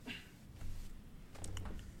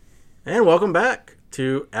And welcome back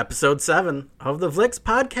to episode 7 of the Vlixx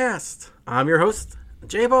podcast. I'm your host,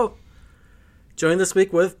 Jabo. Joined this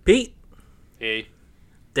week with Pete. Hey.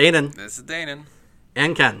 Danon. This is Danon.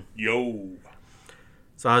 And Ken. Yo.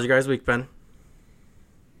 So how's your guys' week been?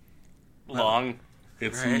 Long.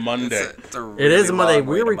 It's Right? Monday. It's a It is really Monday. long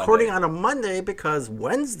way We're to recording Monday. on a Monday because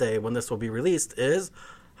Wednesday, when this will be released, is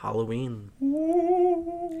Halloween.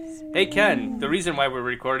 Hey, Ken, the reason why we're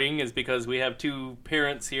recording is because we have two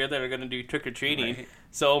parents here that are going to do trick-or-treating. Right.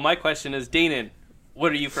 So my question is, Danon,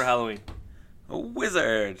 what are you for Halloween? A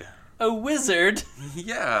wizard. A wizard?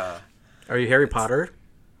 Yeah. Are you Harry Potter?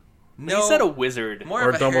 No. You said a wizard. More Or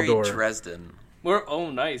of a Harry Dumbledore. Dresden. Oh,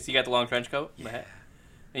 nice. You got the long trench coat? And the hat?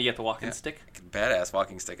 And you got the walking stick? Badass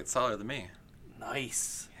walking stick. It's taller than me.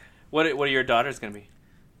 Nice. What are your daughters going to be?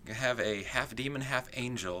 I have a half demon, half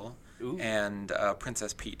angel, Ooh. and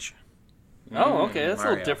Princess Peach. Oh, okay. That's a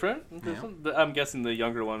Mario. little different. I'm guessing the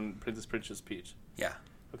younger one, Princess Peach. Yeah.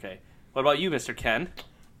 Okay. What about you, Mr. Ken?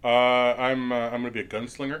 I'm gonna be a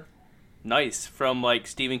gunslinger. Nice. From, like,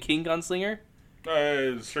 Stephen King Gunslinger?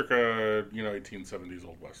 Circa 1870s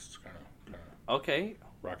Old West kind of Okay.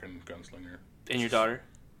 rockin' gunslinger. And your daughter?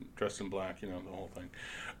 Dressed in black, the whole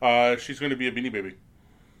thing. She's gonna be a Beanie Baby.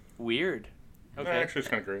 Weird. Okay. Actually, it's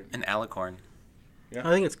kind of great. An alicorn. I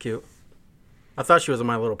think it's cute. I thought she was a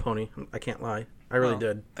My Little Pony. I can't lie. I really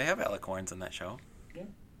did. They have alicorns in that show. Yeah.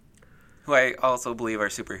 Who I also believe are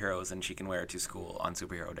superheroes, and she can wear it to school on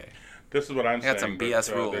Superhero Day. This is what I'm They had saying. some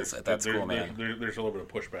BS rules at that school, man. There's a little bit of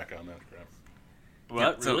pushback on that crap.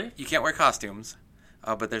 What? So Really? you can't wear costumes,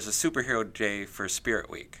 but there's a Superhero Day for Spirit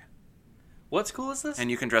Week. What school is this? And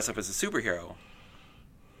you can dress up as a superhero,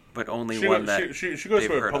 but only She, one that she goes they've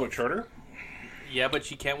to a heard public of. charter. Yeah, but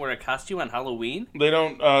she can't wear a costume on Halloween? They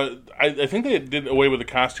don't. I think they did away with the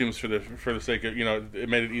costumes for the sake of it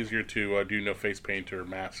made it easier to do no face paint or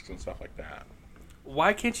masks and stuff like that.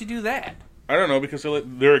 Why can't you do that? I don't know because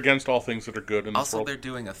they're against all things that are good in this Also, world. they're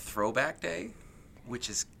doing a Throwback Day, which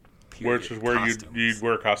is Which is where costumes. you'd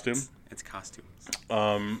wear a costume. It's costumes.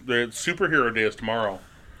 The Superhero Day is tomorrow,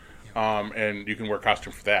 and you can wear a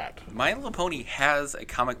costume for that. My Little Pony has a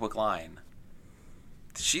comic book line.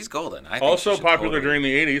 She's golden. I think Also she should popular totally- during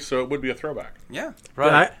the 80s, so it would be a throwback. Yeah.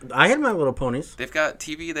 I had My Little Ponies. They've got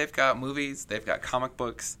TV, they've got movies, they've got comic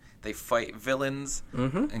books. They fight villains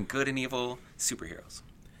and good and evil superheroes.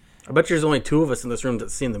 I bet there's only 2 of us in this room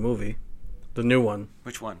that's seen the movie. The new one.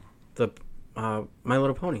 Which one? The My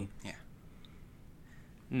Little Pony. Yeah.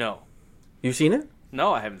 No. You've seen it?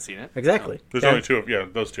 No, I haven't seen it. Exactly. There's Yeah. only 2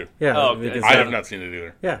 of those 2. Yeah. Oh, okay. because, I have not seen it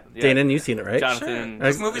either. Yeah. Yeah. Danon, you've seen it, right? Jonathan. Sure.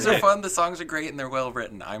 These movies are fun, the songs are great, and they're well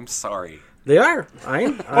written. I'm sorry. They are.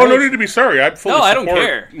 Oh, no need to be sorry. I fully No, I don't support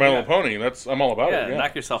care. My Little Pony. I'm all about Yeah, it. Yeah.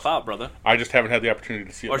 knock yourself out, brother. I just haven't had the opportunity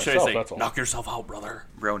to see it Or should myself. I say, That's all. knock yourself out, brother.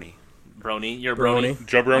 Brony. Brony. You're a Brony. brony.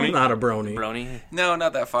 Joe Brony? I'm not a brony. Brony. No,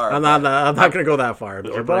 not that far. I'm not going to go that far. Is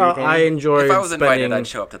there But brony pony? I enjoy If I was invited, spending... I'd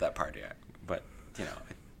show up to that party. But,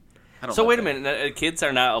 I don't So live wait a there. minute. Kids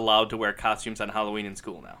are not allowed to wear costumes on Halloween in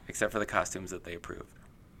school now. Except for the costumes that they approve.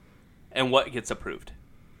 And what gets approved?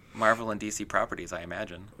 Marvel and DC properties, I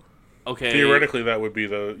imagine. Okay. Theoretically, that would be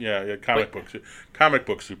the comic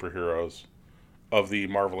book superheroes of the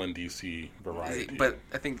Marvel and DC variety. But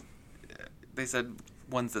I think they said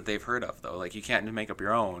ones that they've heard of, though. Like, you can't make up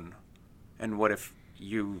your own. And what if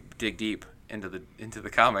you dig deep into the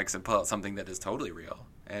comics and pull out something that is totally real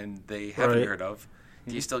and they haven't Right. heard of?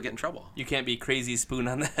 Do you still get in trouble? You can't be crazy spoon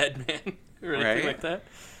on the head, man. Or anything Right. like that.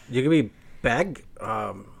 You could be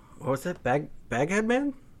what was that? Baghead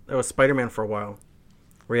Man? That was Spider-Man for a while.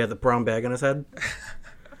 Where he had the brown bag on his head.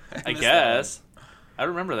 I guess. I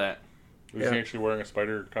remember that. Was he actually wearing a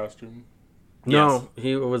spider costume? No,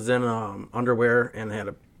 he was in underwear and had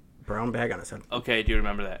a brown bag on his head. Okay, I do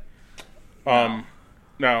remember that.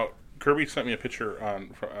 Now, Kirby sent me a picture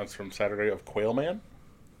from Saturday of Quail Man.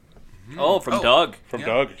 Oh, from Oh. Doug. From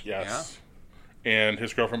Doug, yes. And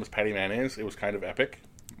his girlfriend was Patty Mayonnaise. It was kind of epic.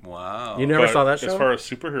 Wow. You never But saw that show? As far as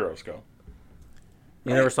superheroes go.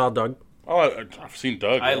 You never saw Doug? Oh, I've seen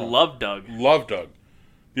Doug. I yeah. love Doug. Love Doug.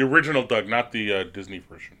 The original Doug, not the Disney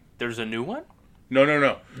version. There's a new one? No.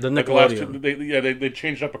 The Like the last Nickelodeon. they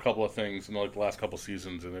changed up a couple of things in the last couple of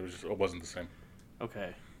seasons, and it wasn't the same.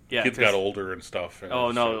 Okay. Yeah. Kids got older and stuff. And Oh,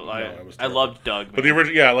 it no. was I terrible. loved Doug. But the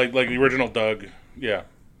original, like the original Doug, yeah.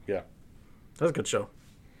 That was a good show.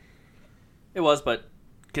 It was, but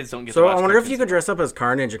kids don't get to So watch I wonder if cartoons. you could dress up as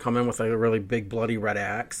Carnage and come in with like a really big bloody red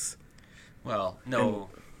axe. Well, no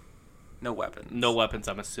weapons. No weapons,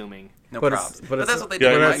 I'm assuming. No But props. it's- But but that's it's- what they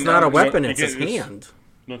Yeah, do. But in it's my not a movies. weapon, You it's his can't- it's- hand.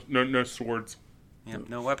 No swords. Yeah,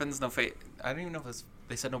 no weapons, no fate. I don't even know if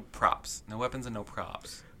they said no props. No weapons and no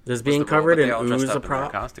props. Does being covered in ooze a their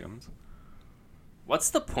prop? costumes. What's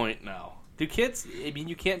the point now? Do kids? I mean,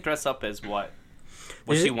 you can't dress up as what?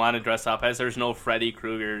 What you want to dress up as? There's no Freddy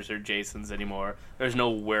Kruegers or Jasons anymore. There's no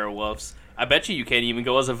werewolves. I bet you can't even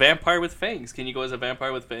go as a vampire with fangs. Can you go as a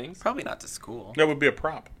vampire with fangs? Probably not to school. That would be a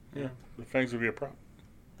prop. Yeah, the fangs would be a prop.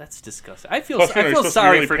 That's disgusting. I feel Plus, I feel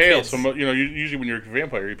sorry really for pale, kids. So, usually when you're a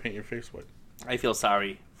vampire, you paint your face white. I feel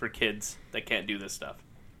sorry for kids that can't do this stuff.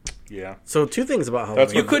 Yeah. So 2 things about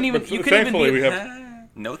Halloween. You couldn't even. You couldn't even Thankfully, be. we have.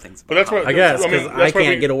 No things. But that's what I guess because I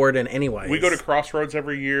can't get a word in anyway. We go to Crossroads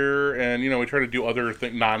every year, and we try to do other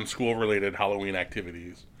non-school related Halloween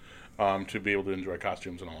activities to be able to enjoy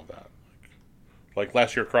costumes and all of that. Like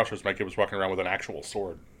last year at Crossroads, my kid was walking around with an actual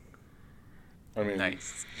sword. I mean,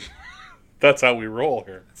 Nice. That's how we roll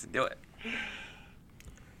here. Let's do it.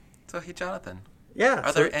 So, hey, Jonathan. Yeah.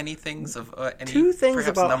 Are there any things of any 2 things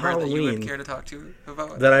perhaps about number Halloween that you would care to talk to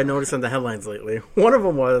about? that I noticed in the headlines lately. One of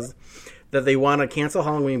them was that they want to cancel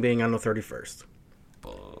Halloween being on the 31st,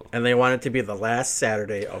 and they want it to be the last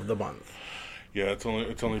Saturday of the month. Yeah, it's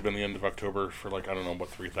only been the end of October for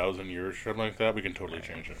 3,000 years, something like that. We can totally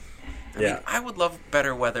change it. I mean, I would love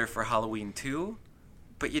better weather for Halloween too,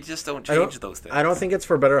 but you just don't change those things. I don't think it's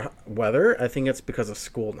for better weather. I think it's because of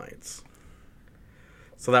school nights.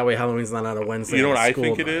 So that way Halloween's not on a Wednesday. You know what I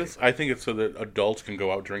think it is? I think it's so that adults can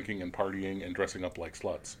go out drinking and partying and dressing up like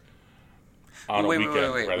sluts on a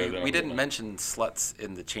weekend rather than. We didn't mention sluts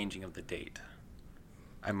in the changing of the date.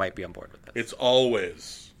 I might be on board with this.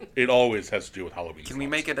 It always has to do with Halloween. Can we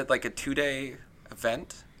make it like a 2-day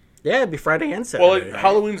event? Yeah, it'd be Friday and Saturday. Well,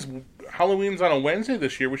 Halloween's on a Wednesday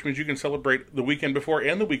this year, which means you can celebrate the weekend before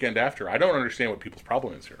and the weekend after. I don't understand what people's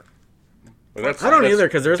problem is here. I don't either,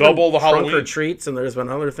 because there's been double the trunk Halloween or treats and there's been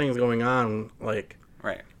other things going on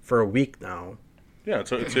for a week now. Yeah,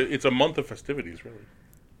 so it's a month of festivities, really.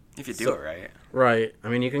 If you do it right. Right. I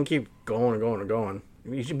mean, you can keep going and going and going.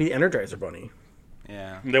 You should be the Energizer Bunny.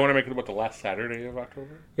 Yeah. They want to make it the last Saturday of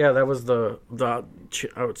October? Yeah, that was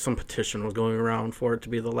some petition was going around for it to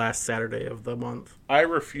be the last Saturday of the month. I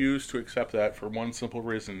refuse to accept that for one simple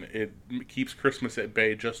reason: it keeps Christmas at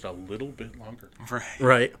bay just a little bit longer.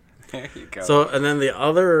 Right. There you go. So, and then the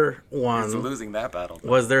other one He's losing that battle.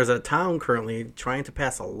 Was there's a town currently trying to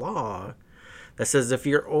pass a law that says if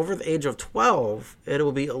you're over the age of 12, it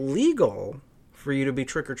will be illegal for you to be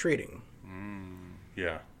trick or treating.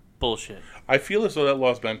 Yeah. Bullshit. I feel as though that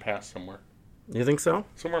law's been passed somewhere. You think so?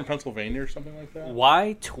 Somewhere in Pennsylvania or something like that.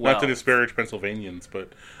 Why 12? Not to disparage Pennsylvanians,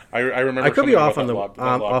 but I remember. I could be off on the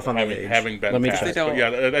off on the age. Having been Let me passed. check. But yeah,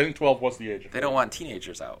 I think 12 was the age. They don't want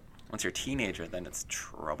teenagers out. Once you're a teenager, then it's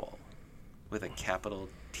trouble. With a capital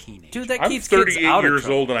teenager. Dude, that I'm keeps kids 38 out of years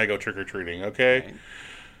trouble. old and I go trick or treating. Okay. Right.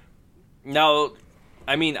 Now,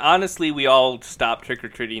 I mean, honestly, we all stop trick or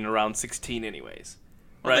treating around 16, anyways.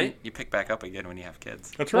 Well, then Right? you pick back up again when you have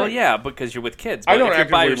kids. That's right. Well, yeah, because you're with kids. But I don't if you're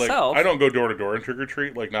by actively yourself, I don't go door to door and trick or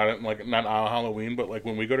treat not on Halloween, but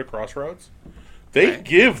when we go to Crossroads, they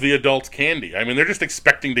give the adults candy. I mean, they're just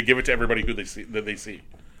expecting to give it to everybody who they see.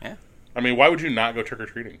 Yeah. I mean, why would you not go trick or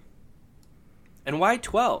treating? And why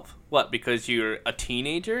 12? What? Because you're a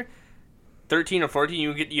teenager? 13 or 14,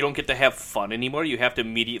 you don't get to have fun anymore. You have to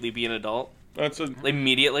immediately be an adult.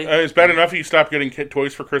 Immediately. It's bad enough you stop getting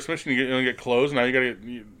toys for Christmas and you don't get clothes. Now you got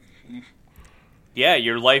to. Yeah,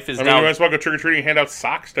 your life is I mean, now. you might as well go trick or treating and hand out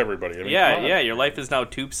socks to everybody. I mean, come on. yeah, your life is now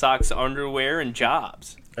tube socks, underwear, and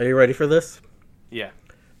jobs. Are you ready for this? Yeah.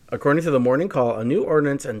 According to the Morning Call, a new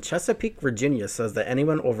ordinance in Chesapeake, Virginia says that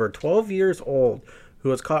anyone over 12 years old who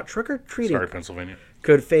was caught trick-or-treating Pennsylvania.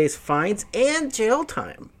 could face fines and jail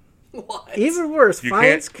time. What? Even worse, You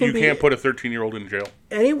fines can't put a 13-year-old in jail.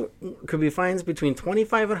 Could be fines between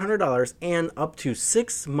 $25 and $100 and up to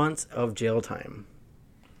 6 months of jail time.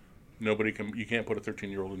 You can't put a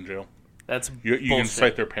 13-year-old in jail. That's You can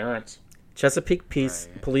cite their parents. Chesapeake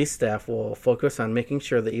police staff will focus on making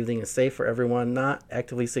sure the evening is safe for everyone, not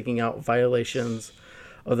actively seeking out violations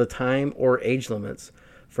of the time or age limits.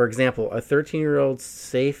 For example, a 13-year-old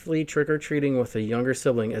safely trick-or-treating with a younger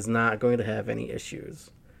sibling is not going to have any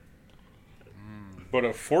issues. But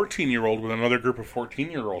a 14-year-old with another group of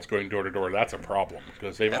 14-year-olds going door to door, that's a problem.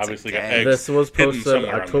 Because they've That's obviously a got gang. eggs This was hidden posted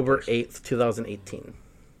somewhere on October the place. 8th, 2018.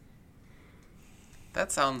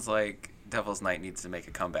 That sounds like Devil's Night needs to make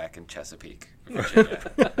a comeback in Chesapeake,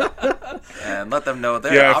 Virginia. And let them know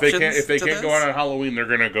there are options if they to can't go this. out on Halloween, they're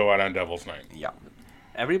going to go out on Devil's Night. Yeah.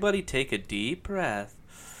 Everybody take a deep breath.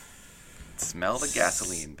 Smell the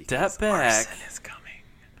gasoline because Step back. arson is coming.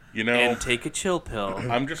 You know, And take a chill pill.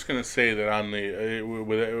 I'm just going to say that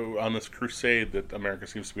on this crusade that America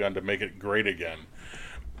seems to be on to make it great again,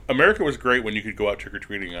 America was great when you could go out trick or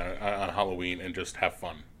treating on Halloween and just have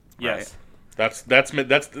fun. Yes. That's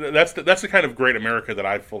the kind of great America that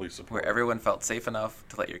I fully support. Where everyone felt safe enough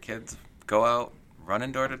to let your kids go out,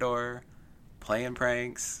 running door to door, playing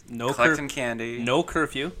pranks, collecting candy. No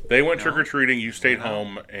curfew. They went trick or treating. You stayed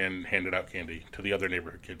home and handed out candy to the other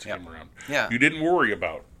neighborhood kids who came around. Yeah. You didn't worry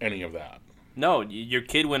about any of that. No, your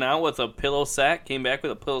kid went out with a pillow sack, came back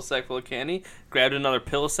with a pillow sack full of candy, grabbed another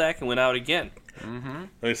pillow sack, and went out again. Mm-hmm.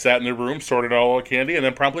 They sat in their room, sorted all the candy, and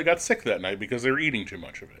then promptly got sick that night because they were eating too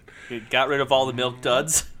much of it. You got rid of all the milk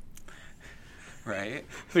duds. Right.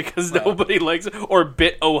 Because nobody likes it. Or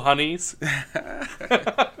bit-o-honeys.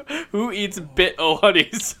 Who eats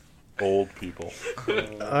bit-o-honeys? Old people.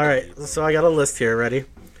 All right, so I got a list here. Ready?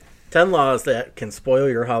 10 laws that can spoil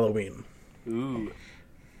your Halloween. Ooh.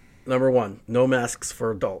 Number 1, no masks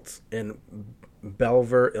for adults in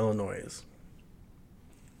Belver, Illinois.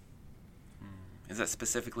 Is that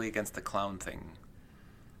specifically against the clown thing?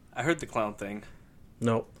 I heard the clown thing.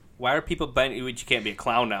 Nope. Why are people buying... You can't be a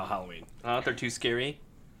clown now, Halloween. They're too scary.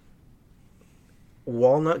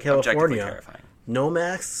 Walnut, Objectively California. terrifying. No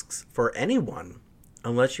masks for anyone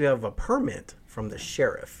unless you have a permit from the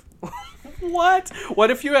sheriff. What?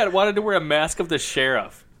 What if you wanted to wear a mask of the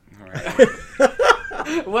sheriff? Right.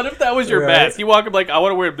 What if that was your Right. mask? You walk up like, I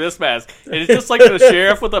want to wear this mask. And it's just like the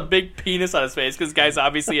sheriff with a big penis on his face because the guy's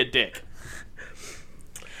obviously a dick.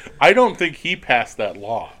 I don't think he passed that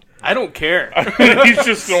law. I don't care. He's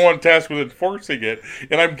just the one tasked with enforcing it.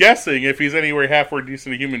 And I'm guessing if he's anywhere halfway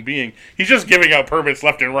decent a human being, he's just giving out permits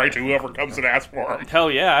left and right to whoever comes and asks for them.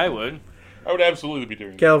 Hell yeah, I would. I would absolutely be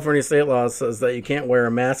doing that. California state law says that you can't wear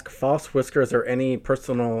a mask, false whiskers, or any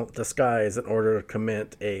personal disguise in order to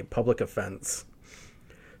commit a public offense.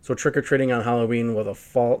 So trick-or-treating on Halloween with a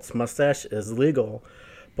false mustache is legal,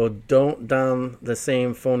 but don't don the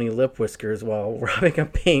same phony lip whiskers while robbing a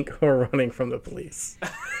bank or running from the police.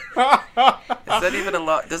 Is that even a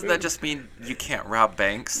law? Doesn't that just mean you can't rob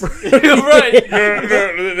banks? Right.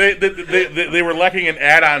 No, they were lacking in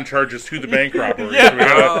add-on charges to the bank robbery. Yeah. So we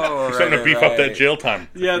gotta something to right, beef up that right. jail time.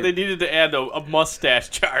 Yeah, they needed to add a mustache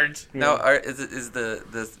charge. Now, is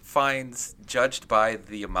the fines judged by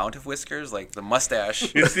the amount of whiskers, like the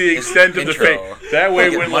mustache? It's the extent of the intro. fake. That way,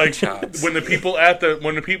 Get when mutton like chops. when the people at the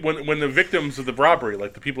when the victims of the robbery,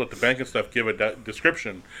 like the people at the bank and stuff, give a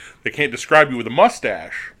description, they can't describe you with a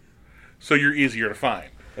mustache, so you're easier to find.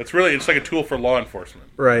 It's like a tool for law enforcement.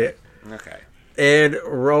 Right. Okay. In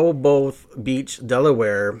Rehoboth Beach,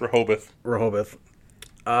 Delaware, Rehoboth.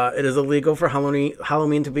 it is illegal for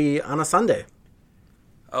Halloween to be on a Sunday.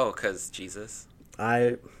 Oh, because Jesus.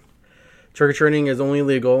 Trick-or-treating is only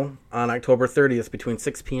legal on October 30th between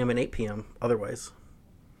 6 p.m. and 8 p.m. otherwise.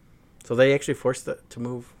 So they actually forced it to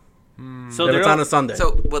move. So If they're it's on a Sunday.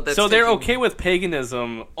 So they're okay with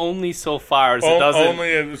paganism only so far as it doesn't.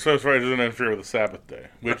 Only so far as it doesn't interfere with the Sabbath day,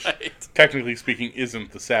 which Right. technically speaking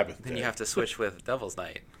isn't the Sabbath day. Then you have to switch with Devil's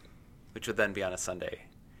Night, which would then be on a Sunday.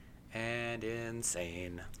 And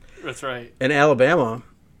insane. That's right. In Alabama,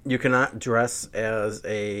 you cannot dress as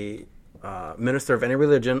a minister of any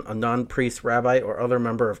religion, a non-priest, rabbi, or other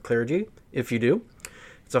member of clergy. If you do,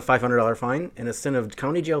 it's a $500 fine and a stint of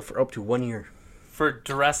county jail for up to 1 year. For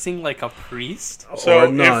dressing like a priest? Or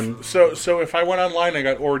none. So if I went online and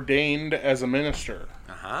got ordained as a minister,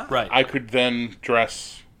 Uh-huh. Right. I could then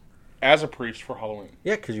dress as a priest for Halloween.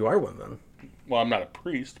 Yeah, because you are one then. Well, I'm not a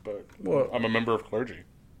priest, but Well- I'm a member of clergy.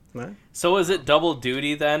 Right? So is it double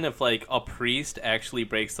duty then if like a priest actually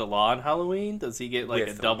breaks the law on Halloween? Does he get like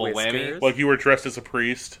With a double whammy? whiskers? Like you were dressed as a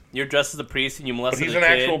priest, You're dressed as a priest and you but molested he's a an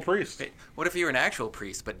kid. actual priest. Wait, what if you were an actual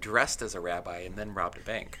priest but dressed as a rabbi and then robbed a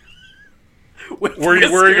bank? with Were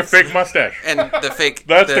you wearing a whiskers. fake mustache? And the fake...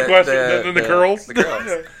 That's the question. And the curls? The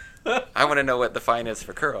curls. I want to know what the fine is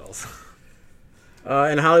for curls.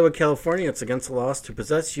 In Hollywood, California, it's against the laws to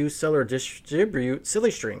possess, use, sell, or distribute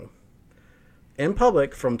silly string in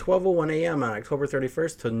public from 12:01 a.m. on October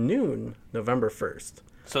 31st to noon, November 1st.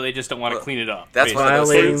 So they just don't want to Well, clean it up. that's basically. one of those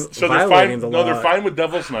Violating, things. So they're violating fine. the No, law. they're fine with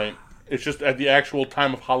Devil's Night. It's just at the actual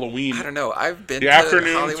time of Halloween, I don't know. I've been the to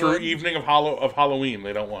afternoon Hollywood. through evening of Halloween.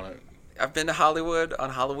 They don't want it. I've been to Hollywood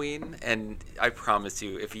on Halloween, and I promise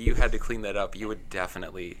you, if you had to clean that up, you would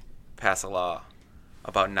definitely pass a law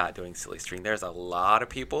about not doing silly string. There's a lot of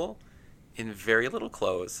people in very little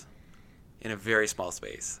clothes in a very small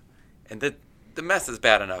space. And the mess is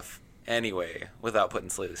bad enough anyway without putting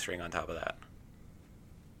silly string on top of that.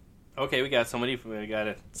 Okay, we got somebody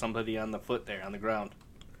on the foot there on the ground.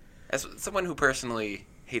 As someone who personally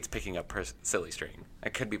hates picking up silly string, I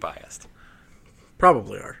could be biased.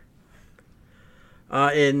 Probably are.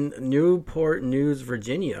 In Newport News,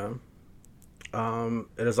 Virginia,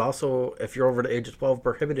 It is also, if you're over the age of 12,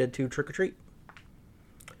 prohibited to trick or treat.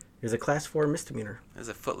 It's a class 4 misdemeanor. It's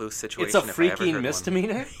a footloose situation. It's a if I ever freaking heard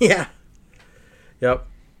misdemeanor. Yeah. Yep.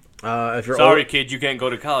 If you're Sorry, kid, you can't go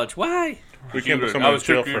to college. Why? We can't put I someone in was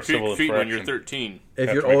jail trick for or a civil treating when you're infraction. 13. If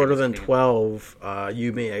That's you're right, older it's than misdemeanor. 12,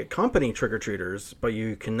 you may accompany trick-or-treaters, but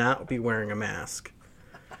you cannot be wearing a mask.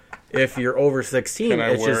 If you're over 16, Can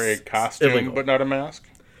I it's wear a just costume illegal. but not a mask?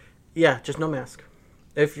 Yeah, just no mask.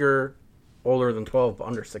 If you're older than 12 but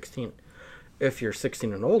under 16. If you're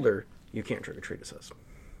 16 and older, you can't trick-or-treat, it says.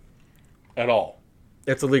 At all?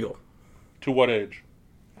 It's illegal. To what age?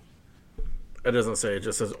 It doesn't say, it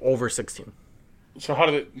just says over 16. So how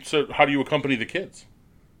do you accompany the kids?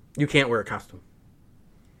 You can't wear a costume.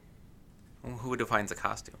 Who defines a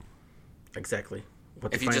costume? Exactly.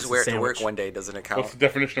 What If you defines just a wear it to sandwich? work one day, doesn't it What's count? the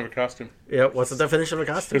definition of a costume? Yeah, what's the definition of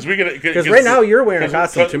a costume? Because right now you're wearing a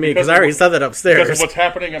costume to me, because I already said that upstairs. Because of what's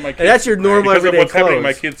happening at my kids' And that's your normal because of everyday what's happening at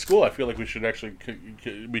my clothes. kids' school, I feel like we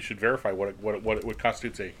should verify what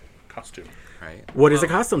constitutes a costume. Right. What is a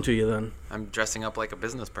costume to you, then? I'm dressing up like a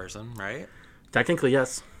business person, right? Technically,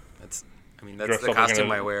 yes. That's Dressed the up like costume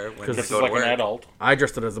an- I wear when I This This go is to like work. an adult. I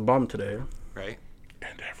dressed it as a bum today. Right?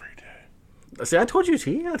 And every day. See, I told you,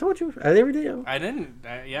 T. I told you. Every day. I didn't.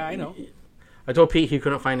 Yeah, I know. I told Pete he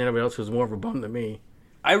couldn't find anybody else who was more of a bum than me.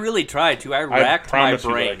 I really tried to. I I racked my promise you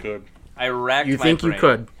that I brain. could. I racked You my think brain. you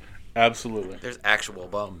could? Absolutely. There's actual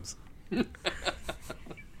bums.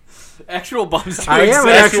 Actual bums do I am exist.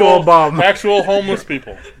 an actual bum. Actual homeless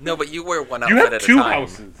people. No, but you wear one You outfit have at a two time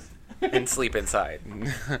houses. and sleep inside.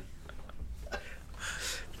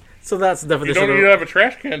 So that's the You definition. don't even have a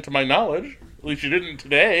trash can, to my knowledge. At least you didn't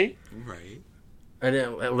today. Right? I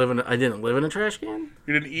didn't live in a trash can.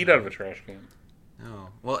 You didn't eat out of a trash can. No.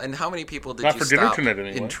 Well, and how many people did Not you for dinner stop tonight,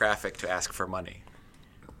 anyway. in traffic to ask for money?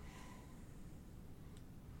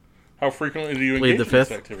 How frequently do you Plead engage the in this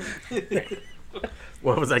fifth. activity?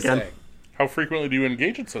 What was that again? Saying. How frequently do you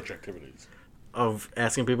engage in such activities? Of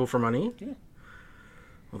asking people for money? Yeah.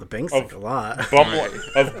 Well, the banks Of- take a lot.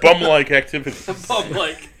 Bum-like activities.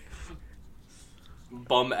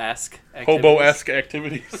 Bum-esque. activities. Hobo-esque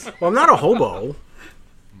activities. Well, I'm not a hobo.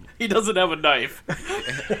 He doesn't have a knife.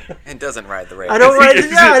 And doesn't ride the rail. I don't ride.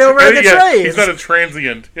 I don't ride the trains. He's not a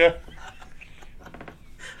transient. Yeah.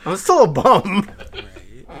 I'm still a bum.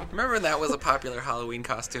 Right. Remember when that was a popular Halloween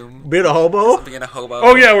costume? Being a hobo. Being a hobo?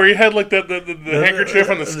 Oh yeah, where you had like the handkerchief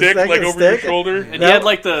on the stick, stick like and over your stick. shoulder. And you had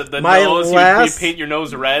like the My nose. You last- paint your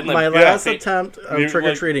nose red. Like, My yeah, last paint- attempt of You, trick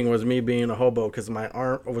or treating was me being a hobo because my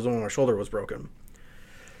arm was when my shoulder was broken.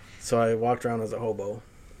 So I walked around as a hobo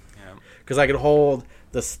Yeah. because I could hold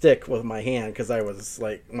the stick with my hand because I was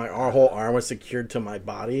like my whole arm was secured to my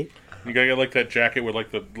body. You gotta get like that jacket with like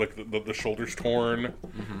the shoulders torn,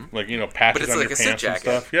 like But patches it's on like your a suit pants and jacket.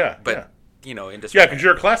 stuff. Yeah, But, yeah, industry. yeah, because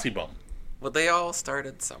you're a classy bum. Well, they all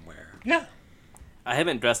started somewhere. Yeah. I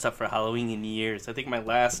haven't dressed up for Halloween in years. I think my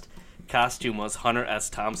last costume was Hunter S.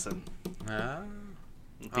 Thompson. Ah.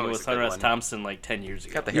 I think it Always was a Hunter good S. one. Thompson like 10 years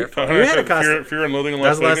ago. Got the hair for You had a costume. Fear and Loathing in That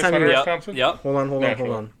Las was the last Vegas. time you- Hunter S. Yep. Thompson. Yep. Hold on.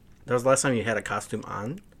 Natural. That was the last time you had a costume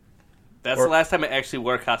on That's Or- the last time I actually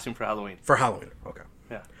wore a costume for Halloween. for Halloween. Okay.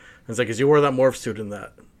 Yeah. It's like, 'cause you wore that morph suit in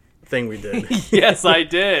that thing we did. Yes, I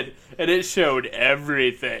did. And it showed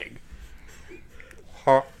everything.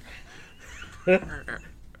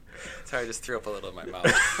 Sorry, I just threw up a little in my mouth.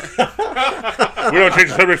 We don't change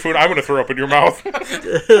the subject food. I'm going to throw up in your mouth.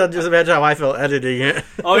 Just imagine how I felt editing it.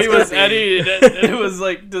 Oh, he was be- editing it. And it was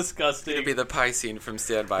like disgusting. It'd be the pie scene from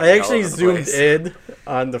Stand By I Me all actually over the zoomed place. in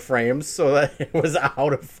on the frames so that it was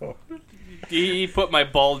out of focus. He put my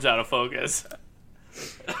bulge out of focus.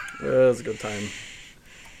 It was a good time.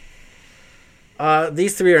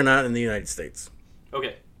 These three are not in the United States.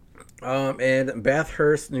 Okay. In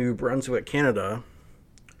Bathurst, New Brunswick, Canada,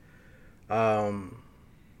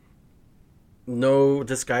 no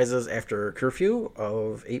disguises after curfew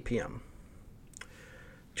of 8 p.m.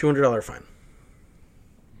 $200 fine.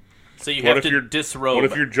 So you What have if you're to disrobe. What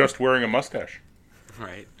if you're just wearing a mustache?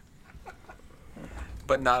 Right.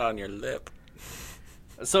 But not on your lip.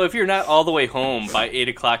 So if you're not all the way home by 8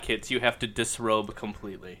 o'clock hits, you have to disrobe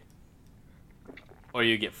completely. Or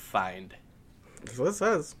you get fined. That's what it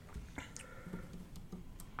says.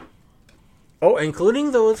 Oh,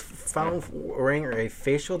 including those found wearing a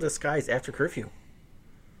facial disguise after curfew.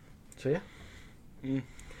 So, yeah.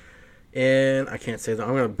 And I can't say that. I'm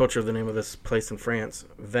going to butcher the name of this place in France.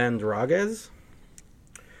 Vendragues.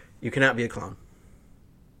 You cannot be a clown.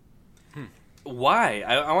 Why?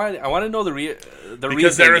 I want to know the reason.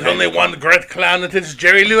 Because there is only one great clown, and it's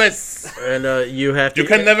Jerry Lewis. And you have to. You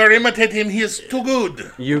can never imitate him. He is too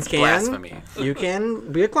good. You can. Blasphemy. You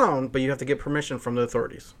can be a clown, but you have to get permission from the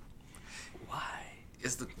authorities.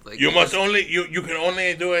 You must only you can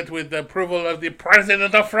only do it with the approval of the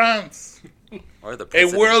President of France, or the a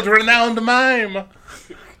world-renowned mime.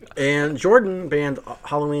 And Jordan banned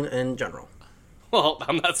Halloween in general. Well,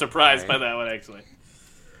 I'm not surprised by that one actually.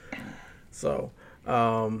 So,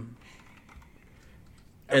 I'm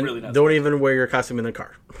and really not don't even wear your costume in the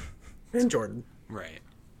car. In Jordan. Right.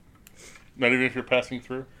 Not even if you're passing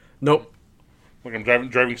through. Nope. Like I'm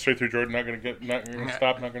driving straight through Jordan. Not gonna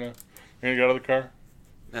stop. Not gonna get out of the car.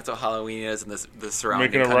 That's what Halloween is in the surrounding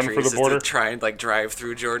Making a run countries. for the border? Is to try and drive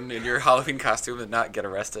through Jordan in your Halloween costume and not get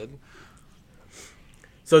arrested.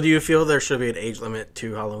 So do you feel there should be an age limit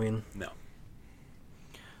to Halloween? No.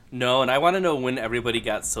 No, and I want to know when everybody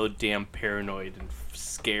got so damn paranoid and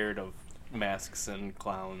scared of masks and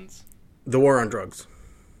clowns. The war on drugs.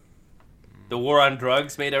 The war on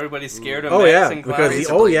drugs made everybody scared of Oh masks yeah, and because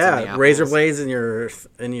clowns? razor blades in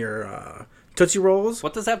your Tootsie Rolls.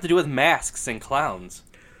 What does that have to do with masks and clowns?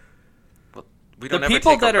 We don't The ever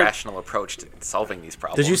people take that a are- rational approach to solving these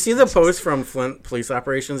problems. Did you see the post from Flint Police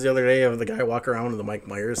Operations the other day of the guy walking around with the Mike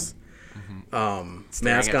Myers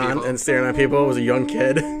mask at on people? and staring at people? It was a young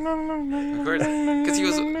kid. Of course, because he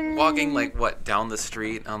was walking down the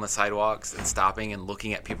street on the sidewalks and stopping and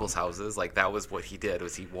looking at people's houses. Like that was what he did.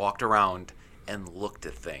 Was he walked around and looked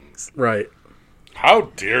at things. Right. How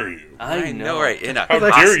dare you? I know. Right? In a How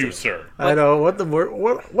costume. dare you, sir? I know.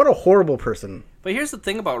 What a horrible person. But here's the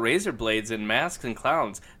thing about razor blades and masks and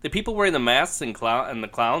clowns. The people wearing the masks and the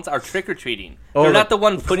clowns are trick-or-treating. Oh, They're the- not the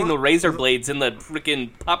one putting the razor blades in the freaking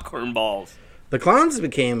popcorn balls. The clowns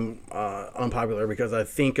became unpopular because I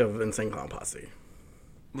think of Insane Clown Posse.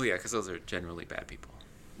 Well, yeah, because those are generally bad people.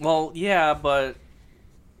 Well, yeah, but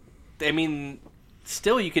I mean,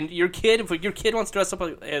 still, you can. Your kid, if your kid wants to dress up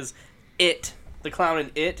as it, the clown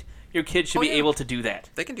in it, your kid should be yeah. able to do that.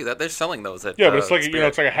 They can do that. They're selling those at Yeah, but it's like Spirit.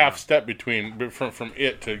 it's like a half step from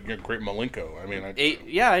it to Great Malenko. I mean,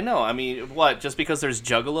 Yeah, I know. I mean, what? Just because there's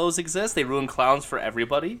juggalos exist, they ruin clowns for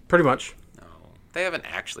everybody? Pretty much. No, they haven't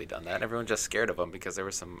actually done that. Everyone's just scared of them because there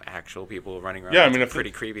were some actual people running around. yeah, I with mean,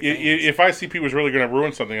 pretty creepy things. if ICP was really going to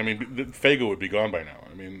ruin something, I mean, Fago would be gone by now.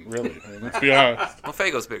 I mean, really. I mean, let's be honest. Well,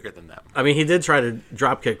 Fago's bigger than them. I mean, he did try to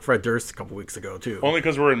dropkick Fred Durst a couple weeks ago, too. Only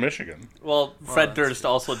because we're in Michigan. Well, Fred Durst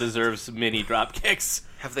also deserves mini drop kicks.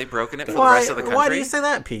 Have they broken it for the rest of the country? Why do you say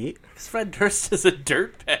that, Pete? Because Fred Durst is a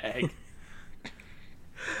dirtbag.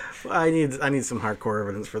 I need some hardcore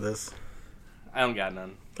evidence for this. I don't got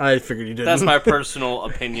none. I figured you didn't. That's my personal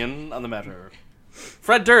opinion on the matter.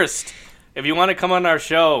 Fred Durst, if you want to come on our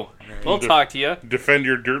show, we'll talk to you. Defend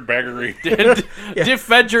your dirtbaggery.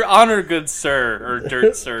 Defend your honor, good sir, or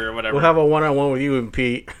dirt sir, or whatever. We'll have a one-on-one with you and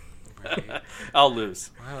Pete. I'll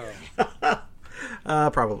lose.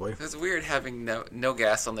 Probably. It's weird having no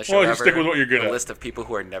guests on the show Well, you ever. stick with what you're good the at. list of people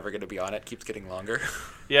who are never going to be on it keeps getting longer.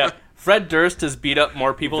 Yeah, Fred Durst has beat up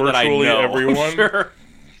more people than I Virtually know. everyone? Sure.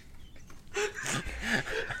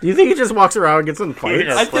 Do you think he just walks around and gets in fights?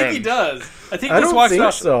 Our I think he friends. does. I think I he just don't walks think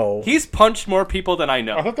out. so. He's punched more people than I I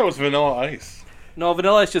know. thought that was Vanilla Ice. No,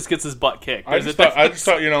 Vanilla Ice just gets his butt kicked. I There's just a thought, difference.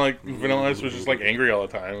 like Vanilla Ice was just like angry all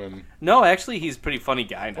the time. And No, actually, he's a pretty funny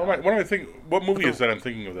guy now. what am I think? What movie is that I'm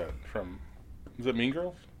thinking of that from? Is it Mean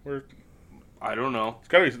Girls? Where I don't know. it's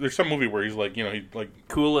gotta be, there's some movie where he's like, he like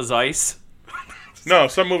Cool as ice. no,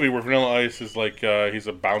 some movie where Vanilla Ice is like he's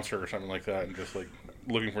a bouncer or something like that, and just like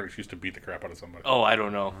looking for an excuse to beat the crap out of somebody. Oh, I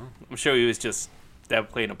don't know. I'm sure he was just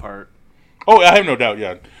playing a part. Oh, I have no doubt.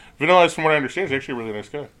 Yeah, Vanilla Ice, from what I understand, is actually a really nice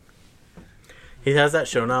guy. He has that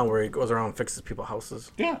show now where he goes around and fixes people's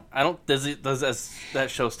houses. Yeah, I don't. Does that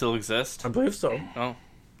show still exist? I believe so. Oh,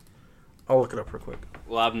 I'll look it up real quick.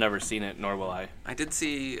 well, I've never seen it, nor will I. I did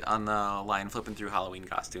see on the line flipping through Halloween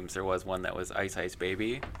costumes, there was one that was Ice Ice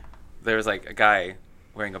Baby. There was like a guy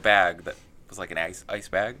wearing a bag that was like an ice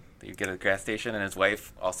bag that you get at a gas station, and his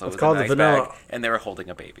wife also It's was called in an the ice vanilla- bag, and they were holding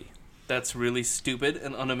a baby. That's really stupid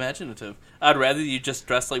and unimaginative. I'd rather you just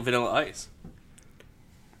dress like Vanilla Ice.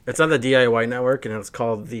 It's on the DIY network, and it's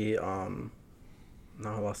called the no,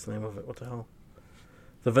 I lost the name of it. What the hell?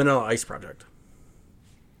 The Vanilla Ice Project.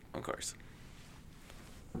 Of course.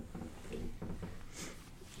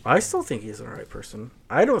 I still think he's the right person.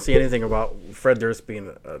 I don't see anything about Fred Durst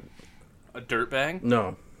being A dirtbag?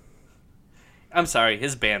 no. I'm sorry,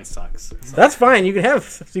 his band sucks. That's fine. You can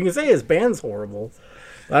say his band's horrible.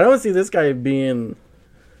 I don't see this guy being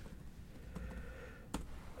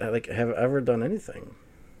have ever done anything.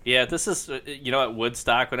 Yeah, this is at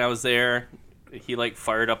Woodstock when I was there. he like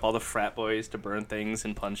fired up all the frat boys to burn things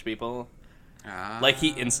and punch people. Like He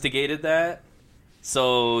instigated that,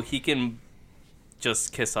 so he can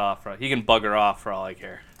just kiss off. He can bugger off for all I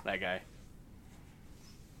care. That guy.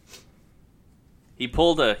 He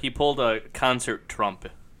pulled a concert Trump.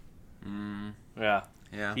 Yeah.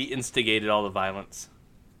 Yeah. He instigated all the violence.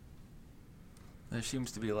 There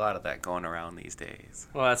seems to be a lot of that going around these days.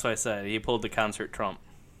 Well, that's what I said. He pulled the concert Trump.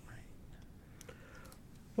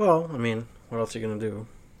 Well, I mean, what else are you going to do?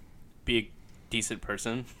 Be a decent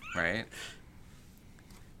person. Right?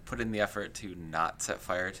 Put in the effort to not set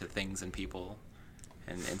fire to things and people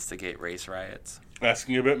and instigate race riots.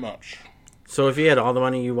 Asking a bit much. So if you had all the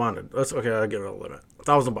money you wanted, okay, I'll give it a limit.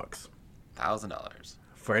 $1,000 $1,000.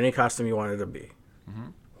 for any costume you wanted to be. Mm-hmm.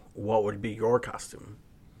 What would be your costume?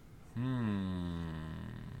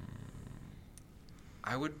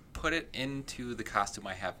 I would put it into the costume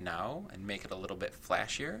I have now and make it a little bit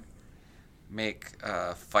flashier. Make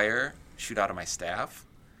fire shoot out of my staff.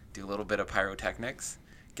 Do a little bit of pyrotechnics.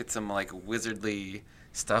 Get some like wizardly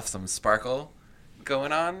stuff, some sparkle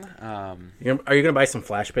going on. Are you gonna buy some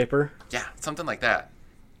flash paper? Yeah, something like that.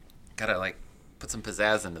 Gotta like put some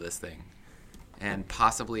pizzazz into this thing. And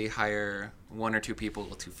possibly hire 1 or 2 people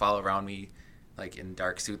to follow around me like in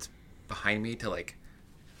dark suits behind me to like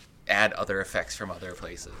add other effects from other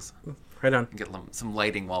places. Right on. And get some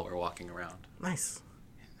lighting while we're walking around. Nice.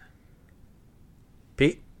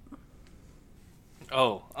 Pete?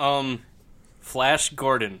 Oh, Flash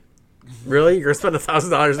Gordon. Really? You're gonna spend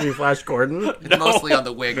 $1,000 to be Flash Gordon? It's mostly on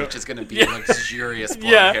the wig, which is going to be luxurious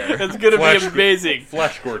blonde Yeah, hair. it's gonna Flash- be amazing.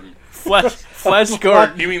 Flash Gordon. Flash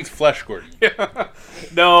Gordon. He means Flesh Gordon.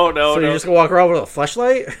 No. So you're just gonna walk around with a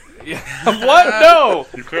flashlight? What? No.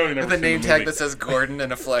 You've clearly never With a seen name the tag movie. that says Gordon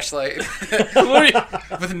and a fleshlight. What are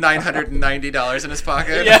you- With $990 in his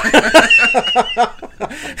pocket. Yeah.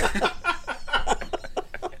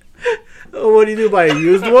 What do you do? Buy a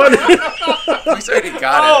used one? We already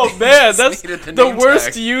got it. Oh man, Just that's needed the name worst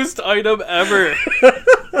tag. used item ever.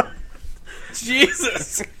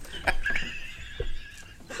 Jesus.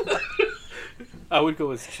 I would go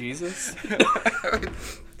with Jesus.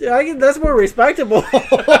 Yeah, that's more respectable.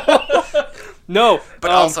 No,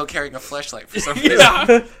 But also carrying a fleshlight for some reason.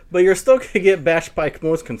 yeah. But you're still gonna get bashed by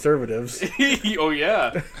most conservatives. Oh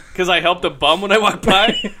yeah, because I helped a bum when I walked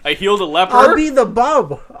by. I healed a leper. I'll be the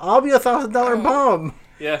bum. I'll be $1,000 bum.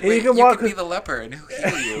 Yeah, And you can You walk. could be the leper and he'll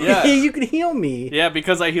heal you. Yeah. You can heal me. yeah,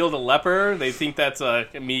 because I healed a leper. They think that's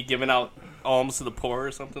me giving out alms to the poor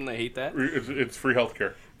or something. They hate that. It's free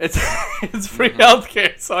healthcare. It's free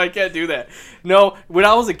healthcare, so I can't do that. No, when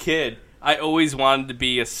I was a kid, I always wanted to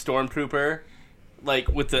be a stormtrooper, like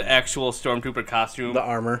with the actual stormtrooper costume, The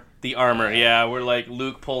armor. the armor. Yeah, where like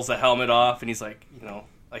Luke pulls the helmet off and he's like,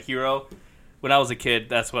 a hero. When I was a kid,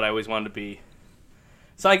 that's what I always wanted to be.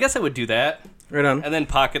 So I guess I would do that, Right on. and then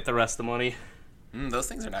pocket the rest of the money. Those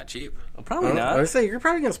things are not cheap. Well, probably I not. would say you're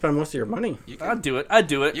probably gonna spend most of your money. I'd do it. I'd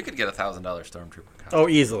do it. You could get a $1,000 stormtrooper costume. Oh,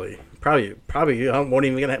 easily. Probably. You won't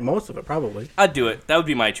even get most of it. Probably. I'd do it. That would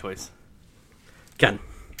be my choice. Ken.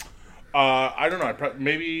 I don't know.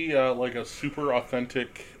 Maybe like a super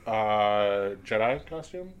authentic Jedi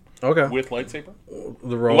costume Okay. with lightsaber.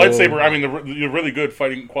 The roll. Lightsaber. I mean, the really good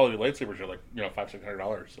fighting quality lightsabers are like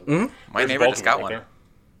 $500-$600. So My there's neighbor bulk just of it got right one. there.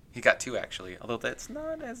 He got 2 actually, although that's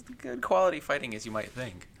not as good quality fighting as you might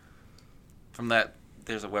think. From that,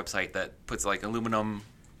 there's a website that puts like aluminum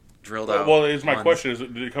drilled out. Well, is my ones. question: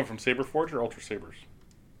 did it come from Saberforge or Ultra Sabers?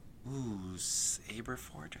 Ooh,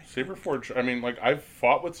 Saberforge. Saberforge. I mean, like I've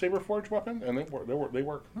fought with Saberforge weapon, and they work. We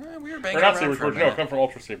were Or banging not around for a Saberforge. No, minute. it come from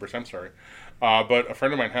Ultra Sabers. I'm sorry, but a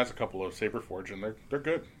friend of mine has a couple of Saberforge, and they're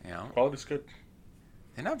good. Yeah. Quality's good.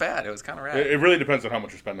 They're not bad. It was kind of rad. It really depends on how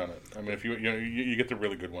much you spend on it. I mean, if you get the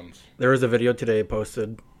really good ones. There was a video today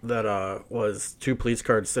posted that was 2 police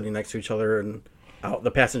cars sitting next to each other, and out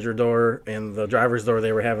the passenger door and the driver's door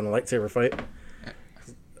they were having a lightsaber fight.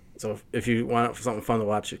 So if you want something fun to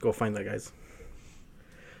watch, go find that, guys.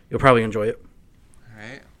 You'll probably enjoy it. All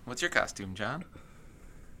right. What's your costume, John?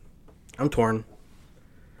 I'm torn.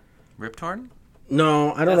 Rip Torn?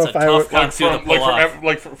 No, I don't That's know a if I tough would. costume to pull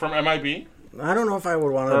off. From MIB. I don't know if I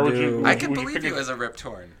would want Or to would do. you- I can would you believe pick you a- as a Rip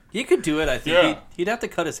Torn. He could do it. I think Yeah. he'd have to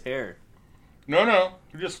cut his hair. No.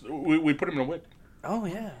 We put him in a wig. Oh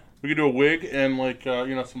yeah. We could do a wig and like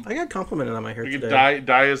some. I got complimented on my hair We could today.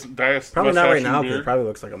 dye his Probably not mustache right and now because it beard. probably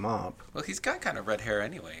looks like a mop. Well, he's got kind of red hair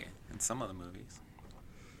anyway in some of the movies.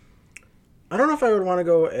 I don't know if I would want to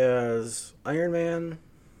go as Iron Man.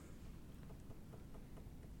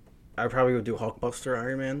 I probably would do Hulkbuster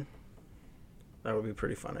Iron Man. That would be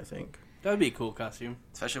pretty fun, I think. That'd be a cool costume.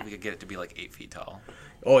 Especially if we could get it to be like 8 feet tall.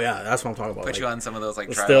 Oh yeah, that's what I'm talking about. Put like, you on some of those like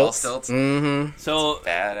the drywall stilts. Mm-hmm. So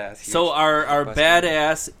Badass. Huge So our busted.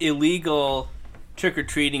 badass illegal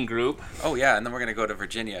trick-or-treating group Oh yeah, and then we're gonna go to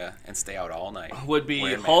Virginia and stay out all night. would be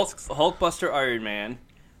wearing Hulk, masks. Hulkbuster Iron Man,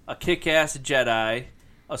 a kick-ass Jedi,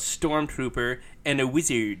 a stormtrooper, and a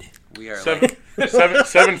wizard. We are Seven, like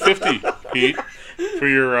 $750, Pete, for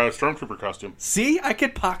your stormtrooper costume. See, I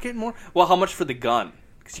could pocket more. Well, how much for the gun?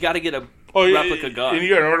 Because you got to get a Oh, yeah, replica gun. And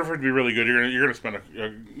in order for it to be really good, you're gonna spend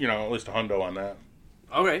at least $100 on that.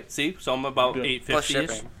 Okay, see, so I'm about Yeah. $850 plus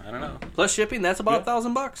shipping. I don't know. Plus shipping, that's about Yeah.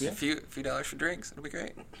 $1,000. A few dollars for drinks. It'll be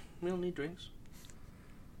great. We don't need drinks.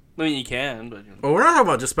 I mean, you can, but Well, we're not talking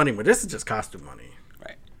about just spending money. This is just costume money.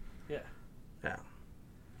 Right. yeah. Yeah.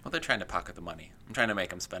 Well, they're trying to pocket the money. I'm trying to make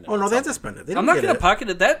them spend it. Oh on no, they have to something. spend it. They I'm don't not get going to it. pocket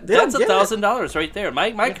it. That's get it. $1,000 right there.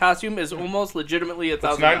 My costume is almost legitimately It's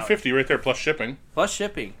 $1,000 $950 right there plus shipping. plus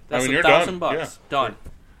shipping. That's you're $1,000 done. bucks. Done.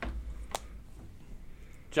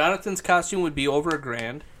 Jonathan's costume would be over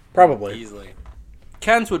 $1,000. Probably, Easily.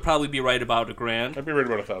 Ken's would probably be right about $1,000. I'd be right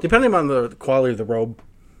about 1,000. depending on the quality of the robe.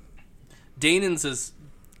 Damon's is.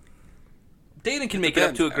 Danon can make it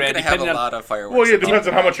up to $1,000 I'm gonna have a depending on lot of fireworks. Well, yeah, it at depends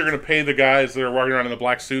on home. how much you're going to pay the guys that are walking around in the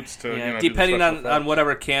black suits to, yeah, do the depending special on effects.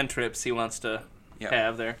 whatever cantrips he wants to Yeah.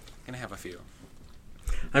 have there. Gonna have a few.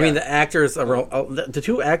 I mean, the actors, the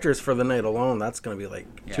 2 actors for the night alone, that's going to be like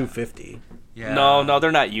Yeah. $250. Yeah. No,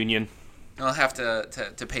 they're not union. I'll have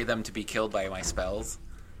to pay them to be killed by my spells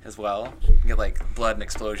as well. Get like blood and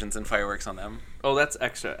explosions and fireworks on them. Oh, that's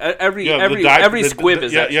extra. Every Yeah, every the die- every the- squib the-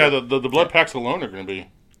 is yeah, extra. yeah. The blood packs alone are going to be.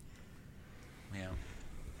 Yeah.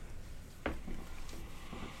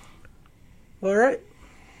 All right.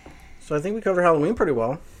 So I think we covered Halloween pretty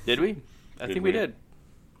well. Did we? I Did think we we? did.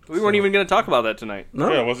 We weren't even going to talk about that tonight.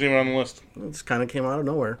 No, Yeah, it wasn't even on the list. it just kind of came out of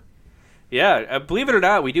nowhere. Yeah, believe it or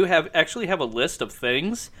not, we do actually have a list of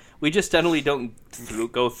things. We just generally don't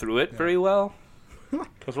go through it very well.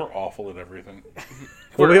 Because we're awful at everything.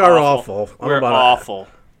 Well, we are awful. I don't know We're about awful.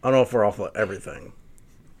 I don't know if we're awful at everything.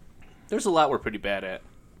 There's a lot we're pretty bad at,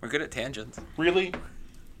 We're good at tangents. Really?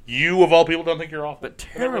 You, of all people, don't think you're awful? but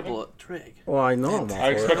terrible at trig. Well, I know I'm awful. I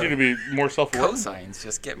expect you to be more self-aware. Cosines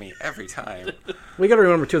just get me every time. We got to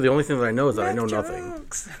remember too. The only thing that I know is that I know nothing.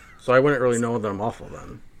 So I wouldn't really know that I'm awful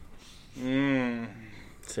then.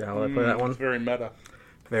 See how I play that one? It's very meta.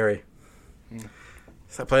 Very.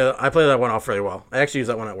 So I play that one off really well. I actually use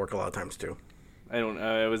that one at work a lot of times too. I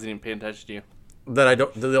wasn't even paying attention to you. That I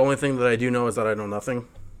don't. The only thing that I do know is that I know nothing.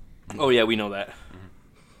 Oh yeah, we know that.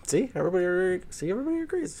 See, everybody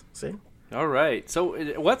agrees. See, All right. So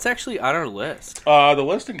what's actually on our list? The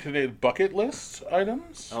list included bucket list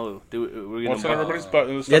items. Oh, we're What's on gonna. everybody's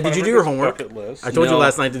bucket? Yeah, did you do your homework? Bucket list. I told you No.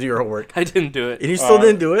 last night to do your homework, I didn't do and it. you still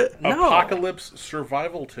didn't do it. No. Apocalypse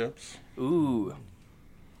survival tips. Ooh.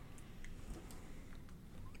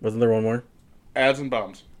 Wasn't there one more? Ads and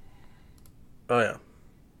bombs. Oh yeah.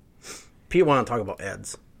 Pete wanted to talk about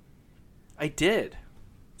ads. I did.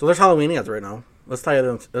 So there's Halloween ads right now. Let's tie it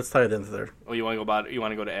in. Let's tie it into there. Oh, you want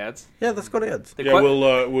to go to ads? Yeah, let's go to ads. The Yeah, que-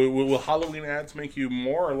 will Halloween ads make you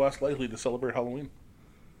more or less likely to celebrate Halloween?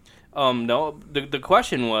 No. The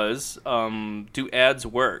question was, do ads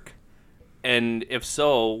work? And if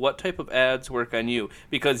so, what type of ads work on you?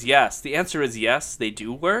 Because yes, the answer is yes, they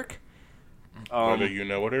do work. Whether you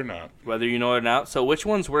know it or not. Whether you know it or not. So which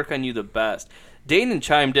ones work on you the best? Danon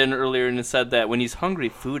chimed in earlier and said that when he's hungry,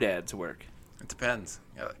 food ads work. It depends.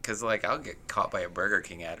 Because like I'll get caught by a Burger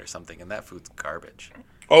King ad or something, and that food's garbage.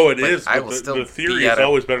 Oh, it But is. I But will the, still the theory be is at a-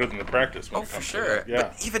 always better than the practice. When Oh, it for comes to sure. that. Yeah.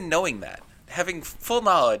 But even knowing that, having full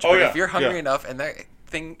knowledge, Oh, but yeah, if you're hungry yeah. enough and that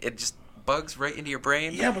thing, it just bugs right into your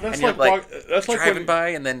brain. Yeah, but that's and you're, like that's like driving when, by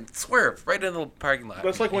and then swerve right into the parking lot.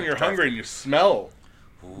 that's like when you're Drive- hungry and you smell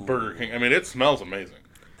Burger King. I mean, it smells amazing.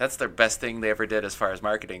 That's their best thing they ever did as far as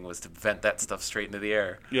marketing was to vent that stuff straight into the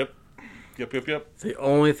air. Yep. It's the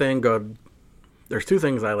only thing good. There's 2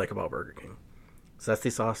 things I like about Burger King: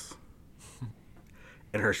 zesty sauce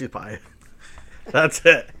and Hershey's pie. That's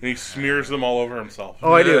it. And he smears them all over himself.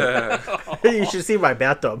 Oh, I do. You should see my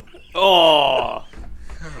bathtub. Oh,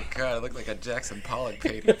 Oh god, I look like a Jackson Pollock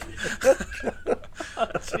painting.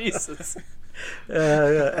 Jesus.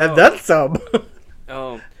 And then some.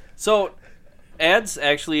 Oh, so ads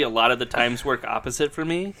actually a lot of the times work opposite for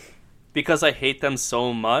me because I hate them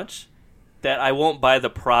so much that I won't buy the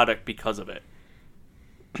product because of it.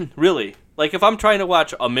 Really. Like if I'm trying to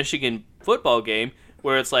watch a Michigan football game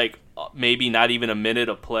where it's like maybe not even a minute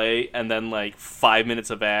of play and then like 5 minutes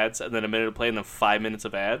of ads and then a minute of play and then 5 minutes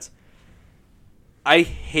of ads. I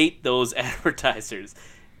hate those advertisers.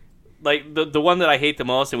 like the one that I hate the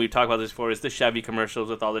most, and we've talked about this before, is the Chevy commercials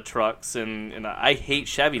with all the trucks, and I hate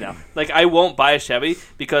Chevy now. Like, I won't buy a Chevy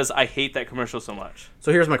because I hate that commercial so much.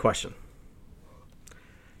 So here's my question.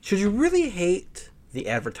 Should you really hate the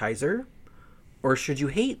advertiser, or should you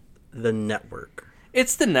hate the network?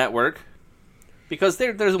 It's the network, because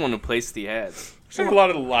they're the one who placed the ads. There's a lot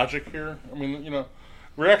of logic here. I mean,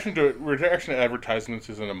 reaction to advertisements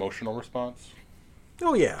is an emotional response.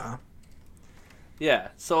 Oh, yeah. Yeah,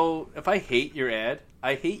 so if I hate your ad,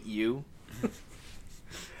 I hate you.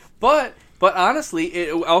 But honestly,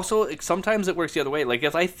 it also sometimes it works the other way. Like,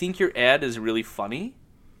 if I think your ad is really funny,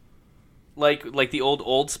 like the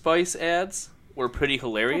Old Spice ads were pretty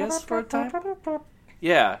hilarious for a time.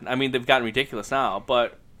 Yeah, I mean, they've gotten ridiculous now,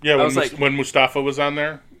 but Yeah, I was like, when Mustafa was on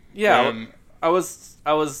there. yeah, and I was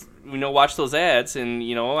watch those ads, and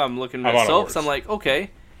I'm looking I'm at on soaps. horse. I'm like, okay,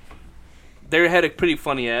 they had a pretty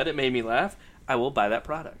funny ad. It made me laugh. I will buy that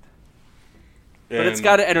product, but it's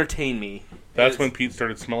got to entertain me. That's when Pete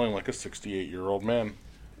started smelling like a 68-year-old man.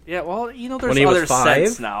 Yeah, well, there's When he was other 5?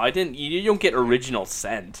 scents now. You don't get original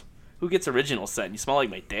scent. Who gets original scent? You smell like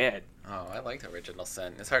my dad. Oh, I like the original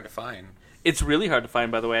scent. It's hard to find. It's really hard to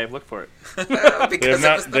find, by the way. I've looked for it. Because it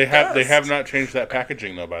was the They have best. not changed that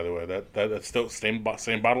packaging though. By the way, that's still same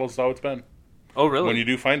bottle as how it's been. Oh, really? When you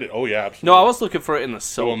do find it, oh yeah, absolutely. No, I was looking for it in the It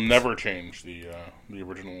soap. will never change the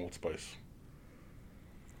original Old Spice.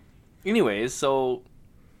 Anyways, so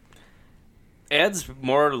ads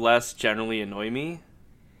more or less generally annoy me.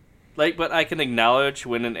 But I can acknowledge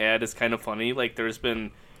when an ad is kind of funny. Like, there's been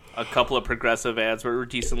a couple of Progressive ads where were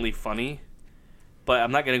decently funny, but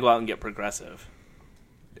I'm not going to go out and get Progressive.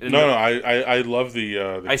 And No, I love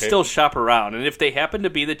the I still shop around, and if they happen to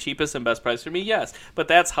be the cheapest and best price for me, yes. But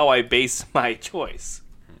that's how I base my choice.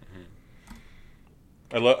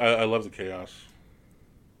 I love the chaos.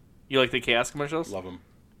 You like the Chaos commercials? Love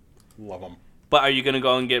them. But are you going to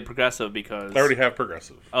go and get Progressive because... I already have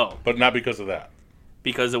Progressive. Oh. But not because of that.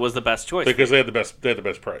 Because it was the best choice. Because they had the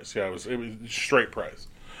best price. Yeah, it was straight price.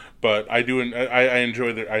 But I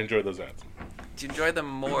enjoy those ads. Do you enjoy them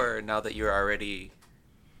more now that you're already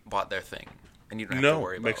bought their thing and you don't have to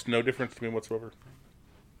worry It about makes no difference to me whatsoever.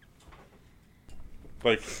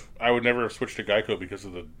 Like, I would never have switched to Geico because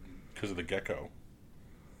of the gecko.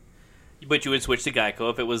 But you would switch to Geico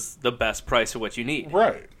if it was the best price for what you need.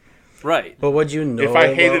 Right. Right. But would you know If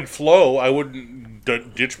I hated Flo, I wouldn't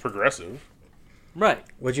ditch Progressive. Right.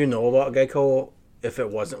 Would you know about Geico if it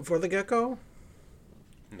wasn't for the gecko?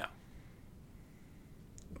 No.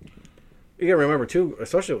 You gotta remember too,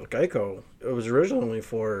 especially with Geico, it was originally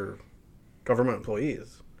for government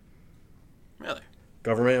employees. Really?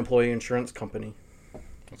 Government Employee Insurance Company.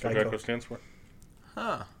 That's what Geico. Geico stands for.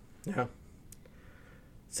 Huh. Yeah.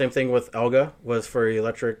 Same thing with Elga, was for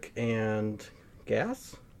electric and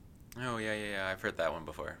gas. Oh, yeah. I've heard that one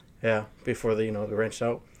before. Yeah, before they branched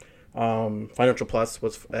out. Financial Plus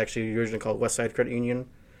was actually originally called Westside Credit Union,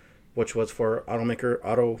 which was for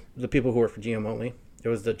the people who work for GM only. It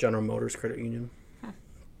was the General Motors Credit Union.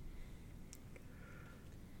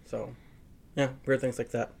 So, yeah, weird things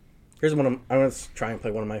like that. I'm going to try and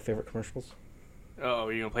play one of my favorite commercials. Oh,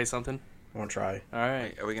 are you going to play something? I want to try. All right.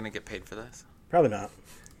 Wait, are we going to get paid for this? Probably not.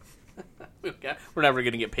 We're never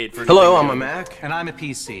going to get paid for Hello, anything. I'm a Mac. And I'm a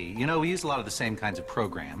PC. We use a lot of the same kinds of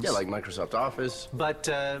programs. Yeah, like Microsoft Office. But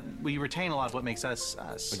we retain a lot of what makes us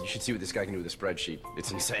us. You should see what this guy can do with a spreadsheet.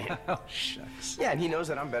 It's insane. Oh, shucks. Yeah, and he knows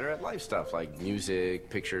that I'm better at life stuff, like music,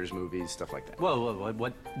 pictures, movies, stuff like that. Whoa,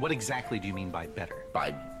 what exactly do you mean by better?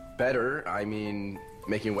 By better, I mean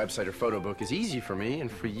making a website or photo book is easy for me, and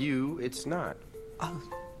for you, it's not.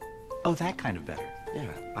 Oh, that kind of better. Yeah.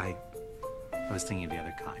 I was thinking of the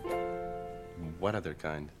other kind. What other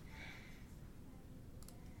kind?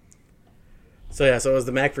 So it was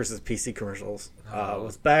the Mac versus PC commercials. It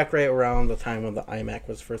was back right around the time when the iMac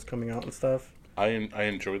was first coming out and stuff. I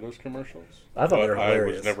enjoy those commercials. I thought they but were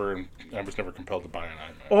hilarious. I was never compelled to buy an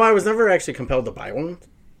iMac. Oh, I was never actually compelled to buy one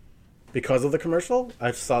because of the commercial.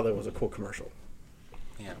 I just thought it was a cool commercial.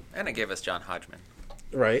 Yeah. And it gave us John Hodgman.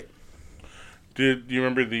 Right. Do you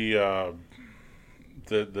remember the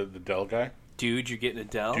Dell guy? Dude, you're getting a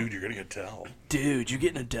Dell? Dude, you're getting a Dell. Dude, you're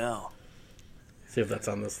getting a Dell. See if that's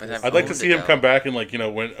on this list. I'd like to see him come back and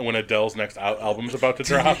when Adele's next album's about to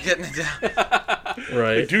drop. Getting a Dell.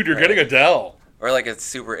 Right. Dude, you're getting a Dell. Or like it's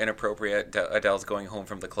super inappropriate. Adele's going home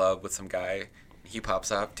from the club with some guy. He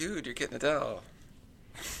pops up. Dude, you're getting a Dell.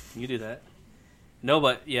 You do that. No,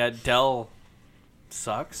 but yeah, Dell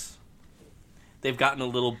sucks. They've gotten a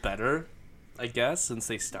little better, I guess, since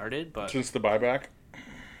they started. But Since the buyback?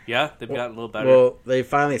 yeah, they've gotten a little better. Well, they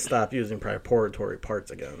finally stopped using proprietary parts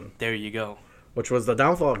again. There you go. which was the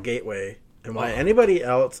downfall of Gateway, and why anybody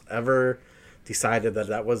else ever decided that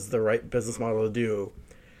that was the right business model to do,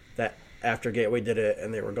 that after Gateway did it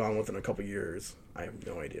and they were gone within a couple years, I have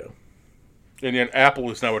no idea. And yet Apple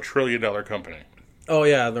is now $1 trillion company. Oh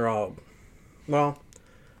yeah, they're all... Well,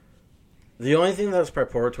 the only thing that's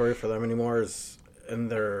proprietary for them anymore is, in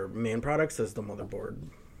their main products, is the motherboard.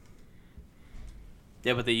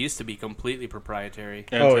 Yeah, but they used to be completely proprietary.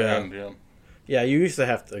 End Oh, to yeah. end, yeah. Yeah, you used to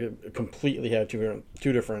have to completely have two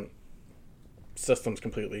different systems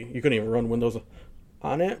completely. You couldn't even run Windows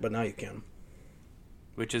on it, but now you can.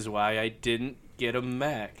 Which is why I didn't get a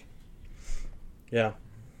Mac. Yeah.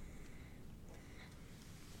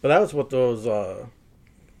 But that was what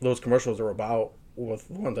those commercials were about, with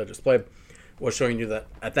the ones I just played, was showing you that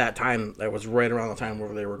at that time, that was right around the time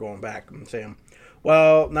where they were going back and saying,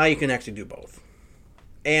 well, now you can actually do both.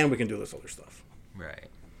 And we can do this other stuff. Right.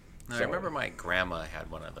 Now, So- I remember my grandma had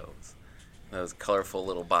one of those colorful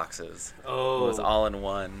little boxes. Oh. It was all in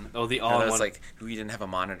one. Oh, the And all-in-one. it was like, we didn't have a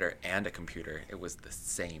monitor and a computer. It was the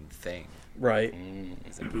same thing. Right. It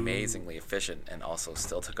was amazingly efficient and also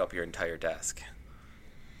still took up your entire desk.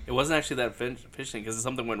 It wasn't actually that efficient because if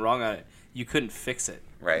something went wrong on it, you couldn't fix it.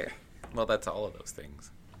 Right. Well, that's all of those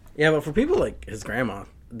things. Yeah, but for people like his grandma,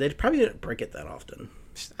 they probably didn't break it that often.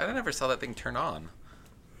 I never saw that thing turn on.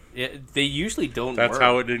 They usually don't That's work.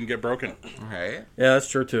 how it didn't get broken. Right? Yeah, that's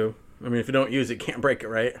true too. I mean, if you don't use it, you can't break it,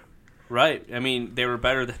 right? Right. I mean, they were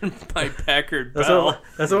better than my Packard That's Bell.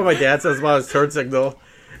 that's what my dad says about his turn signal.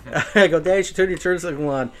 I go, Dad, you should turn your turn signal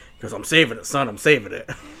on. He goes, I'm saving it, son. I'm saving it.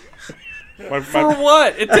 For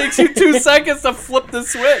what? It takes you 2 seconds to flip the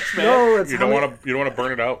switch, man. No, it's You how don't many- want to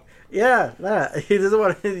burn it out. Yeah, that. He doesn't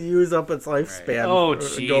want to use up its lifespan. Oh,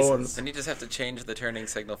 going. Then you just have to change the turning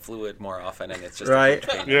signal fluid more often, and it's just Right. a huge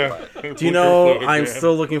pain in the Yeah. butt. Do you know I'm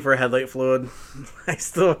still looking for headlight fluid?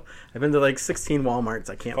 I've been to like 16 Walmarts.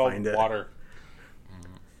 I can't called find it. water.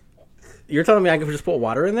 You're telling me I can just put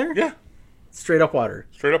water in there? Yeah. Straight up water.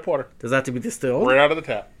 Straight up water. Does that have to be distilled? Right out of the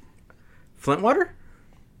tap. Flint water?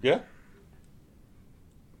 Yeah.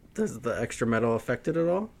 Does the extra metal affect it at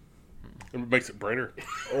all? It makes it brighter.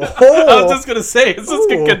 I was Oh, just going to say, it's just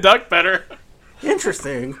going Ooh. to conduct better.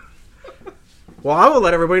 interesting. Well, I will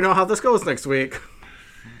let everybody know how this goes next week.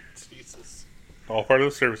 Jesus. All part of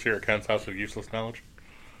the service here at Ken's House of Useless Knowledge.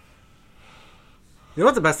 You know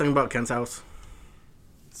what the best thing about Ken's house?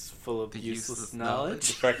 It's full of The useless useless The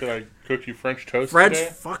knowledge. fact that I cooked you French toast French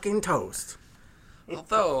today. fucking toast.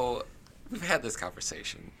 Although, we've had this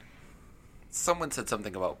conversation. Someone said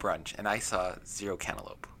something about brunch, and I saw 0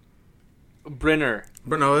 cantaloupe. Brenner.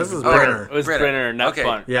 But no, this is Oh, Brenner. It was Brenner, not okay,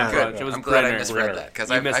 Fun. Yeah. good. It was I'm glad Brenner. I misread Brenner. that, because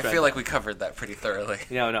You I misread feel like that. we covered that pretty thoroughly.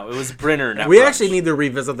 No, it was Brenner, not We Brunch. actually need to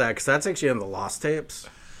revisit that because that's actually in the lost tapes.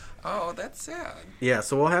 Oh, that's sad. Yeah,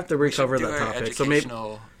 so we'll have to We should recover do that our topic.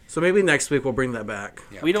 educational... So maybe next week we'll bring that back.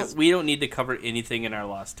 Yeah, We 'cause don't need to cover anything in our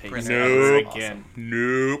lost tapes Brenner ever Nope. again.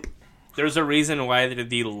 Nope. There's a reason why they're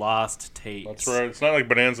the lost tapes. That's right. It's not like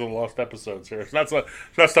Bonanza Lost Episodes here. It's not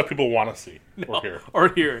stuff people want to see or hear. Or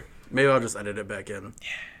here. Maybe I'll just edit it back in.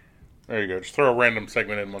 There you go. Just throw a random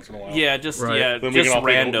segment in once in a while. Yeah, just Right. Then we just can all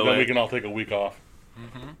rando then it. we can all take a week off.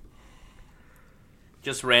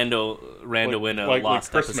 Just rando in a like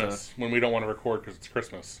lost Christmas episode. when we don't want to record because it's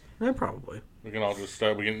Christmas. Yeah, probably. We can all just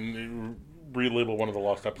we can relabel one of the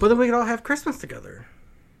lost But episodes. then we can all have Christmas together.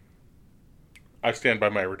 I stand by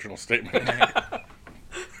my original statement.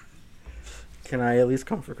 Can I at least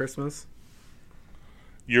come for Christmas?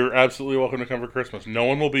 You're absolutely welcome to come for Christmas. No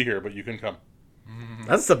one will be here, but you can come.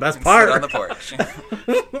 That's the best sit part. on the porch.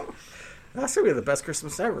 That's gonna be the best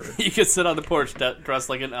Christmas ever. You could sit on the porch dressed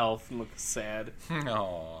like an elf and look sad.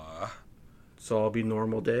 Aww. So I'll be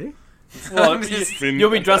normal day. Well, been- you'll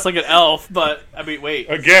be dressed like an elf, but I mean, wait.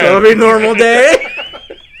 So it'll Again, be normal day.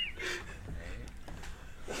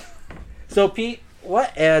 So Pete,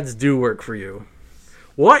 what ads do work for you?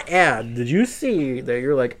 What ad did you see that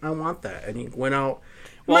you're like, I want that, and you went out?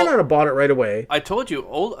 You might Well- not have bought it right away. I told you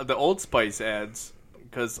the Old Spice ads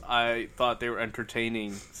because I thought they were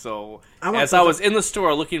entertaining. So I want as I those- was in the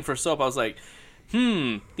store looking for soap, I was like,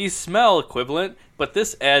 these smell equivalent, but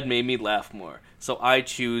this ad made me laugh more. So I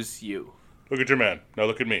choose you. look at your man. Now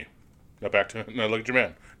look at me. Now look at your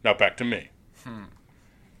man. Now back to me.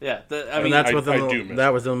 Yeah, I And mean, that's I within do miss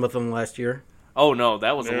that was done within the last year. oh no,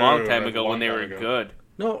 that was a No, long time that's a ago long when they time were ago. good.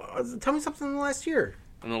 No, tell me something in the last year.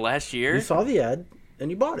 In the last year, You saw the ad and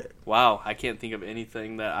you bought it. wow, I can't think of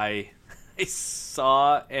anything that I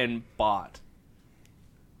saw and bought.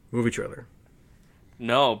 Movie trailer.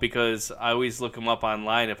 No, because I always look them up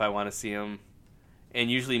online if I want to see them. And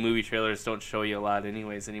usually movie trailers don't show you a lot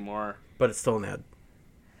anyways anymore. But it's still an ad.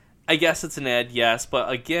 I guess it's an ad, yes, but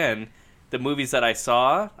again, the movies that I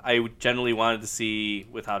saw, I generally wanted to see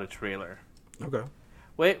without a trailer. Okay.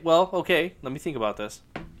 Wait, well, okay, let me think about this.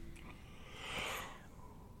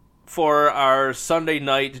 For our Sunday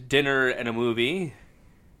night dinner and a movie,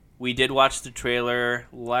 we did watch the trailer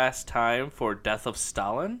last time for Death of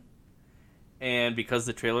Stalin. And because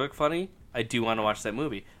the trailer looked funny, I do want to watch that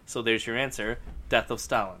movie. So there's your answer, Death of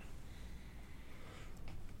Stalin.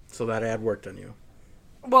 So that ad worked on you.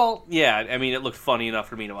 Well, yeah, I mean, it looked funny enough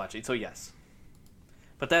for me to watch it, so yes.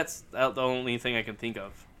 But that's the only thing I can think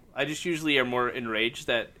of. I just usually are more enraged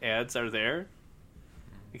that ads are there,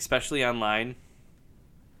 especially online.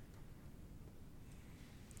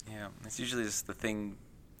 Yeah, it's usually just the thing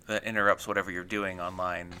that interrupts whatever you're doing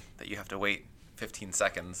online that you have to wait 15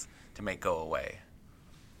 seconds to make go away.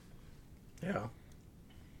 Yeah.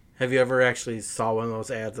 Have you ever actually saw one of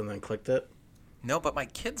those ads and then clicked it? No, but my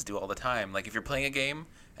kids do all the time. Like if you're playing a game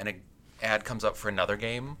and an ad comes up for another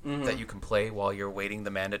game that you can play while you're waiting the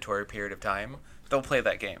mandatory period of time, they'll play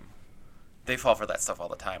that game. They fall for that stuff all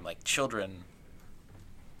the time. Like children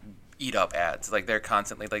eat up ads. Like they're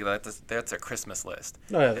constantly like that's their Christmas list.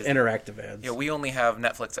 Oh, yeah, the interactive ads. You know, we only have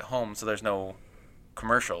Netflix at home, so there's no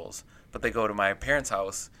commercials. But they go to my parents'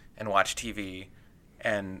 house and watch TV,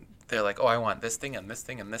 and they're like, "Oh, I want this thing and this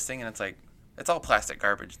thing and this thing," and it's like, it's all plastic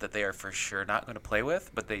garbage that they are for sure not going to play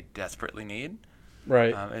with, but they desperately need.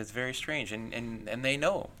 Right. It's very strange, and they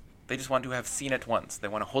know. They just want to have seen it once. They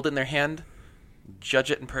want to hold it in their hand,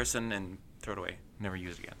 judge it in person, and throw it away. Never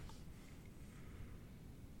use it again.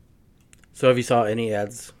 So have you saw any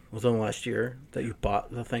ads within the last year that you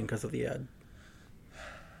bought the thing because of the ad?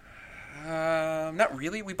 Not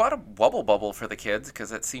really. We bought a Wubble Bubble for the kids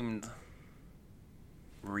because it seemed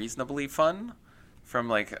reasonably fun. From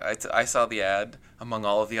like, I saw the ad among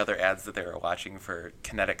all of the other ads that they were watching for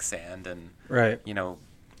kinetic sand and Right. you know,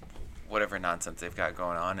 whatever nonsense they've got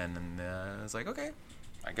going on, and then I was like, okay,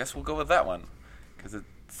 I guess we'll go with that one because it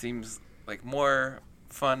seems like more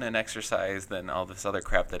fun and exercise than all this other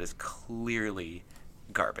crap that is clearly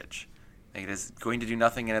garbage. Like, it is going to do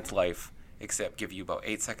nothing in its life except give you about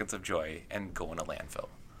 8 seconds of joy and go in a landfill.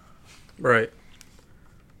 Right.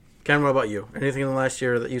 Ken, what about you? Anything in the last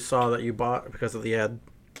year that you saw that you bought because of the ad?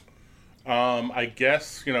 I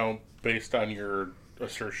guess, based on your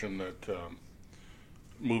assertion that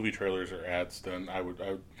movie trailers are ads, then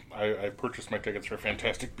I purchased my tickets for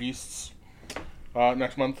Fantastic Beasts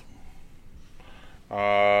next month.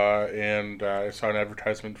 And I saw an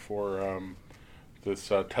advertisement for this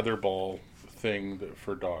tetherball thing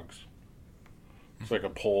for dogs. It's like a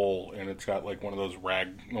pole, and it's got like one of those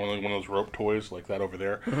rope toys like that over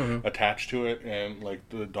there attached to it, and like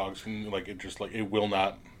the dogs can it will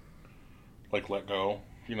not like let go.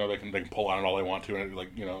 They can pull on it all they want to, and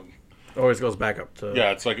it Always goes back up to...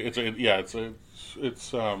 Yeah, it's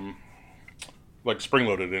like spring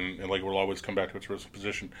loaded and like will always come back to its original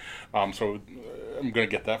position. So I'm gonna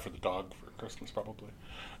get that for the dog for Christmas probably.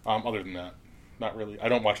 Other than that, not really. I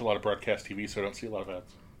don't watch a lot of broadcast TV, so I don't see a lot of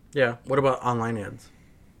ads. Yeah. What about online ads?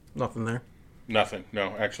 Nothing there? Nothing.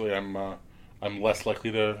 No, actually, I'm less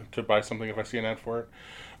likely to buy something if I see an ad for it.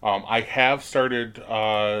 I have started,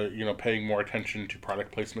 paying more attention to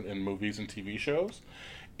product placement in movies and TV shows,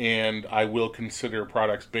 and I will consider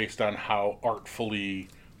products based on how artfully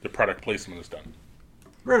the product placement is done.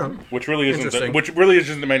 Right on. Which really isn't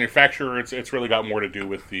the manufacturer. It's really got more to do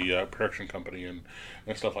with the production company and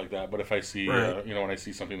stuff like that. But if I see Right. when I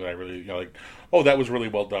see something that I really like, oh, that was really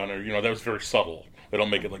well done, or that was very subtle. They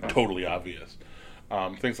don't make it like totally obvious.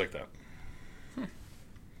 Things like that.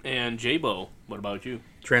 And J-Bo, what about you?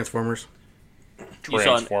 Transformers.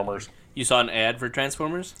 Transformers. You saw an ad for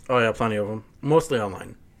Transformers? Oh, yeah, plenty of them. Mostly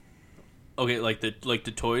online. Okay, like the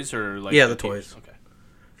toys or like Yeah, the TV? toys. Okay.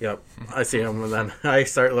 Yep. I see them, and then I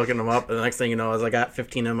start looking them up, and the next thing you know is I got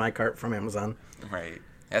 15 in my cart from Amazon. Right.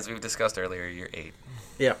 As we've discussed earlier, you're 8.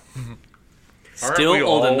 Yep. Aren't Still we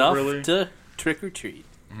old all enough really? to trick or treat.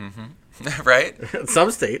 Right? Some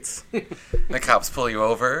states. The cops pull you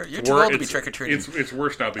over. You're too old to be trick-or-treating. It's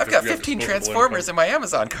worse now because I've got we have 15 disposable Transformers income. in my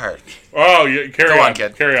Amazon cart. Oh, yeah, carry Go on, on,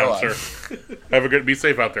 kid. Carry Go on, on. sir. Be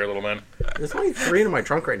safe out there, little man. There's only 3 in my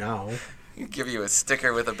trunk right now. Give you a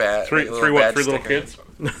sticker with a bat. Three little what? badge 3 little sticker.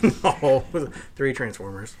 kids? No. 3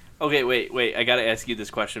 Transformers. Okay, wait. I gotta ask you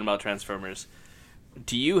this question about Transformers.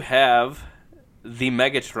 Do you have the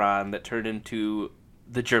Megatron that turned into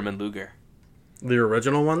the German Luger? The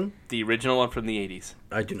original one? The original one from the 80s.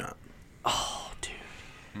 I do not. Oh, dude.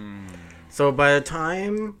 So by the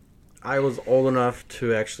time I was old enough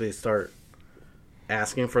to actually start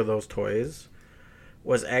asking for those toys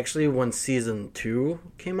was actually when season 2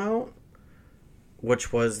 came out,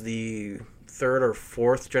 which was the third or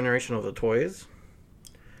fourth generation of the toys.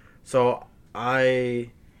 So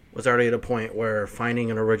I was already at a point where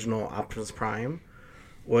finding an original Optimus Prime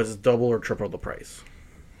was double or triple the price.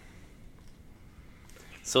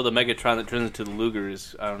 So the Megatron that turns into the Luger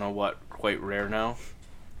is, I don't know what, quite rare now?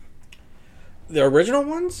 The original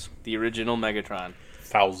ones? The original Megatron.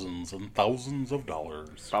 Thousands and thousands of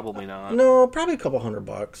dollars. Probably not. No, probably a couple $100.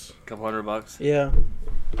 Couple $100. Yeah.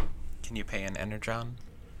 Can you pay an Energon?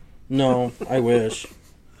 No, I wish.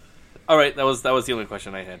 All right, that was the only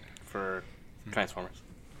question I had for Transformers.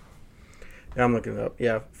 Yeah, I'm looking it up.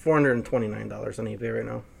 Yeah, $429 on eBay right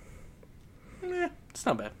now. It's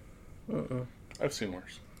not bad. I've seen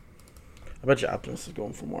worse. I bet you Optimus is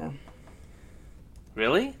going for more.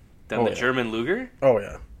 Really? Than Oh, the yeah. German Luger? Oh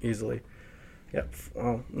yeah, easily. Yep.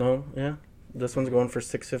 Oh no, yeah. This one's going for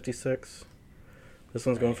 $656. This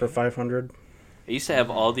one's going for $500. I used to have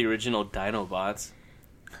all the original Dinobots.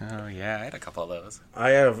 Oh yeah, I had a couple of those. I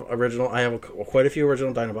have quite a few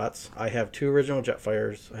original Dinobots. I have 2 original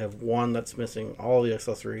Jetfires. I have one that's missing all the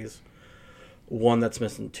accessories. One that's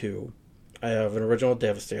missing 2. I have an original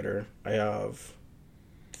Devastator. I have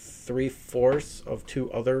 3/4 of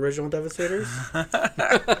 2 other original Devastators.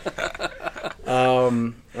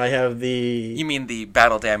 I have the... You mean the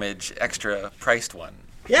battle damage extra priced one?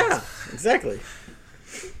 Yeah, exactly.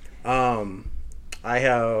 I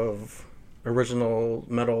have original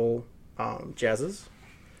metal Jazzes.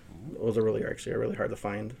 Those are really hard to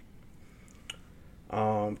find.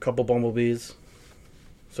 Couple Bumblebees.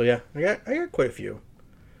 So yeah, I got quite a few.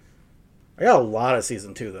 I got a lot of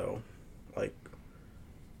season 2 though. Like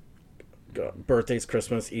birthdays,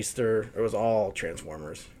 Christmas, Easter. It was all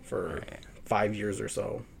Transformers for 5 years or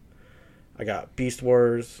so. I got Beast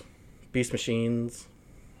Wars, Beast Machines.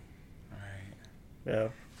 Yeah.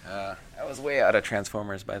 I was way out of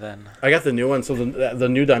Transformers by then. I got the new one, so the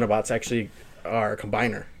new Dinobots actually are a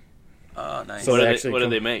combiner. Oh, nice. So What they do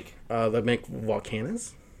they make? They make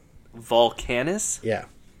Volcanus. Volcanus? Yeah.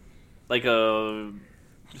 Like a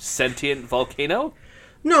sentient volcano?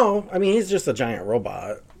 No, I mean he's just a giant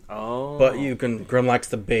robot, Oh. but you can Grimlock's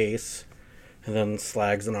the base, and then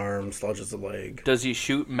Slag's an arm, Sludge is a leg. Does he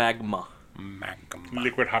shoot magma?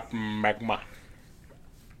 Liquid hot magma.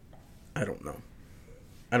 I don't know.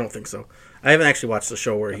 I don't think so. I haven't actually watched the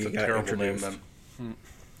show where That's he a got terrible name introduced. then.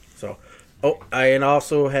 So, I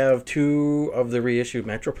also have 2 of the reissued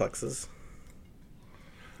Metroplexes.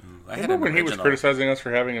 I had Remember an when he was original. criticizing us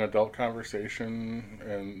for having an adult conversation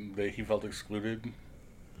and he felt excluded?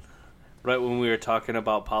 Right when we were talking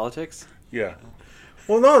about politics? Yeah.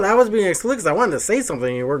 Well, no, that was being excluded because I wanted to say something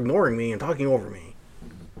and you were ignoring me and talking over me.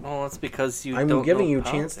 Oh, that's because you I'm don't giving know you a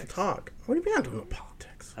politics. chance to talk. What do you mean I don't know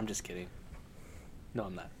politics? I'm just kidding. No,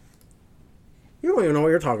 I'm not. You don't even know what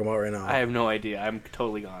you're talking about right now. I have no idea. I'm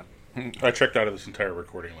totally gone. I checked out of this entire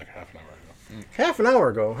recording like half an hour ago. Half an hour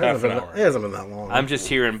ago. Half an hour. It hasn't been that long. I'm just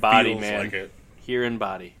here in body, Feels man. like it. Here in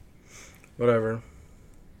body. Whatever.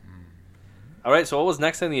 All right, so what was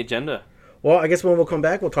next on the agenda? Well, I guess when we'll come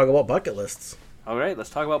back, we'll talk about bucket lists. All right, let's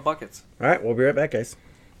talk about buckets. All right, we'll be right back, guys.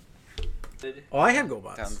 Oh, I had Down the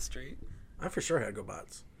GoBots. street. I for sure had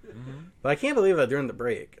GoBots. But I can't believe that during the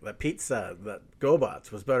break that Pete said that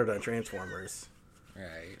GoBots was better than Transformers.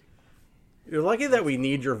 Right. You're lucky that we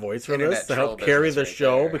need your voice for Internet this to help troll carry business the right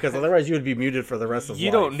show, there. because otherwise you would be muted for the rest of You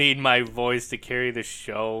life. don't need my voice to carry the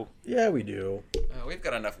show. Yeah, we do. We've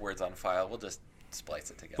got enough words on file. We'll just splice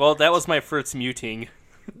it together. Well, that was my first muting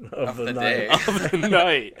of the night. day. of the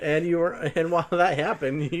night. And while that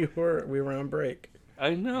happened, we were on break.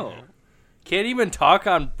 I know. Can't even talk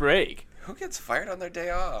on break. Who gets fired on their day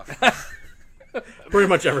off? Pretty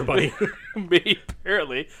much everybody. Me,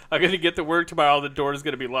 apparently. I'm going to get to work tomorrow. The door is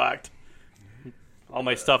going to be locked. All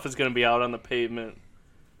my stuff is going to be out on the pavement.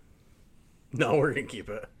 No, we're gonna keep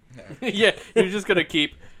it. Yeah, you're just going to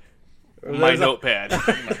keep my notepad.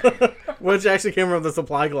 Which actually came from the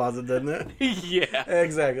supply closet, didn't it? Yeah.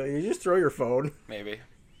 Exactly. You just throw your phone. Maybe. Do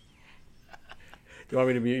you want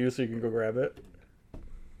me to mute you so you can go grab it?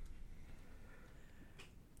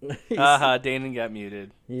 Danon got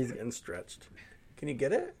muted. He's getting stretched. Can you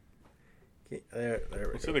get it? There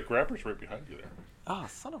we So go. the grabber's right behind you there. Oh,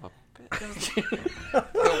 son of a bitch.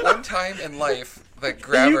 The one time in life that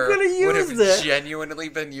grabber could've would have used it. genuinely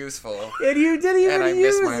been useful. And you didn't even And I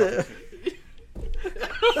missed use my it.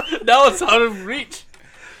 Now it's out of reach.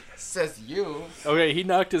 Says you. Okay, he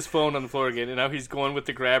knocked his phone on the floor again, and now he's going with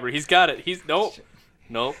the grabber. He's got it.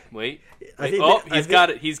 Nope, wait. I think He's got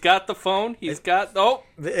it. He's got the phone.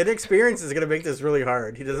 The inexperience is going to make this really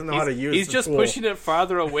hard. He doesn't know how to use He's the just tool. pushing it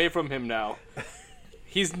farther away from him now.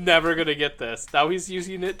 He's never gonna get this. Now he's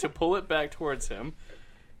using it to pull it back towards him.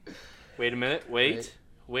 Wait a minute. Wait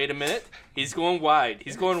a minute. He's going wide.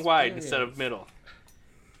 He's going wide instead of middle.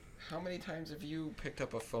 How many times have you picked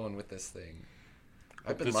up a phone with this thing?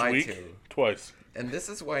 I've been This lied week, to. twice. And this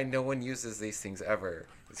is why no one uses these things ever.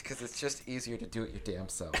 It's because it's just easier to do it your damn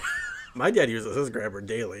self. My dad uses his grabber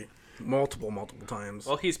daily, multiple times.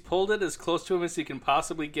 Well, he's pulled it as close to him as he can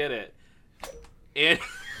possibly get it. And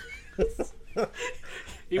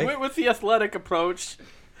he went with the athletic approach.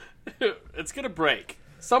 It's going to break.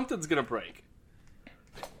 Something's going to break.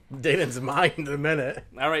 Danon's mind in a minute.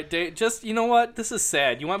 All right, Dave, just, you know what? This is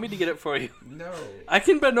sad. You want me to get it for you? No. I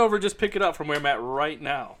can bend over, just pick it up from where I'm at right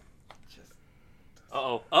now.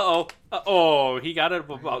 Uh-oh. He got it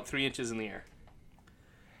about 3 inches in the air.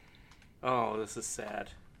 Oh, this is sad.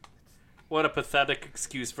 What a pathetic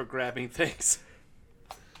excuse for grabbing things.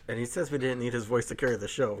 And he says we didn't need his voice to carry the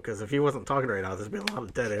show, because if he wasn't talking right now, there'd be a lot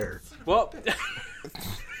of dead air. Well,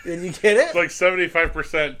 Did you get it? Like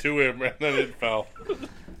 75% to him, and then it fell.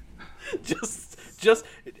 just,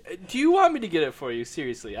 do you want me to get it for you?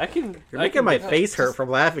 Seriously, I can. You're making my face hurt from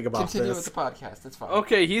laughing about Continue this. with the podcast. It's fine.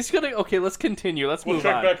 Okay, Okay, let's continue. Let's We'll move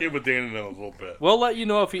check on. back in with Dan in a little bit. We'll let you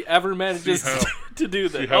know if he ever manages See how- to do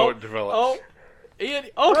this. see how it develops. He's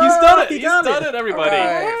done it. He He's got done it. it, everybody. All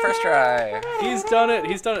right, first try. He's done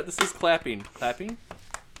it. This is clapping. Clapping?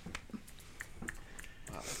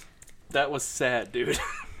 That was sad, dude.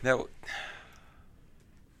 No.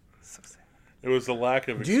 So sad. It was a lack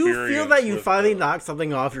of Do experience. you feel that you with, finally knocked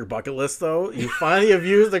something off your bucket list, though? You finally have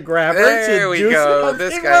used the grabber There to we do go. something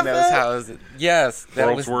This guy with knows it? how. Yes, that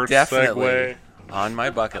World's was worst definitely segue. on my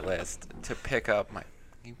bucket list to pick up my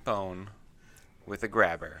phone with a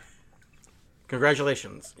grabber.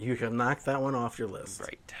 Congratulations. You have knocked that one off your list.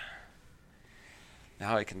 Right.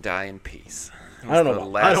 Now I can die in peace. It I don't was know the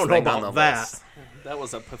about- last I don't know thing on about the that. list. That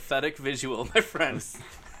was a pathetic visual, my friends.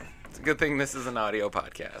 It's a good thing this is an audio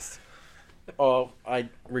podcast. Oh, I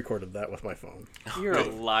recorded that with my phone. You're a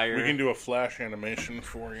liar. We can do a flash animation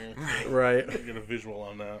for you. Right. Get a visual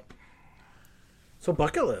on that. So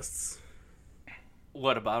bucket lists.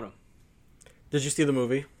 What about him? Did you see the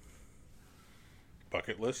movie?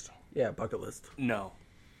 Bucket list. Yeah, bucket list. No.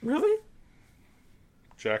 Really?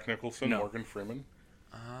 Jack Nicholson, No. Morgan Freeman.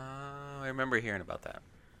 I remember hearing about that.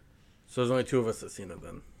 So there's only two of us that seen it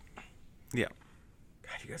then. Yeah.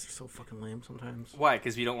 God, you guys are so fucking lame sometimes. Why?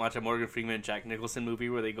 Because you don't watch a Morgan Freeman and Jack Nicholson movie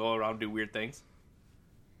where they go around and do weird things?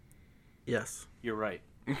 Yes. You're right.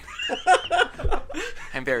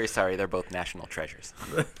 I'm very sorry. They're both national treasures.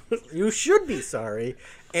 You should be sorry.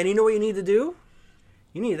 And you know what you need to do?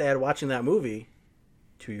 You need to add watching that movie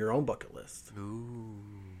to your own bucket list. Ooh.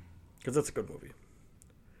 Because it's a good movie.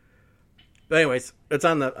 But anyways, it's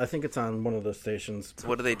on I think it's on one of the stations. So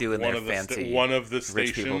what do they do in their fancy one of the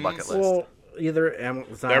rich people stations. bucket list? Well, either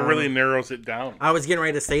Amazon. That really narrows it down. I was getting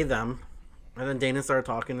ready to say them, and then Dana started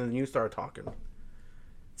talking, and then you started talking.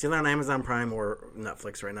 It's either on Amazon Prime or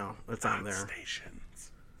Netflix right now. It's on there.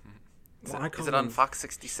 Stations. Well, I call Is it on them- Fox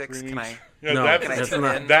 66? Can I Yeah, No, that's, can I that's tune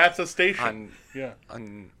not. in that's a station. on Yeah.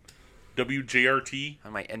 on WJRT,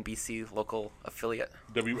 on my NBC local affiliate?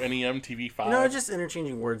 WNEM TV5. You know, just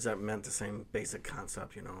interchanging words that meant the same basic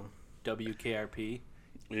concept, you know. WKRP.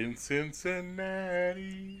 in Cincinnati.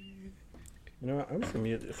 You know what? I'm just going to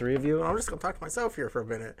mute the three of you, and I'm just going to talk to myself here for a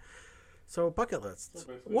minute. So, bucket lists.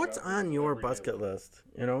 What's on your bucket list?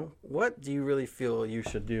 You know, what do you really feel you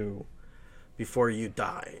should do before you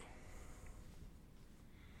die?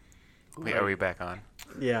 Wait, are we back on?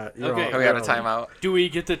 Yeah. You're Okay. all- Are we out you're of all- timeout? Do we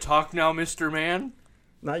get to talk now, Mr. Man?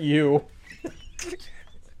 Not you.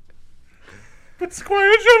 But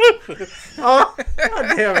Squire Jonathan, Oh,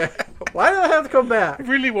 God damn it. Why did I have to come back? I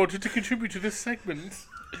really wanted to contribute to this segment.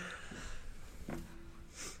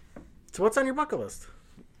 So, what's on your bucket list?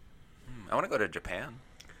 I want to go to Japan.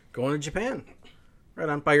 Going to Japan. Right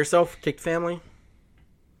on. By yourself? Take the family?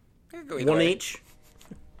 I could go either One way. each?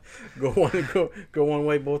 Go one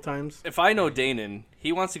way both times? If I know Danon,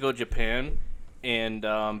 he wants to go to Japan and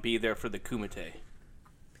be there for the Kumite.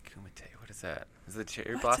 Kumite. What is that? Is it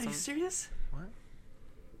cherry What? Are blossom? you serious?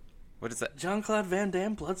 What is that? Jean-Claude Van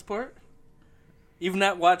Damme, Bloodsport? You've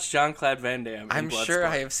not watched Jean-Claude Van Damme in I'm Bloodsport. sure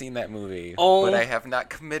I have seen that movie, Oh, but I have not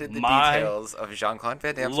committed the my details of Jean-Claude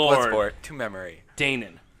Van Damme's Lord. Bloodsport to memory.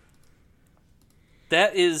 Danon.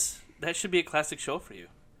 That should be a classic show for you.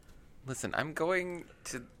 Listen, I'm going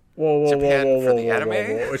to Whoa, Japan for the anime?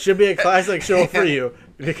 It should be a classic show for you,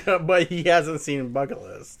 but he hasn't seen Bucket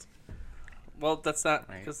List. Well, that's not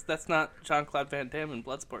Right. because that's not Jean-Claude Van Damme in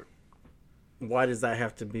Bloodsport. Why does that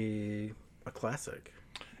have to be a classic?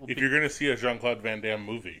 If you're going to see a Jean-Claude Van Damme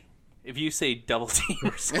movie, If you say Double Team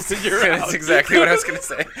or something, you're out. That's exactly what I was going to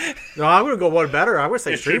say. No, I'm gonna go one better. I would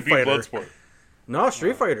say It Street should be Fighter. Bloodsport. No,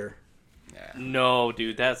 Street Fighter. No,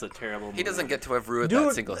 dude, that's a terrible movie. He doesn't get to have ruined Dude.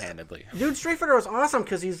 that single-handedly. Dude, Street Fighter was awesome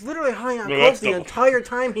because he's literally high on No, coke that's the double. entire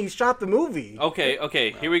time he shot the movie. Okay,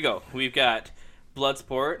 here we go. We've got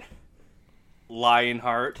Bloodsport,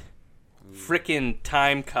 Lionheart, frickin'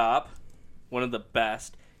 Time Cop, one of the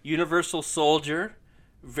best. Universal Soldier,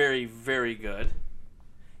 very, very good.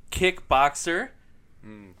 Kickboxer,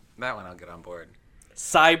 That one I'll get on board.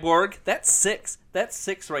 Cyborg, that's 6. That's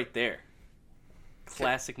 6 right there.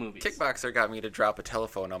 Classic movies. Kickboxer got me to drop a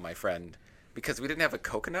telephone on my friend because we didn't have a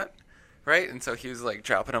coconut, right? And so he was like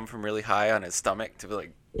dropping them from really high on his stomach to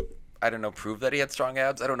like, I don't know, prove that he had strong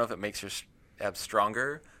abs. I don't know if it makes your abs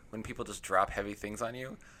stronger when people just drop heavy things on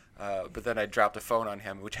you. But then I dropped a phone on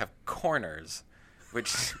him, which have corners,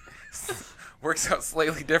 which works out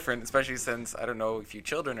slightly different, especially since, I don't know if you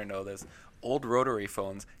children or know this, old rotary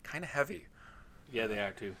phones, kind of heavy. Yeah, they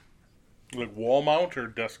are too. Like wall mount or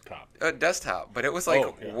desktop? Desktop, but it was like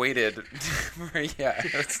Oh, yeah. weighted.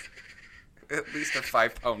 It's at least a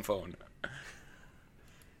 5-pound phone.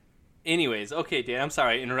 Anyways, okay, Dan, I'm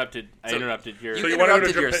sorry, I interrupted your... You wanna interrupted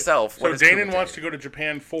Japan- yourself. So What is Danon commentary? wants to go to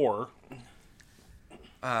Japan for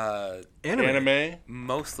anime.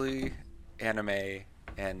 Mostly anime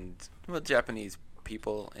and, well, Japanese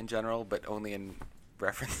people in general, but only in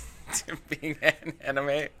reference to being an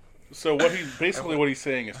anime. So what he's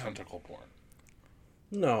saying is tentacle porn.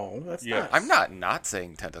 No, that's Yeah. not. I'm not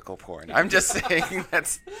saying tentacle porn. I'm just saying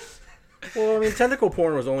that's... Well, I mean, tentacle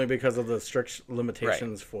porn was only because of the strict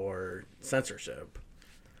limitations for censorship.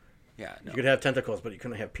 Yeah, no. You could have tentacles, but you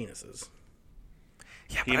couldn't have penises.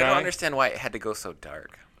 Yeah, but I don't understand why it had to go so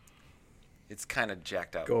dark. It's kind of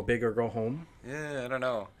jacked up. Go big or go home. Yeah, I don't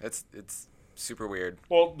know. It's super weird.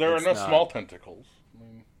 Well, there are It's no not. small tentacles. I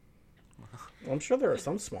mean, Well, I'm sure there are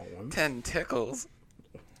some small ones. 10 tickles.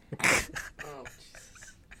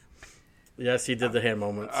 Yes, he did the hand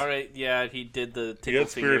moments. All right, yeah, he did the he tickle had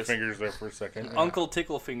spirit fingers. fingers there for a second. Uncle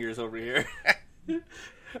Tickle Fingers over here.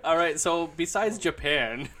 All right, so besides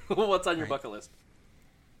Japan, what's on your bucket list?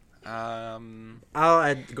 I'll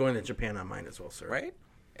add going to Japan on mine as well, sir. Right?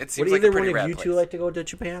 It Would seems like either a pretty one of rad you place. two like to go to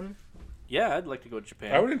Japan? Yeah, I'd like to go to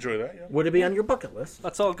Japan. I would enjoy that. Yeah. Would it be on your bucket list?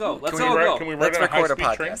 Let's all go. Let's we all go. Can we Let's ride on a record a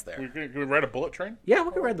high-speed train? podcast there. Can we ride a bullet train? Yeah,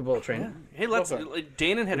 we can ride the bullet train. Hey, let's. Love that.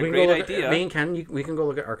 Danon had a We can great go look idea. At, me and Ken, we can go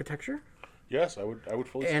look at architecture Yes, I would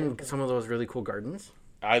fully and support some of those really cool gardens.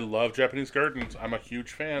 that. I love Japanese gardens. I'm a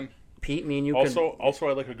huge fan. Pete, me and you Also,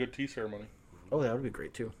 I like a good tea ceremony. Oh, that would be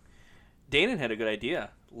great too. Danon had a good idea.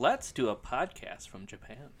 Let's do a podcast from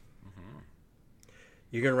Japan.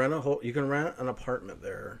 You can rent an apartment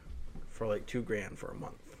there for like $2,000 for a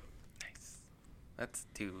month. Nice. Let's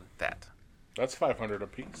do that. That's $500 a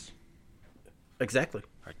piece. Exactly.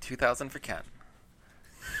 Or 2,000 for Ken.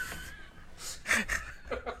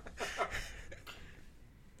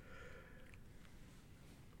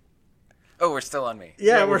 Oh, we're still on me.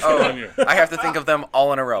 Yeah, we're still Oh, on you. I have to think of them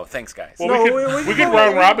all in a row. Thanks, guys. Well, No, we could can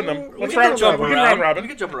round go- robin them. we Let's can round jump we can around. round robin. We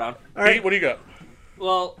can jump around. Pete, what do you got?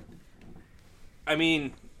 Well, I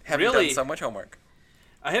mean, Haven't really, done so much homework.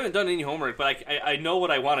 I haven't done any homework, but I know what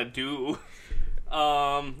I want to do.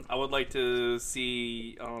 I would like to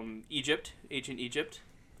see Egypt, ancient Egypt.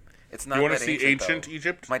 It's not You want to that see ancient though.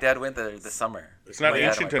 Egypt? My dad went there this summer. It's not My dad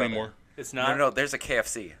and ancient my brother. anymore. It's No, not. no, there's a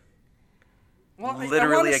KFC. Well, I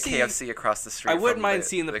Literally wanna a see- KFC across the street. I wouldn't from mind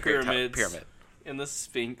seeing the Great pyramids. Pyramid. And the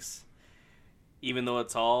Sphinx, even though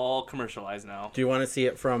it's all commercialized now. Do you want to see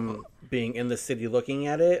it from being in the city looking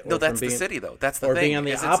at it? No, or that's from the being, city though. That's the or thing. being on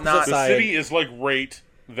the is opposite it's not, The side. city is like right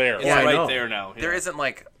there. It's Yeah, I right know. there now. There yeah. isn't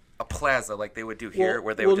like a plaza like they would do here, Well-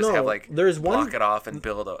 where they well, would just no, have like there's one- block it off and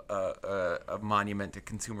build a monument to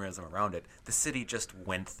consumerism around it. The city just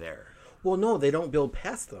went there. Well, no, they don't build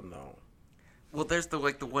past them though. Well, there's the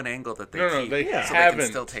one angle that they No, keep, they so they can haven't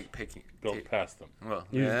still take picking. built past them. Well,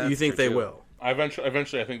 You, yeah, you that's think true, they too. will?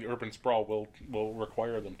 Eventually, I think the urban sprawl will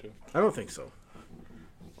require them to. I don't think so.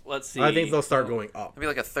 Let's see. I think they'll start going up. Maybe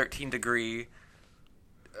like a 13-degree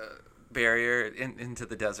barrier into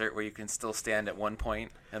the desert where you can still stand at one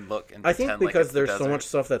point and look and I think pretend because like there's it's the so much desert.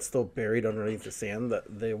 stuff that's still buried underneath the sand that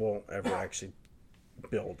they won't ever actually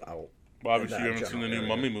build out. Well, obviously, in you that haven't seen the general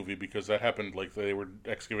new area. Mummy movie because that happened like they were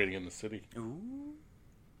excavating in the city.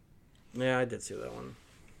 Yeah, I did see that one.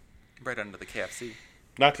 Right under the KFC.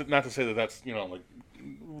 Not to say that that's like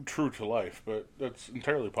true to life, but that's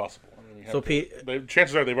entirely possible. I mean, So, Pete,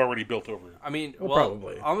 chances are they've already built over it. I mean, Well, well,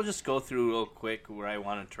 probably. I'll just go through real quick where I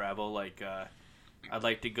want to travel. Like, I'd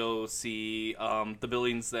like to go see the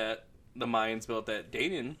buildings that the Mayans built at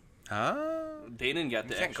Danon. They didn't get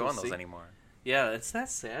You to can't go actually on those see. anymore. Yeah, it's that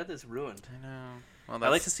sad. It's ruined. I know. Well, I'd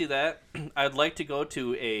like to see that. I'd like to go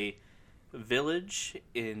to a village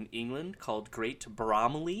in England called Great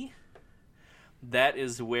Bromley. That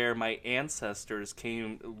is where my ancestors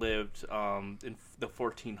lived in the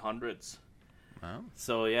 1400s. Oh.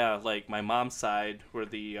 So yeah, like my mom's side were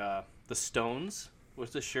the Stones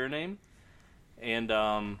was the surname, and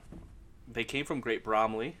they came from Great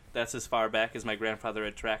Bromley. That's as far back as my grandfather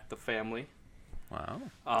had tracked the family.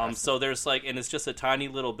 Wow. So there's and it's just a tiny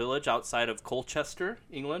little village outside of Colchester,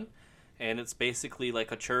 England, and it's basically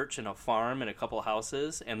like a church and a farm and a couple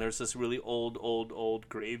houses, and there's this really old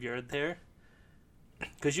graveyard there.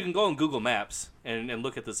 Because you can go on Google Maps and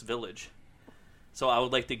look at this village. So I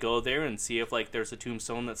would like to go there and see if there's a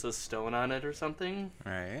tombstone that says Stone on it or something.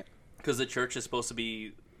 Right. Because the church is supposed to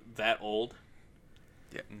be that old.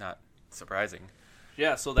 Yeah, not surprising.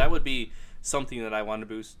 Yeah, so that would be something that I want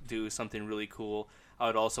to do, something really cool. I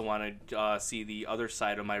would also want to see the other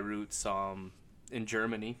side of my roots in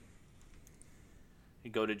Germany. You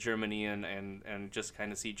go to Germany and just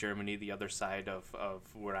kind of see Germany, the other side of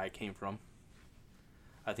where I came from.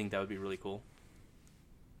 I think that would be really cool.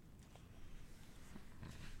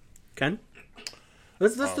 Ken?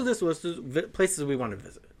 Let's do this. Let's do places we want to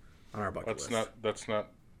visit on our bucket list. That's not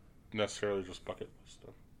necessarily just bucket list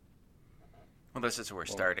stuff. Well, that's just where we're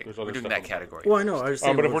starting. there's We're other doing stuff that on the category. Well, I know. I was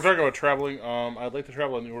saying But if we're talking about traveling, I'd like to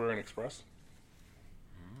travel on the Orient Express.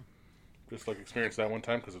 Just experience that one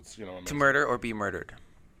time because it's amazing. To murder or be murdered.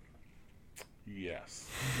 Yes.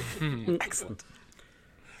 Excellent.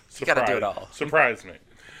 You got to do it all. Surprise me.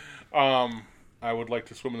 I would like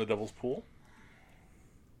to swim in the Devil's Pool.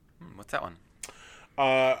 What's that one?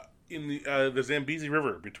 In the Zambezi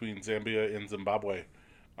River between Zambia and Zimbabwe,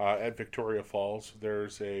 at Victoria Falls,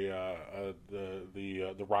 there's the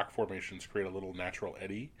rock formations create a little natural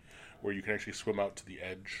eddy where you can actually swim out to the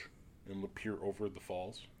edge and peer over the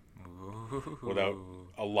falls without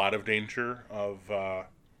a lot of danger of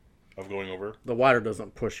going over. The water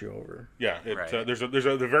doesn't push you over. Yeah, Right.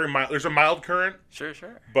 there's a mild current, Sure.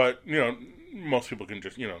 but most people can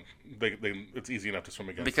just it's easy enough to swim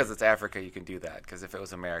against. Because it's Africa, you can do that. Because if it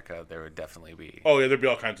was America, there would definitely be. Oh yeah, there'd be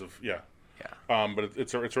all kinds of Yeah. but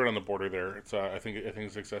it's right on the border there. It's I think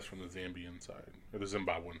it's accessed from the Zambian side or the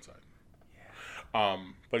Zimbabwean side. Yeah.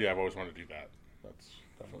 But yeah, I've always wanted to do that. That's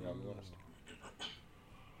definitely on the list.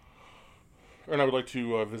 And I would like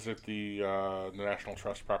to visit the National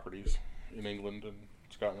Trust properties in England and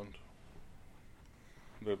Scotland.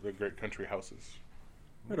 The great country houses.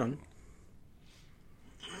 Right on.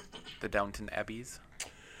 The Downton Abbeys.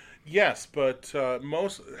 Yes, but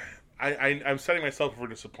I'm setting myself for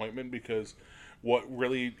disappointment because what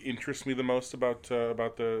really interests me the most about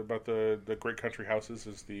the great country houses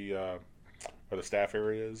is the staff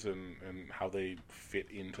areas and how they fit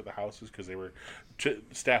into the houses because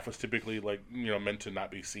staff was typically meant to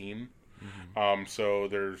not be seen. Mm-hmm. So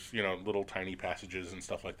there's little tiny passages and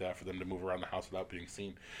stuff like that for them to move around the house without being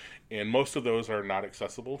seen, and most of those are not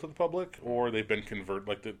accessible to the public, or they've been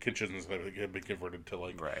converted, the kitchens have been converted to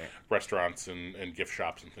Right. restaurants and gift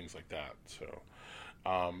shops and things like that. So,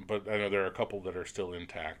 but I know there are a couple that are still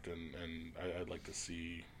intact, and I'd like to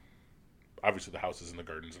see, obviously the houses and the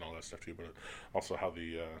gardens and all that stuff too, but also how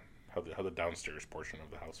the downstairs portion of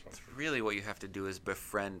the house functions. Really, what you have to do is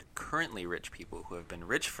befriend currently rich people who have been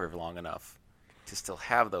rich for long enough to still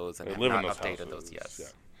have those and have Live in not those updated houses, those yet.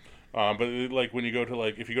 yeah. But when you go to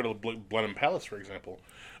if you go to Blenheim Palace, for example,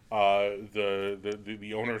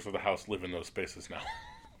 the owners of the house live in those spaces now,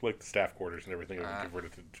 the staff quarters and everything have been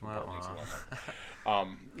converted to apartments and all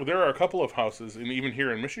that. There are a couple of houses, and even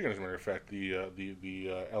here in Michigan, as a matter of fact, the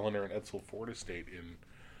Eleanor and Edsel Ford estate in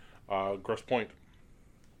Grosse Pointe.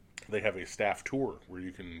 They have a staff tour where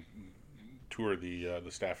you can tour the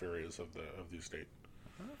staff areas of the estate.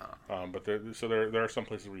 Oh. But there are some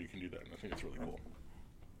places where you can do that, and I think it's really cool.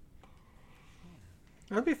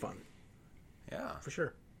 That'd be fun. Yeah. For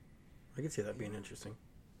sure. I could see that being interesting.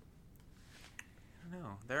 I don't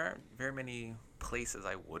know. There aren't very many places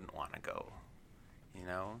I wouldn't want to go.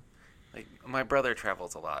 My brother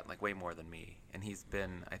travels a lot, way more than me. And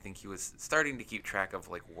I think he was starting to keep track of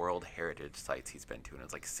World Heritage sites he's been to, and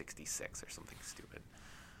it was 66 or something stupid.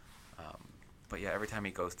 But yeah, every time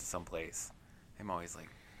he goes to some place, I'm always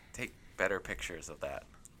take better pictures of that.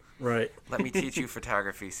 Right. Let me teach you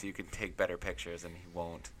photography so you can take better pictures, and he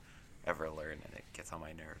won't ever learn, and it gets on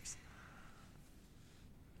my nerves.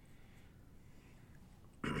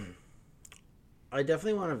 I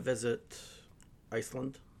definitely want to visit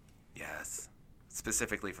Iceland. Yes.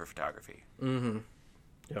 Specifically for photography. Mm-hmm.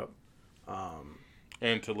 Yep.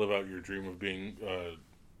 And to live out your dream of being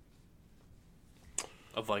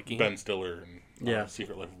A Viking. Ben Stiller and Yeah.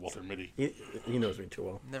 Secret Life of Walter Mitty. He knows me too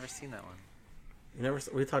well. Never seen that one. You never.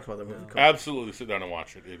 We talked about that movie. Absolutely, sit down and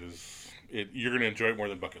watch it. You're going to enjoy it more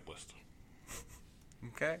than Bucket List.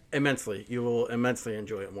 Okay. Immensely. You will immensely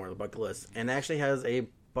enjoy it more than Bucket List, and it actually has a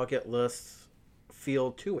Bucket List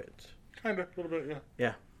feel to it. Kind of, a little bit, yeah.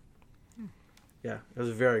 Yeah. Yeah, it was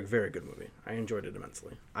a very, very good movie. I enjoyed it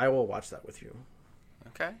immensely. I will watch that with you.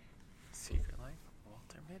 Okay. Secret Life of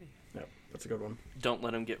Walter Mitty. Yep, that's a good one. Don't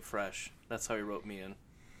let him get fresh. That's how he wrote me in.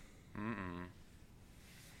 I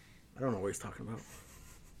don't know what he's talking about.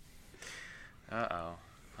 Uh-oh.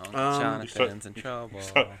 Uncle Jonathan's in trouble.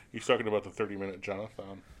 He's talking about the 30-minute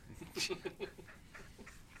Jonathan.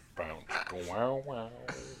 Wow, wow.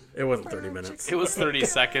 It wasn't 30 minutes. It was 30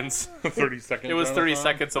 seconds. 30 seconds. It was 30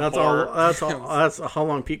 seconds of That's horror. all. That's all. That's how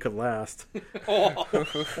long Pete could last.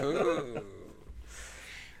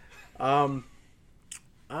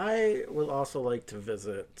 I would also like to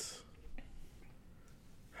visit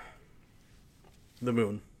the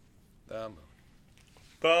moon. The moon.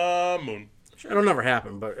 The moon. It'll never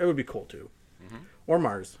happen, but it would be cool too. Or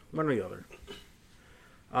Mars, one or the other.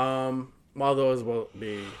 While those will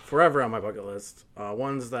be forever on my bucket list,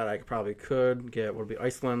 ones that I probably could get would be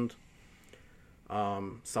Iceland,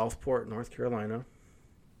 Southport, North Carolina.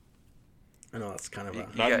 I know that's kind of a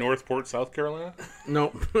Not Yeah. Northport, South Carolina?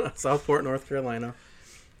 nope. Southport, North Carolina.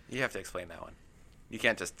 You have to explain that one. You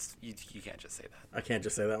can't just you can't just say that. I can't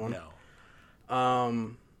just say that one.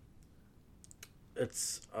 No.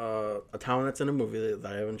 It's a town that's in a movie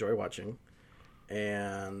that I enjoy watching,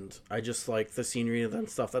 and I just like the scenery and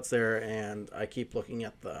stuff that's there. And I keep looking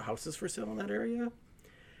at the houses for sale in that area,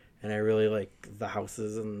 and I really like the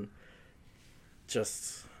houses, and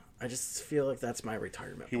I just feel like that's my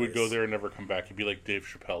retirement. He would place. go there and never come back. He'd be like Dave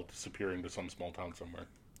Chappelle, disappear into some small town somewhere.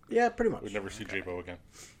 Yeah, pretty much. We'd never see J-Bo again.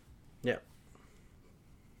 Yeah.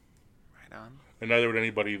 Right on. And neither would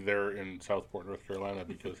anybody there in Southport, North Carolina,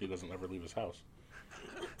 because he doesn't ever leave his house,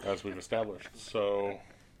 as we've established. So,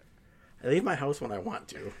 I leave my house when I want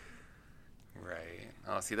to. Right.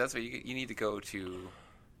 Oh, see, that's what you need to go to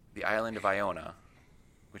the island of Iona,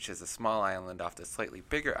 which is a small island off the slightly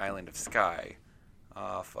bigger island of Skye,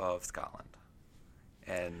 off of Scotland.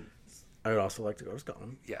 And I would also like to go to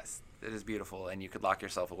Scotland. yes, it is beautiful, and you could lock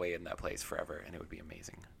yourself away in that place forever, and it would be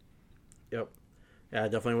amazing. Yep. Yeah, I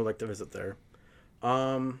definitely would like to visit there.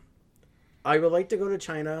 I would like to go to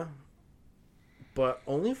China, but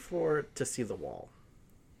only to see the wall.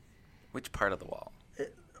 Which part of the wall?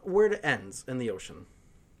 Where it ends in the ocean.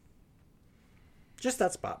 Just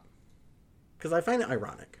that spot. Because I find it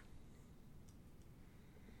ironic.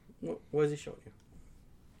 What is he showing you?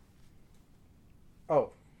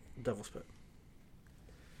 Oh, Devil's Pit.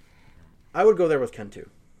 I would go there with Ken too.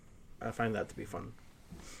 I find that to be fun.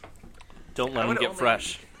 Don't I let him would get only-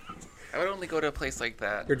 fresh. I would only go to a place like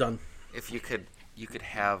that You're done. if you could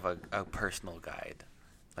have a personal guide.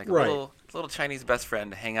 Like a Right. little Chinese best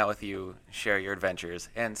friend to hang out with you, share your adventures,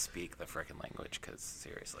 and speak the frickin' language, because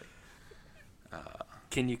seriously.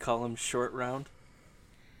 Can you call him Short Round?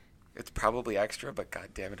 It's probably extra, but god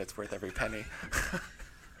damn it, it's worth every penny.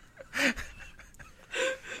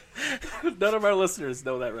 None of our listeners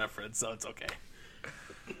know that reference, so it's okay.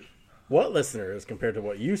 What listeners compared to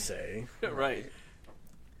what you say? Right.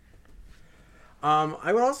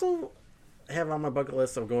 I would also have on my bucket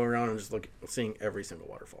list of going around and just seeing every single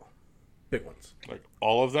waterfall. Big ones. like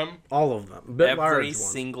all of them, All of them. Bit large Every ones.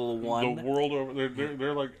 single one. the world over,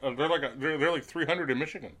 they're like 300 in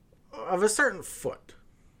Michigan. Of a certain foot.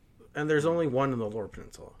 And there's only one in the Lower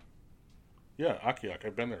Peninsula. Yeah, Akiak.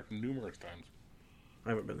 I've been there numerous times. I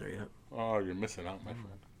haven't been there yet. Oh, you're missing out, my friend.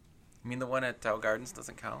 You mean the one at Dow Gardens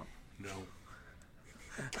doesn't count? No.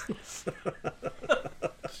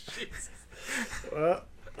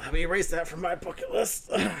 Let me erase that from my bucket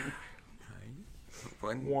list.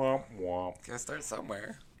 When Womp womp. gotta start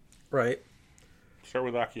somewhere. Right. Start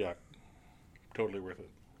with Akiak. Totally worth it.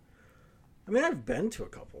 I mean, I've been to a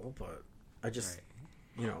couple, but I just,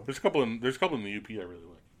 There's a couple in the UP I really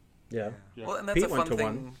like. yeah. Yeah. Well, and that's Pete a fun went to thing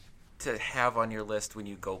one. to have on your list when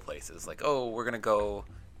you go places. Like, oh, we're gonna go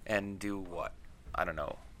and do what? I don't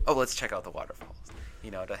know. Oh, let's check out the waterfalls.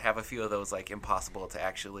 To have a few of those like impossible to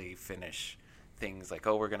actually finish things. Like,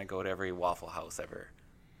 oh, we're gonna go to every Waffle House ever.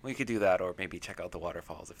 We could do that, or maybe check out the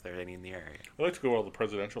waterfalls if there are any in the area. I like to go to all the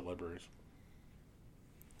presidential libraries.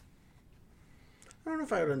 I don't know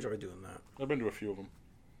if I would enjoy doing that. I've been to a few of them.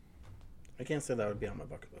 I can't say that would be on my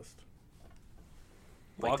bucket list.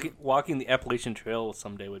 Walking the Appalachian Trail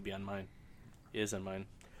someday would be on mine. Is on mine.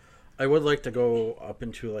 I would like to go up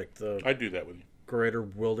into the I'd do that with you. greater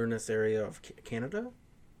wilderness area of Canada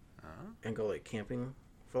and go camping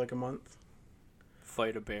for like a month.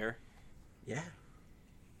 Fight a bear. Yeah.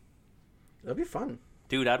 That'd be fun.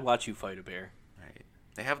 Dude, I'd watch you fight a bear. Right.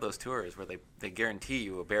 They have those tours where they guarantee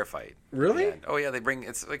you a bear fight. Really? And, oh yeah,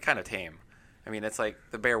 it's like kind of tame. I mean, it's like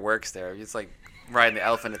the bear works there. It's like riding the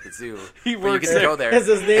elephant at the zoo. He But you works get to there. go there. Is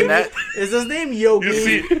his name? And that, Is his name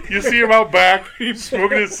Yogi? You see him out back,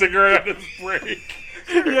 smoking his cigarette on his break.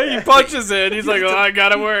 Yeah, he punches it. He's like, oh, I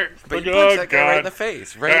gotta work. but you Oh, punch that guy right God. in the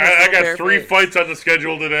face. Right in his I little got bear 3 face. fights on the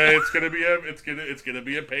schedule today. It's gonna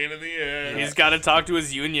be a pain in the ass. He's got to talk to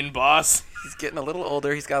his union boss. He's getting a little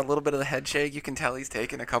older. He's got a little bit of the head shake. You can tell he's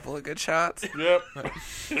taking a couple of good shots. Yep.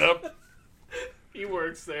 Yep. He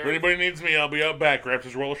works If there. anybody needs me, I'll be out back. Grabs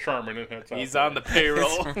his roll of Charmin and that's He's on the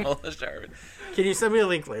payroll. Can you send me a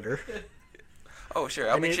link later? Oh, sure.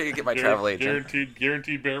 I'll make sure you get my travel agent.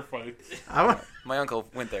 Guaranteed bear fights. My uncle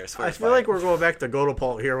went there. I Swears feel by like it. we're going back to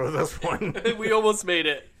Godopalt here with this one. We almost made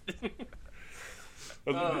it.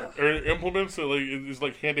 Are implements that like is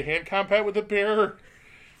like hand to hand combat with the bear?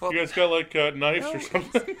 Well, You guys got like knives or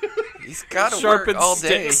something? he's got to work Sharpened all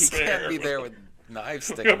day. sticks. He can't be there with knives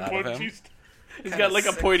sticking Got out of him. punchies. He's got like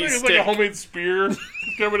a pointy It's like a stick. homemade spear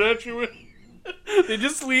coming at you with. They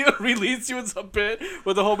just release you in some pit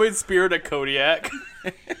with a homemade spear and a Kodiak.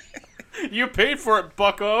 You paid for it,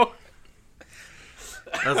 bucko.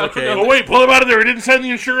 That's okay. Oh wait, pull him out of there! He didn't sign the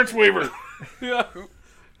insurance waiver. Yeah.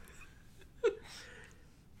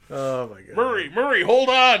 Oh my god. Murray, hold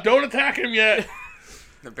on! Don't attack him yet.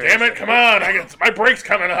 Damn it! Come on! My break's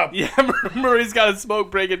coming up. Yeah, Murray's got a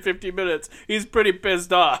smoke break in 15 minutes. He's pretty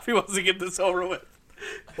pissed off. He wants to get this over with.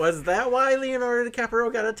 Was that why Leonardo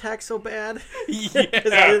DiCaprio got attacked so bad?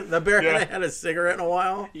 Yeah, The bear Yeah. hadn't had a cigarette in a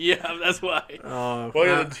while. yeah, that's why. Oh, Well,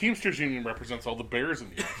 yeah, the Teamsters Union represents all the bears in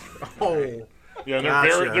the oh, Yeah, and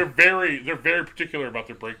Gotcha. they're very particular about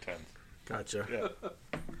their break times. gotcha, Yeah.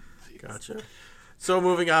 gotcha. So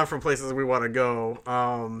moving on from places we want to go,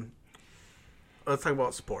 let's talk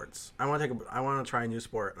about sports. I want to try a new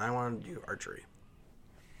sport, and I want to do archery.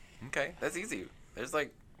 Okay, that's easy. There's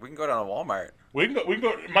like we can go down to Walmart. We can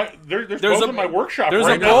go. There's There's bows a- in my workshop There's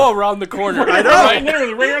right a now. ball around the corner. I know. Right,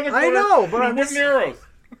 literally, right around the corner. I know, but with I'm wooden just- arrows.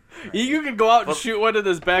 You can go out and shoot one in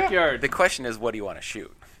his backyard. The question is, what do you want to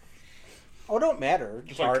shoot? Oh, don't matter.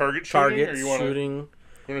 Just like target shooting, targets, or you wanna- shooting.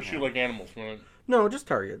 You want to shoot like animals? No, just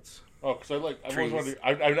targets. Oh, because I've always Trees. wanted.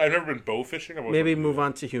 I've never been bow fishing. I've always Maybe wanted to move do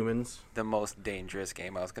on to humans. The most dangerous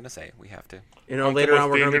game. I was gonna say we have to. You know, that. later Most on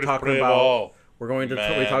we're going to be dangerous talking play of about. all. We're going to be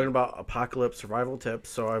Man. talking about apocalypse survival tips.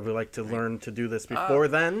 So I would like to learn to do this before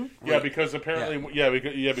then. Yeah, because apparently,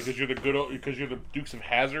 because you're the Dukes of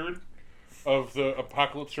Hazzard of the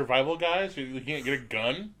apocalypse survival guys. You can't get a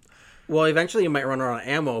gun. Well, eventually you might run out of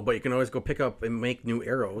ammo, but you can always go pick up and make new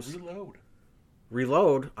arrows. Reload.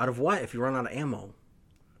 Reload out of what if you run out of ammo?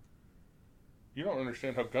 You don't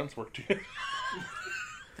understand how guns work, do you?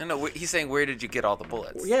 No, he's saying where did you get all the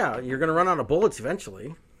bullets? Yeah, you're going to run out of bullets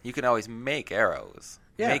eventually. You can always make arrows.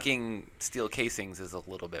 Yeah. Making steel casings is a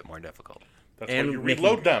little bit more difficult. That's And why you making-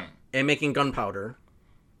 reload them. And making gunpowder.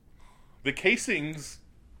 The casings,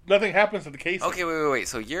 nothing happens to the casings. Okay, wait.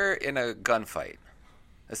 So you're in a gunfight.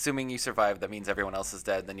 Assuming you survive, that means everyone else is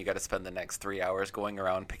dead. Then you got to spend the next 3 hours going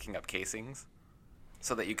around picking up casings,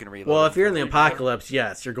 so that you can reload. Well, them if you're in for the free. apocalypse,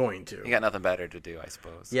 yes, you're going to. you got nothing better to do, I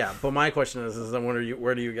suppose. Yeah, but my question is then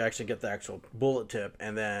where do you actually get the actual bullet tip,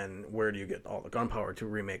 and then where do you get all the gunpowder to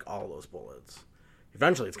remake all those bullets?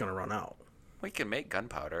 Eventually, it's going to run out. We can make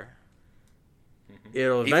gunpowder.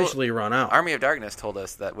 It'll eventually run out. Army of Darkness told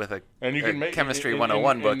us that with a, And you can make- Chemistry and-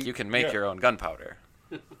 101 and- book, and- you can make yeah. your own gunpowder.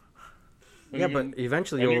 Yeah, you but can-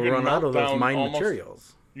 eventually and you you'll can run out melt of those down mine almost-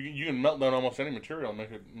 materials. You can melt down almost any material and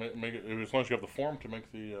make it as long as you have the form to make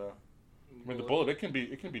the bullet. It can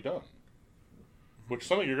be done. Which is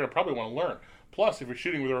something you're going to probably want to learn. Plus, if you're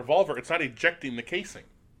shooting with a revolver, it's not ejecting the casing.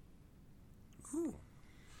 Ooh,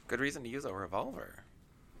 good reason to use a revolver.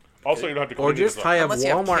 Also, you don't have to. Or clean just it up. tie a Unless you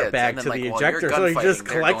have Walmart kids, bag and then, to like, the while you're ejector so you just gunfighting,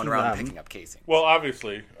 they're collect going around them. picking up casings. Well,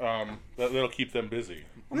 obviously, that'll keep them busy.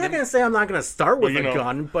 I'm not going to say I'm not going to start with Well, you a know,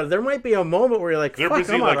 gun, but there might be a moment where you're like, They're fuck,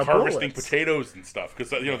 busy I'm out like of harvesting bullets. potatoes and stuff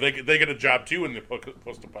because they get a job too in the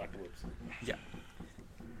post-apocalypse. Yeah,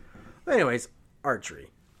 Anyways, archery.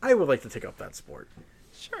 I would like to take up that sport.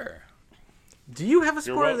 sure. Do you have a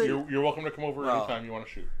You're, sport that... you're welcome to come over Well- anytime you want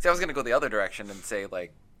to shoot. See, I was gonna go the other direction and say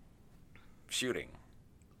like shooting.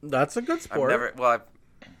 That's a good I've sport. I've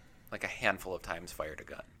like a handful of times fired a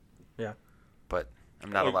gun, Yeah. but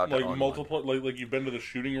I'm not allowed to like own multiple, like you've been to the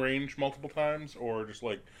shooting range multiple times, or just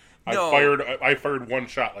like No. I fired one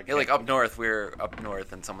shot one. Yeah, like up north, we're up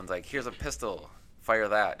north, and someone's like, "Here's a pistol, fire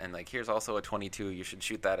that," and like, "Here's also a 22. You should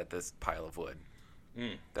shoot that at this pile of wood."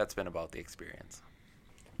 That's been about the experience.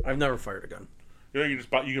 I've never fired a gun. You know,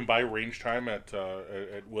 you can buy range time at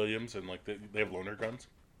Williams, and like they have loaner guns.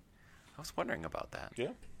 I was wondering about that. Yeah.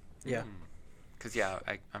 Yeah. Because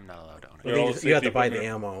I'm not allowed to own I it. think you have to buy the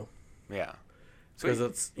ammo Yeah. because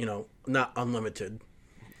it's not unlimited.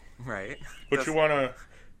 Right. But you want to.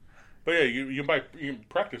 But yeah, you can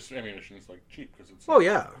practice ammunition. It's like cheap because it's. Oh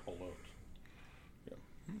yeah. Full loads.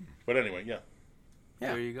 Yeah. But anyway, yeah.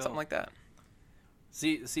 Yeah. There you go. Something like that.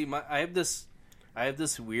 See, I have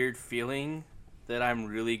this weird feeling that I'm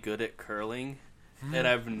really good at curling, and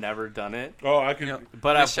I've never done it. Oh, I can. You know,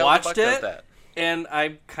 But I've Michelle watched Buck does it, that. and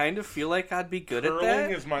I kind of feel like I'd be good at that.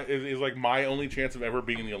 Curling is like my only chance of ever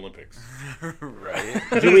being in the Olympics. Right.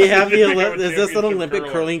 Do we have We have a is this an championship Olympic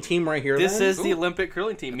curling. curling team right here? This then? is the Olympic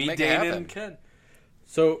curling team. Me, make it Dane, happen. and Ken.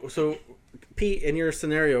 So Pete, in your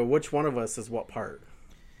scenario, which one of us is what part?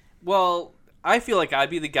 Well, I feel like I'd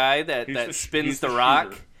be the guy that He's spins the the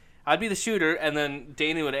rock. shooter. I'd be the shooter, and then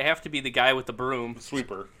Dana would have to be the guy with the broom,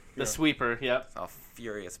 Sweeper. the sweeper. Yep, A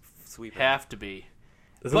furious sweeper. have to be.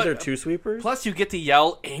 Isn't But- there two sweepers? Plus, you get to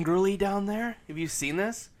yell angrily down there. Have you seen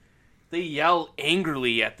this? They yell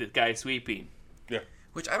angrily at the guy sweeping. Yeah.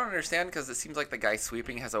 Which I don't understand because it seems like the guy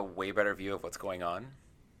sweeping has a way better view of what's going on.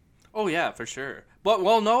 Oh yeah, for sure. But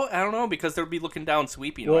no, I don't know because they'll be looking down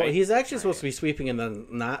sweeping. Well, right? he's actually supposed to be sweeping and then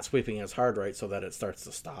not sweeping as hard, right? So that it starts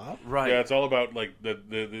to stop. right. Yeah, it's all about like the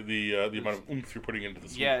amount of oomph you're putting into the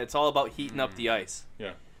sweep. Yeah, it's all about heating up the ice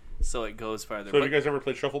Yeah. so it goes farther. So have But- you guys ever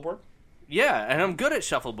played shuffleboard? yeah, and I'm good at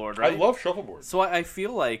shuffleboard, right? I love shuffleboard. So I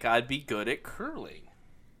feel like I'd be good at curling,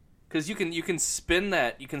 because you can spin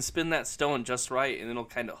that stone just right, and it'll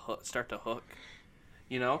kind of start to hook.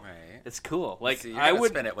 You know, Right. it's cool. Like See, you're I gonna would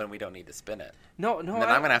spin it when we don't need to spin it. no. And then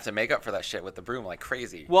I'm gonna have to make up for that shit with the broom like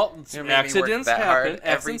crazy. Well, You know, made me work accidents that hard happen.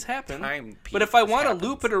 every Accidents happen. time But if I this want to happens.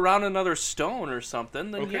 loop it around another stone or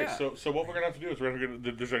something, then Okay, yeah. so what we're gonna have to do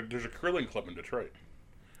is there's a curling club in Detroit,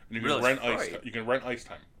 and you can Really? rent ice. Detroit? You can rent ice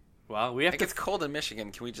time. Well, we have It to. gets cold in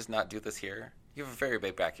Michigan. Can we just not do this here? You have a very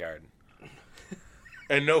big backyard.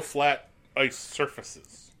 And no flat ice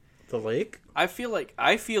surfaces. The lake? I feel like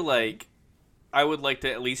I would like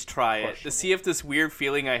to at least try it to Questionable. see if this weird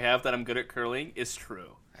feeling I have that I'm good at curling is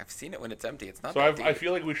true. I've seen it when it's empty. It's not So that deep. I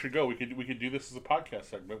feel like we should go. We could do this as a podcast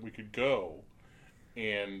segment. We could go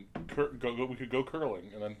and we could go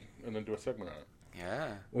curling and then do a segment on it.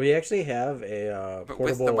 Yeah. We actually have a But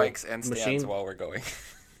with portable the mics and stands machine. while we're going.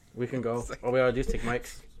 We can go. All we gotta do is take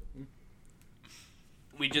mics.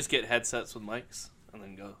 We just get headsets with mics and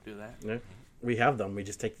then go do that. Yeah. We have them. We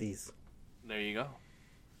just take these. There you go.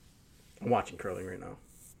 I'm watching curling right now.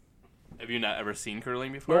 Have you not ever seen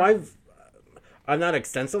curling before? No, I've not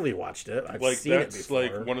extensively watched it. I've Like seen it that's before.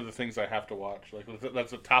 like one of the things I have to watch. Like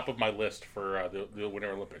that's the top of my list for the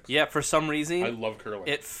Winter Olympics. Yeah, for some reason, I love curling.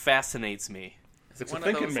 it fascinates me. It's It's a one of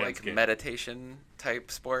thinking those man's like game. meditation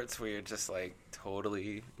type sports where you're just like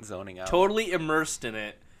totally zoning out. Totally immersed in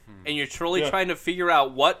it, and you're totally Yeah. trying to figure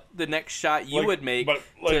out what the next shot you Like, would make but,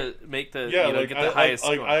 to make the Yeah, get the I, highest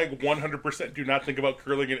like score. I 100% do not think about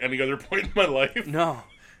curling at any other point in my life. No,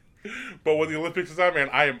 But when the Olympics is on, man,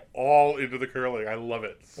 I am all into the curling. I love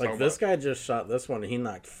it. So like this much. guy just shot this one. And he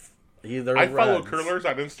knocked. They're I follow reds. curlers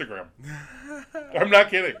on Instagram. I'm not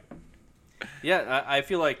kidding. yeah, I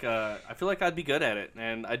feel like I'd be good at it,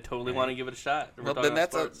 and I totally want to give it a shot. We're Well, talking then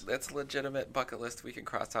about that's sports. a legitimate bucket list we can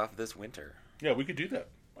cross off this winter. Yeah, we could do that.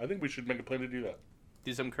 I think we should make a plan to do that.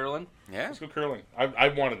 Do some curling. Yeah. Let's go curling. I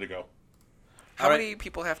wanted to go. How All right. many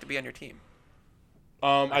people have to be on your team?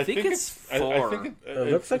 I think it's I four. think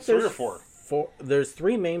It looks like it's 3 there's or 4. There's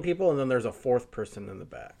 3 main people, and then there's a 4th person in the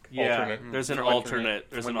back. Yeah, Alternate. there's an Alternate. alternate.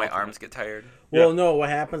 There's when an my alternate. arms get tired. Well, Yeah. no. What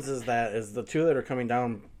happens is the 2 that are coming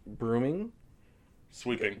down brooming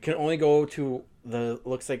Sweeping. can only go to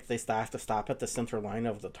looks like they have to stop at the center line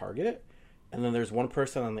of the target, and then there's one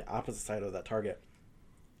person on the opposite side of that target,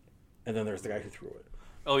 and then there's the guy who threw it.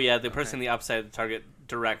 Oh yeah, the person on the opposite of the target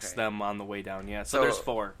directs Okay. them on the way down. Yeah, so there's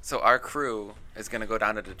 4. So our crew is going to go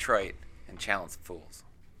down to Detroit and challenge fools.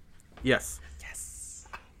 Yes. Yes.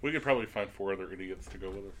 We could probably find 4 other idiots to go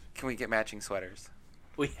with us. Can we get matching sweaters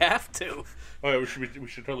We have to. Oh yeah, we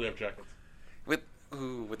should totally have jackets.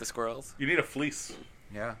 with the squirrels? You need a fleece.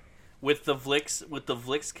 Yeah. With the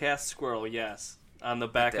Vlixx cast squirrel, yes, on the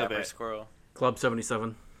back of Dapper it. squirrel. Club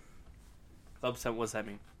 77. Club set. What's that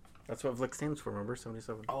mean? That's what Vlixx stands for. Remember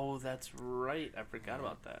 77. Oh, that's right. I forgot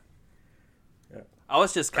about that. Yeah. I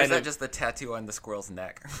was just Or is kind that of just the tattoo on the squirrel's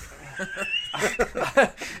neck?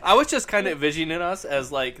 I was just kind of envisioning us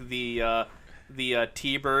as like the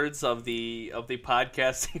T-birds of the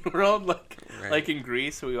podcasting world, like Right. like in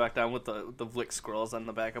Greece. We walked down with the Vlixx squirrels on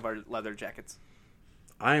the back of our leather jackets.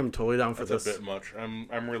 I am totally down for That's this. a bit much.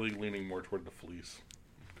 I'm really leaning more toward the fleece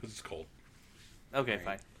because it's cold. Okay,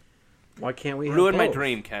 fine. Why can't we Ruin have my both?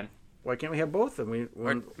 dream, Ken. Why can't we have both? And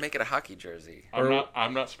Or make it a hockey jersey.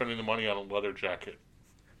 I'm not spending the money on a leather jacket.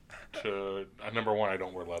 Number one, I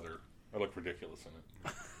don't wear leather. I look ridiculous in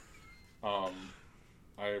it.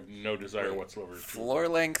 I have no desire whatsoever. Floor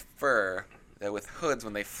length fur that with hoods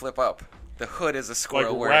when they flip up. The hood is a Like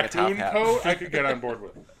squirrel wearing a top raccoon hat. coat, I could get on board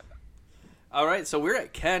with. All right, so we're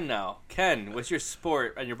at Ken now. Ken, what's your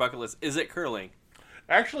sport on your bucket list? Is it curling?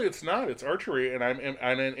 Actually, it's not. It's archery, and I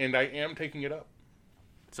am taking it up.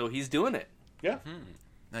 So he's doing it. Yeah,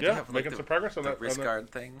 Now, do you yeah, have, making some progress on the that. wrist guard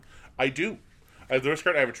thing. I do. I have the wrist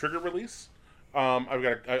guard. I have a trigger release. I've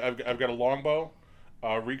got a long bow,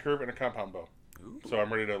 recurve, and a compound bow. Ooh. So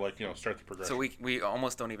I'm ready to start the progression. So we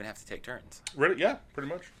almost don't even have to take turns. Ready? Yeah, pretty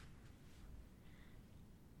much.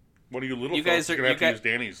 One of you little You folks guys are are- gonna have you to guys- use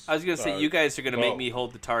Danny's. I was going to say, you guys are going to make bow. me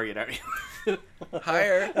hold the target, aren't you?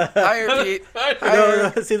 Higher, Pete.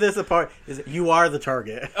 No, see, this is the part. Is that you are the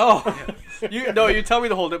target. Oh, you tell me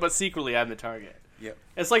to hold it, but secretly I'm the target. Yep.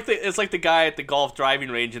 It's like the guy at the golf driving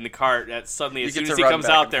range in the cart that suddenly, as You soon get as to he run comes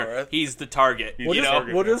back out and there, forth. he's the target. We'll You just-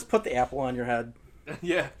 know? We'll just put the apple on your head.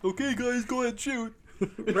 Yeah. Okay, guys, go ahead, shoot.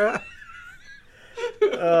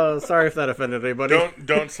 Sorry if that offended anybody.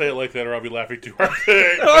 Don't say it like that, or I'll be laughing too hard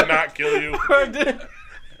to not kill you.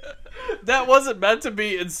 That wasn't meant to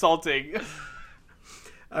be insulting.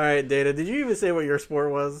 All right, Data, did you even say what your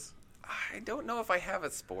sport was? I don't know if I have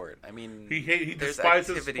a sport. I mean, He there's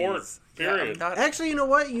despises activities. sport. Yeah, I'm Period. not- Actually, you know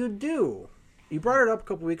what? You do. You brought it up a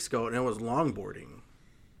couple weeks ago, and it was longboarding.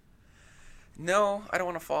 No, I don't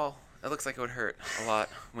want to fall. It looks like it would hurt a lot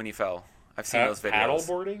when you fell. I've seen those videos.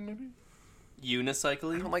 Paddleboarding, maybe. I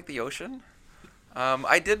Unicycling? don't like the ocean.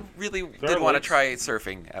 I did are want to lakes. try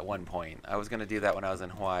surfing at one point. I was going to do that when I was in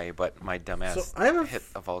Hawaii, but my dumbass So I have a hit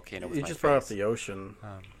a volcano with You my just face. brought up the ocean.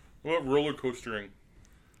 What about roller coastering?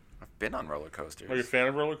 I've been on roller coasters. Are you a fan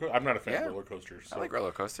of roller coasters? I'm not a fan Yeah. of roller coasters. I like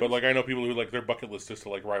roller coasters. But I know people who their bucket list is to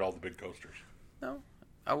ride all the big coasters. No.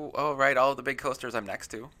 I'll ride all the big coasters I'm next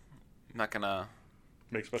to. I'm not going to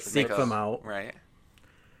Make special Seek trips. them out. Right.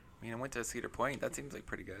 I mean, I went to Cedar Point. That seems like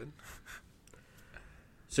pretty good.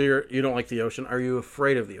 So you don't like the ocean? Are you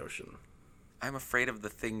afraid of the ocean? I'm afraid of the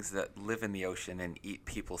things that live in the ocean and eat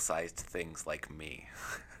people-sized things like me.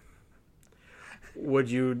 Would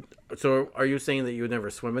you? So are you saying that you would never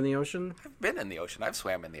swim in the ocean? I've been in the ocean. I've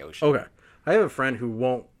swam in the ocean. Okay, I have a friend who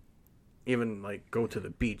won't even go to the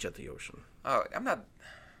beach at the ocean. Oh, I'm not.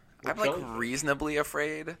 I'm jellyfish? reasonably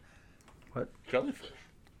afraid. Jellyfish.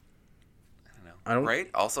 I don't know. I don't- Right?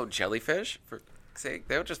 Also, jellyfish. For sake,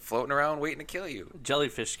 they're just floating around waiting to kill you.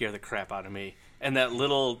 Jellyfish scare the crap out of me. And that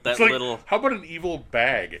little, It's like, little. how about an evil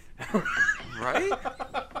bag? Right?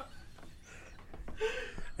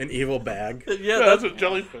 An evil bag. Yeah, Yeah, that's a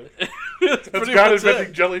jellyfish. that's That's pretty God much inventing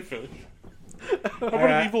it. jellyfish. How about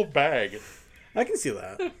an evil bag? I can see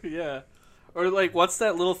that. Yeah. Or what's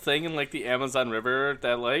that little thing in the Amazon River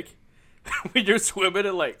that when you're swimming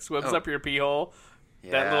it swims Oh. up your pee hole?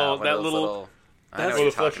 Yeah, little- one that of those little- I know that's- what Oh, you're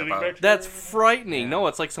the talking flesh-eating about. bacteria? That's frightening. No,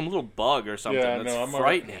 it's like some little bug or something. Yeah, That's no, I'm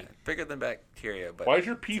frightening. Bigger than bacteria, but Why is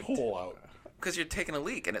your pee hole out? because you're taking a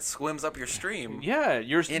leak and it swims up your stream. Yeah,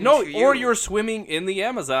 Into or you. you're swimming in the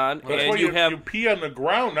Amazon That's and why you have you pee on the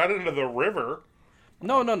ground, not into the river.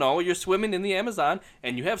 no. You're swimming in the Amazon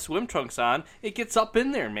and you have swim trunks on. It gets up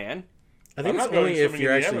in there, man. I think I'm it's not going only if swimming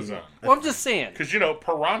you're in the actually. Amazon. Well, I'm just saying. Because,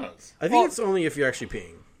 piranhas. I think it's only if you're actually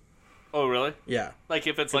peeing. Oh, really? Yeah. Like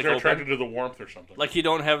if it's They're attracted open, to the warmth or something. like you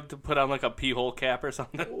don't have to put on a pee hole cap or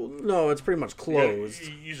something. Well, no, it's pretty much closed.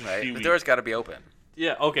 You use Right? The seaweed. door's got to be open.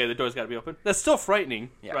 Yeah, okay, the door's got to be open. That's still frightening,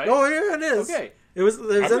 Yeah. right? Oh yeah, it is. Okay. It was. I'm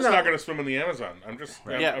There's just not going to swim in the Amazon. I'm just...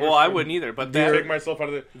 Yeah, I'm well, just I gonna wouldn't either, but Take myself out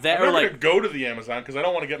of the... that I'm or, not going to go to the Amazon because I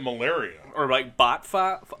don't want to get malaria. or bot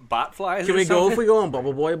flies. Can or we go something? if we go on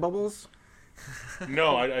Bubble Boy bubbles?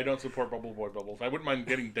 No, I don't support Bubble Boy bubbles. I wouldn't mind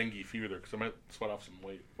getting dengue fever because I might sweat off some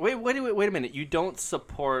weight. Wait a minute. You don't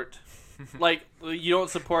support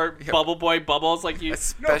Bubble Boy bubbles like you. No, for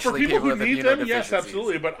Especially people who with need them, yes, immunodeficiencies.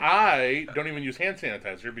 absolutely. But I don't even use hand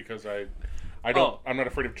sanitizer because I don't. Oh. I'm not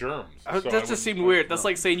afraid of germs. so I That wouldn't- just seemed weird. That's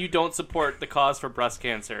like saying you don't support the cause for breast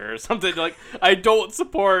cancer or something. I don't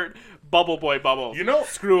support Bubble Boy bubbles.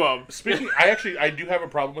 Screw them. Speaking, I do have a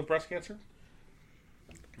problem with breast cancer.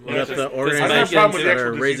 That the I have a organizations problem with the that actual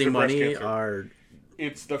are disease raising of breast money cancer. are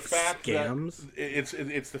It's the fact scams. that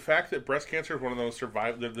it's the fact that breast cancer is one of those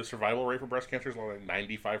the survival rate for breast cancer is like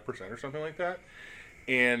 95% or something like that,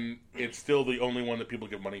 and it's still the only one that people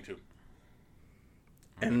give money to.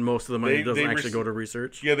 And most of the money doesn't they actually go to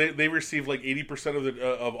research. Yeah, they receive like 80%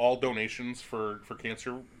 of all donations for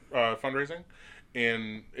cancer fundraising,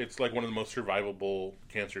 and it's like one of the most survivable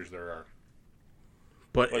cancers there are.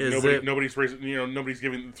 But Like is nobody's raising, nobody's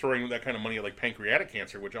throwing that kind of money at like pancreatic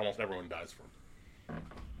cancer, which almost everyone dies from.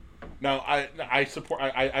 Now, I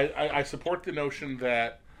support the notion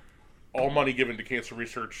that all money given to cancer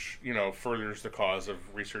research, furthers the cause of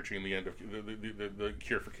researching the end of the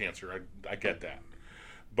cure for cancer. I get that,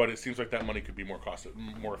 but it seems like that money could be more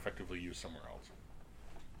effectively used somewhere else.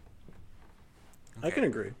 I can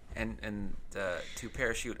agree. And to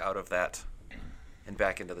parachute out of that and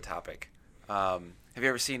back into the topic, have you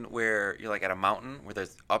ever seen where you're like at a mountain where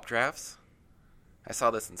there's updrafts? I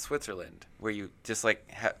saw this in Switzerland where you just like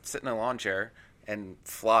sit in a lawn chair and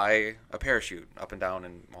fly a parachute up and down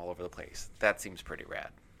and all over the place. That seems pretty rad.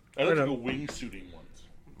 I like to go wingsuiting once.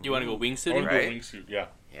 You want to go I wingsuiting? want to Right? do a wingsuit, yeah.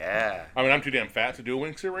 Yeah. I mean, I'm too damn fat to do a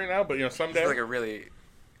wingsuit right now, but someday. It's like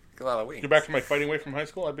a lot of wings. Get back to my fighting weight from high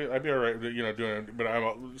school. I'd be all right, doing it. But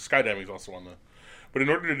skydiving is also on the. But in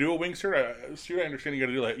order to do a wingsuit, I understand you got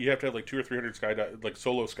to do like you have to have like 200 or 300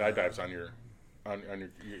 solo skydives on your,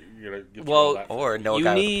 you gotta get through all that. Or no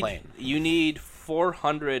guy with a plane. You need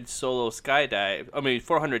 400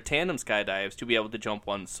 400 tandem skydives to be able to jump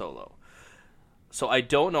one solo. So I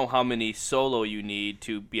don't know how many solo you need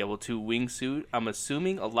to be able to wingsuit. I'm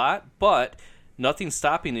assuming a lot, but nothing's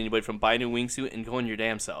stopping anybody from buying a wingsuit and going your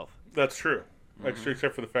damn self. That's true.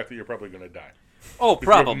 Except for the fact that you're probably going to die. Oh, Because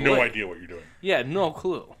probably. You have no idea what you're doing. Yeah, no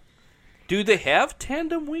clue. Do they have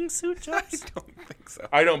tandem wingsuit jobs? I don't think so.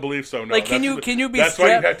 I don't believe so. No. Like, can you be That's why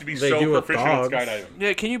strapped? you have to be They so do with proficient at dogs. skydiving.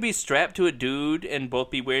 Yeah, can you be strapped to a dude and both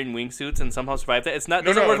be wearing wingsuits and somehow survive that? It's not.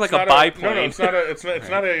 No, Doesn't work it's like a not biplane. No, it's not a. It's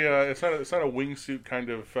not a wingsuit kind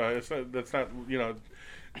of. That's not.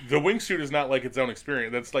 The wingsuit is not like its own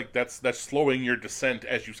experience. That's slowing your descent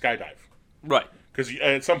as you skydive. Right. Because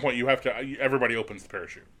at some point you have to. Everybody opens the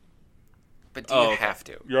parachute. But do you have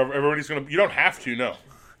to? Everybody's gonna. You don't have to, no.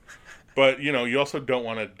 But you also don't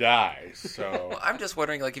want to die. So Well, I'm just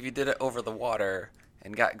wondering, like, if you did it over the water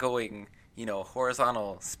and got going,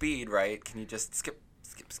 horizontal speed, right? Can you just skip?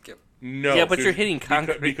 no. Yeah, but 'cause- you're hitting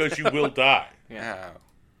concrete. because you will die. Yeah.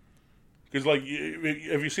 Because have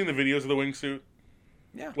you seen the videos of the wingsuit?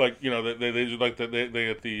 Yeah. Like they do like they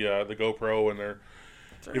get the GoPro and they're.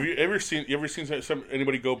 Sure. Have you ever seen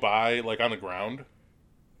anybody go by like on the ground?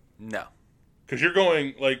 No. Because you're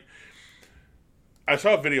going like. I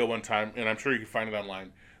saw a video one time, and I'm sure you can find it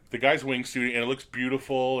online. The guy's wingsuiting, and it looks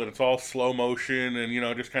beautiful, and it's all slow motion,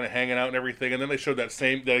 and just kind of hanging out and everything. And then they showed that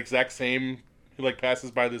exact same. He like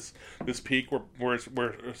passes by this peak where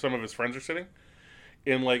some of his friends are sitting,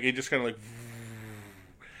 and like it just kind of like.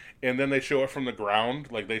 And then they show it from the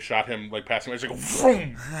ground, like they shot him like passing. It's like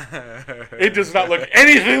vroom. It does not look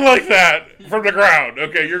anything like that from the ground.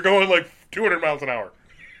 Okay, you're going like 200 miles an hour.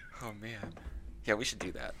 Oh man. Yeah, we should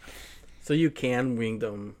do that. So you can wing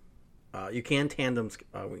them. You can tandem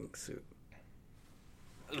wingsuit.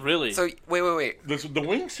 Really? So wait. The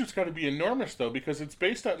wingsuit's got to be enormous though, because it's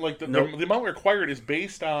based on like the amount required is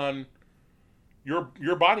based on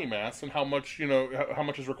your body mass and how much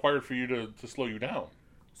is required for you to slow you down.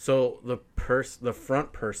 So the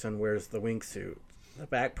front person wears the wingsuit. The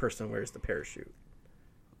back person wears the parachute.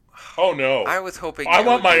 Oh no! I was hoping. I it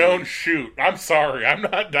want would my be- own chute. I'm sorry, I'm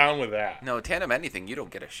not down with that. No, tandem anything, you don't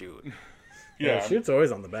get a shoot. Yeah, Yeah. the chute's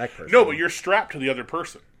always on the back person. No, but you're strapped to the other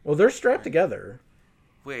person. Well, they're strapped together.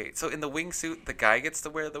 Wait, so in the wingsuit, the guy gets to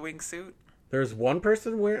wear the wingsuit? There's one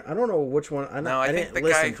person wearing. I don't know which one. No, I think didn't the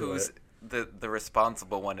listen guy to who's it. the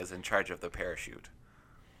responsible one is in charge of the parachute.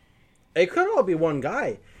 It could all be one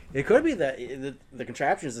guy. It could be that the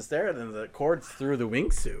contraption is just there, and then the cord's through the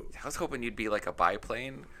wingsuit. I was hoping you'd be like a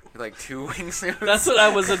biplane with like two wingsuits. That's what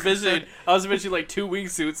I was envisioning. I was envisioning like two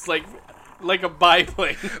wingsuits, like a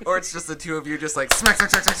biplane. Or it's just the two of you just like smack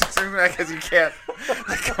because you can't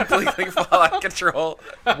like, completely fall out of control.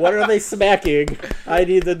 What are they smacking? I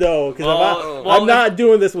need to know because Well, I'm not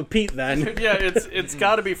doing this with Pete. Then Yeah, it's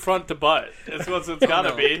got to be front to butt. It's what it's got to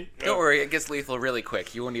No. be. Don't worry, it gets lethal really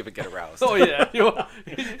quick. You won't even get aroused. Oh yeah,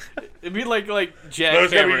 it'd be like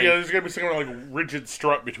jackhammering. There's gotta be some kind of like rigid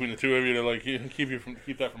strut between the two of you to like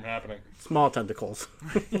keep that from happening. small tentacles.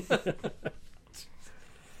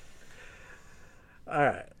 All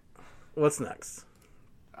right, what's next?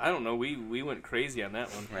 I don't know. We went crazy on that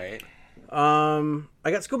one. Right?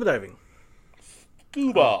 I got scuba diving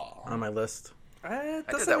Scuba. on my list. It did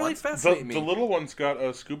doesn't that really once. fascinate me. The little one's got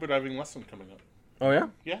a scuba diving lesson coming up. Oh yeah,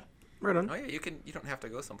 Yeah, right on. Oh yeah, you don't have to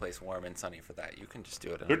go someplace warm and sunny for that. You can just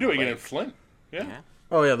do it. they're doing it in Flint. Yeah, Yeah.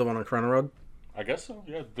 Oh yeah, the one on Corona Road. I guess so.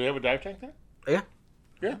 Yeah, do they have a dive tank there? Yeah,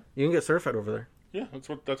 Yeah, You can get certified over there. yeah, that's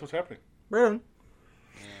what's happening. Right on.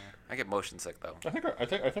 I get motion sick though. I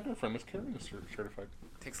think our friend Miss Karen is certified.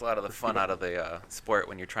 Takes a lot of the fun out of the sport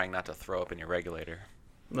when you're trying not to throw up in your regulator.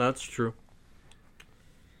 No, that's true.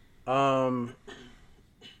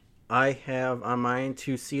 I have on mine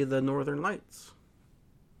to see the Northern Lights.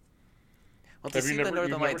 Well, to see the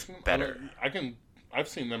Northern Lights seen them? better. I've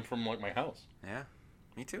seen them from like my house. Yeah,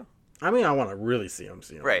 me too. I mean, I want to really see them.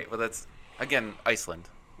 Right. Well, that's again Iceland.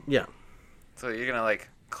 Yeah, So you're gonna like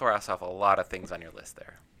cross off a lot of things on your list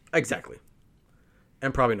there. exactly.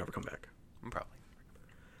 And probably never come back. Probably.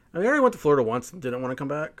 I mean, I already went to Florida once and didn't want to come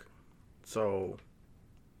back. So,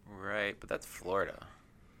 Right, but that's Florida.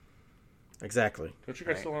 exactly. Don't you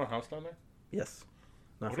guys Right. still own a house down there? Yes.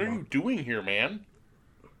 Not What for are you long. doing here, man?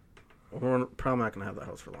 We're probably not going to have that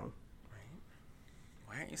house for long.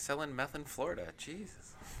 Why aren't you selling meth in Florida?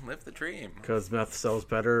 Jesus, live the dream. Because meth sells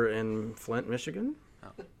better in Flint, Michigan.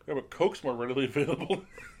 Yeah, but Coke's more readily available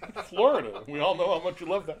in Florida. We all know how much you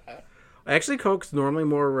love that. Actually, Coke's normally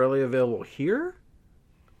more readily available here.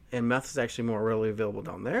 And meth is actually more readily available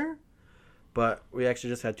down there. But we actually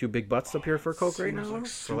just had 2 big butts up here for Coke right Seems now. like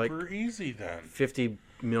For like super easy then. $50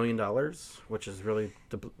 million, which is really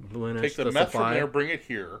diminish Take the the meth supply. from there, bring it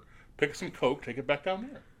here, pick some Coke, take it back down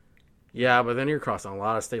there. Yeah, but then you're crossing a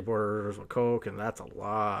lot of state borders with Coke, and that's a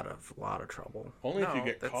lot of trouble. Only if you No,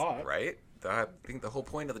 get that's caught. right. I think the whole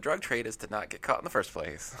point of the drug trade is to not get caught in the first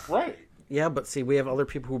place. Right. Yeah, but see, we have other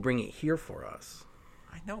people who bring it here for us.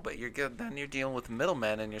 I know, but you're good. Then you're dealing with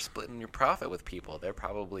middlemen, and you're splitting your profit with people. They're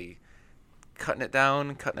probably cutting it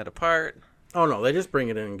down, cutting it apart. Oh no, they just bring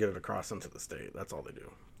it in and get it across into the state. That's all they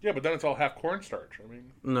do. Yeah, but then it's all half cornstarch. I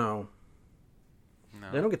mean, No,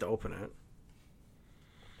 No, they don't get to open it.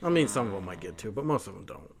 I mean, some of them might get to, but most of them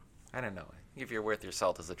don't. I don't know. If you're worth your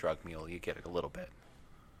salt as a drug mule, you get it a little bit.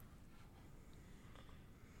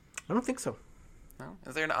 I don't think so. No?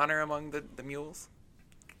 Is there an honor among the mules?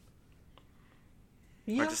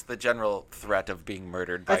 Yeah, Or just the general threat of being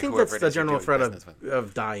murdered by I think whoever that's it the is you're general doing threat business with?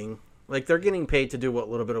 of dying. Like, they're getting paid to do what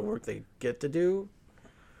little bit of work they get to do.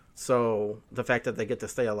 So the fact that they get to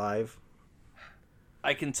stay alive.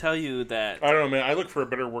 I can tell you that. I don't know, man. I look for a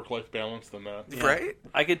better work-life balance than that. Right?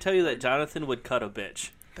 I can tell you that Jonathan would cut a bitch.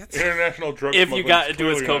 That's International drug If you smuggling got is to do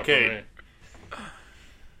his clearly not for cocaine. me.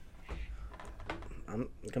 I'm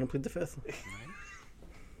gonna plead the fifth.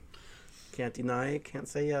 Can't deny, can't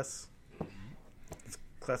say yes. It's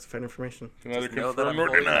classified information. Can either Just know that confirm I'm or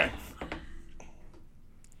holding deny. it.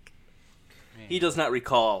 He does not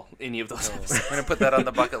recall any of those I'm episodes. going to put that on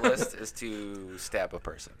the bucket list is to stab a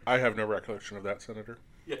person. I have no recollection of that, Senator.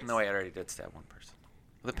 No, I already did stab one person.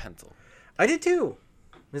 With a pencil. I did too.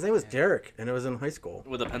 His name was Derek, and it was in high school.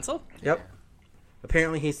 With a pencil? Yep.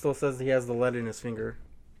 Apparently, he still says he has the lead in his finger.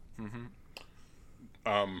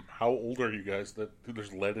 How old are you guys that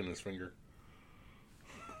there's lead in his finger?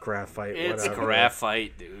 Graphite, It's whatever.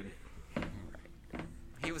 graphite, dude.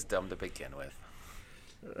 He was dumb to begin with.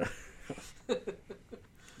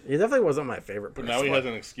 He definitely wasn't my favorite But person. now he has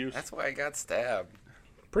an excuse. That's why I got stabbed.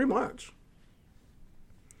 Pretty much.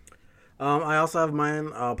 I also have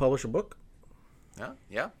mine publish a book. Yeah,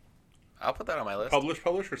 yeah. I'll put that on my list. Publish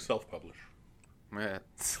or self-publish?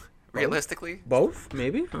 Realistically, Both,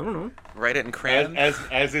 maybe? I don't know. write it in crayon.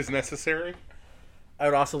 As is necessary. I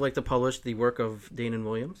would also like to publish the work of Danon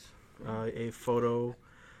Williams, a photo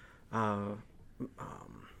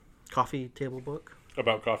coffee table book.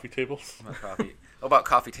 About coffee tables. About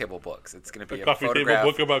coffee table books. It's going to A be a coffee table photograph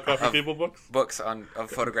book about coffee of table books? books of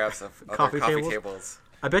photographs of other Coffee coffee tables? tables.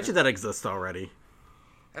 I bet you that exists already.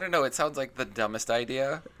 I don't know. It sounds like the dumbest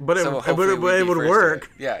idea. But it- hopefully but we'd it be would first to work.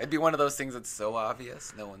 it. Yeah, it'd be one of those things that's so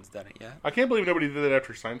obvious. No one's done it yet. I can't believe nobody did that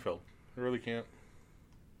after Seinfeld. I really can't.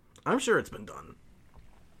 I'm sure it's been done.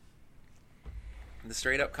 The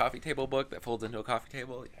straight up coffee table book that folds into a coffee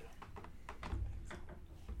table. Yeah.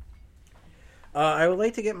 I would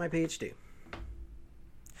like to get my PhD.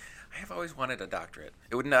 I have always wanted a doctorate.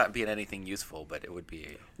 It would not be in anything useful, but it would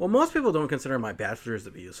be. Well, most people don't consider my bachelor's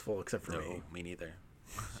to be useful, except for me. No, me neither.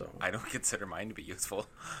 So, I don't consider mine to be useful.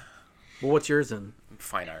 well, what's yours in?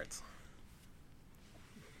 Fine arts.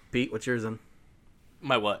 Pete, what's yours in?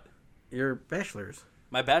 My what? Your bachelor's.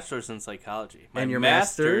 My bachelor's in psychology. My And your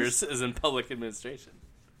master's is in public administration.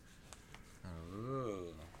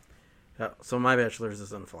 Ooh. So my bachelor's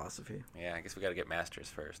is in philosophy. Yeah, I guess we got to get masters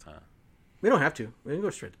first, huh? We don't have to. We can go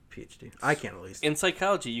straight to PhD. I can at least. In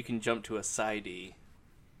psychology, you can jump to a PsyD.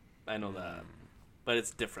 I know that. But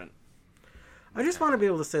it's different. I just want to be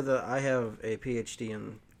able to say that I have a PhD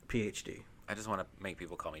in PhD. I just want to make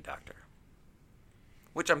people call me doctor.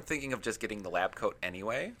 Which I'm thinking of just getting the lab coat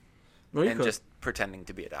anyway. Well, you and could. just pretending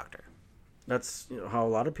to be a doctor. That's how a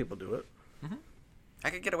lot of people do it. I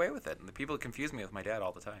could get away with it, and the people confuse me with my dad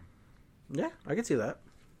all the time. Yeah, I can see that.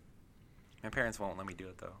 My parents won't let me do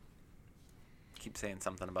it, though. Keep saying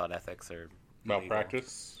something about ethics or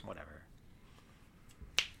Malpractice. legal, whatever.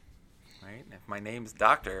 Right? If my name's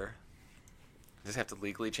Doctor, I just have to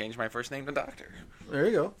legally change my first name to Doctor. There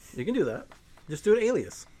you go. You can do that. Just do an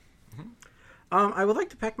alias. I would like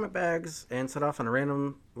to pack my bags and set off on a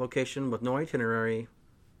random location with no itinerary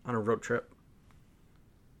on a road trip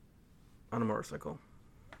on a motorcycle.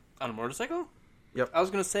 On a motorcycle? Yep. I was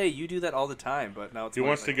going to say, you do that all the time, but now it's He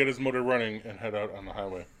wants to get his motor running and head out on the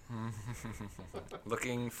highway.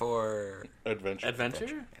 Looking for... Adventure.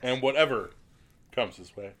 Adventure? And whatever comes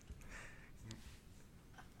his way.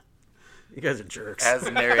 You guys are jerks. As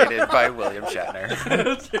narrated by William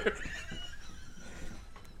Shatner.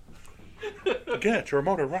 Get your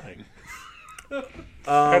motor running.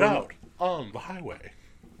 Head out on the highway.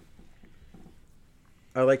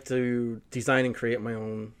 I like to design and create my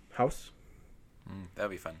own house.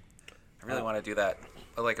 That'd be fun. I really want to do that.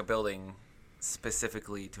 Like a building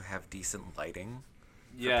specifically to have decent lighting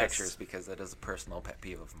for pictures, because that is a personal pet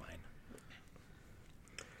peeve of mine.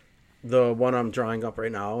 The one I'm drawing up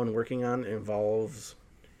right now and working on involves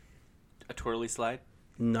A twirly slide?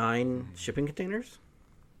 9 shipping containers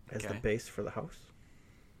as the Okay. base for the house.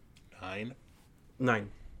 9.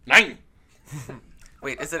 9.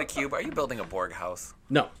 Wait, is it a cube? Are you building a Borg house?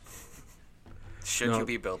 No, Should No. you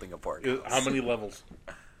be building a Borg house? How many levels?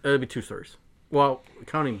 it'd be 2 stories. Well,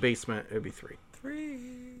 counting basement, it'd be 3. 3.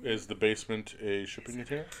 Is the basement a shipping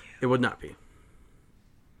container? It would not be.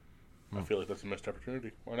 I feel like that's a missed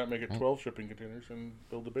opportunity. Why not make it 12 shipping containers and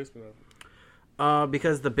build the basement out of it?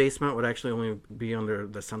 Because the basement would actually only be under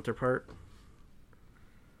the center part.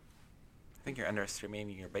 I think you're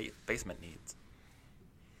underestimating your basement needs.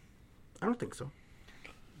 I don't think so.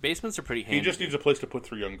 Basements are pretty handy. He just needs a place to put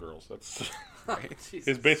 3 young girls. That's Right?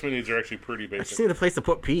 his basement needs are actually pretty I just basic. need a place to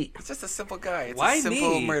put Pete. It's just a simple guy. It's Why a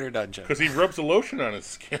simple me? murder dungeon. Because he rubs a lotion on his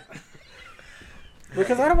skin.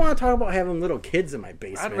 Because I don't want to talk about having little kids in my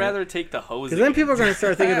basement. I'd rather take the hose. Because then people are going to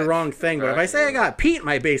start thinking the wrong thing. But if I say I got Pete in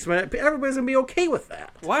my basement, everybody's going to be okay with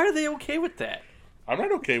that. Why are they okay with that? I'm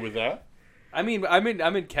not okay with that. I mean, I'm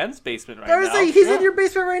in Ken's basement right I was now. saying he's in your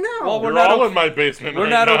basement right now. Well, We're not all okay- in my basement we're right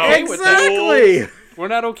not now. okay with that. exactly. We're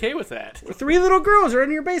not okay with that. 3 little girls are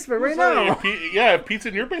in your basement right Sorry, now. if Pete's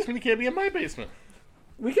in your basement, he can't be in my basement.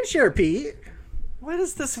 We can share Pete. What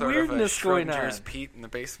is this Sort weirdness of a going on? Schrodinger's Pete in the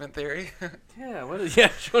basement theory. Yeah, what is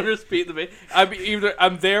Schrodinger's Pete in the basement?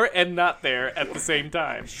 I'm there and not there at the same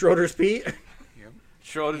time. Schroeder's Pete.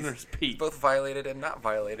 Schrodinger's Pete. Both violated and not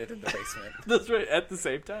violated in the basement. That's right, at the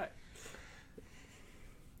same time.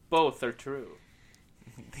 Both are true.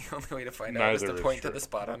 The only way to find out is Neither to is point to true. the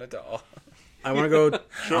spot on a doll. I want to go.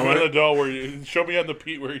 Show me on the doll show me on the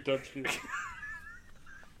Pete where he touched you.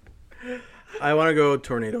 I want to go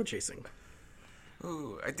tornado chasing.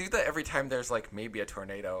 Ooh, I do that every time there's like maybe a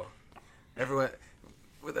tornado. Everyone,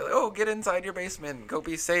 they're like, oh, get inside your basement, go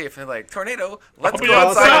be safe, and like tornado, let's I'll be go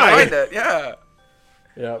outside outside. and find it. Yeah.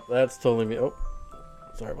 Yeah, that's totally me. Oh,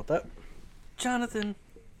 sorry about that. Jonathan,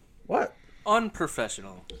 What?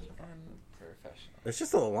 unprofessional. Unprofessional. It's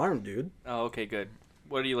just an alarm, dude. Oh, okay, good.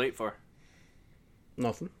 What are you late for?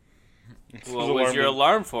 Nothing. What was your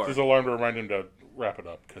alarm for? His alarm to remind him to wrap it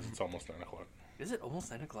up because it's almost 9 o'clock. Is it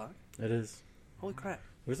almost 9 o'clock? It is. Holy crap.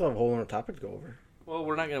 We still have a whole other topic to go over. Well,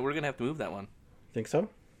 we're gonna have to move that one. Think so?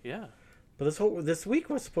 Yeah. But this week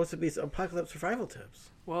was supposed to be apocalypse survival tips.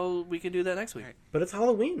 Well, we can do that next week. Right. But it's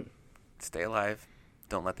Halloween. Stay alive.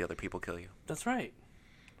 Don't let the other people kill you. That's right.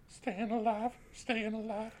 Staying alive, staying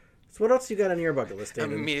alive. So what else you got on your bucket list,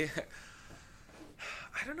 David? Me.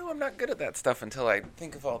 I don't know. I'm not good at that stuff until I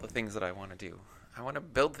think of all the things that I want to do. I want to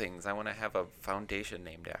build things. I want to have a foundation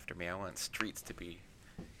named after me. I want streets to be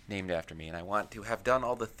named after me. And I want to have done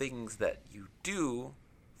all the things that you do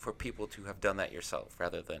for people to have done that yourself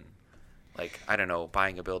rather than, like, I don't know,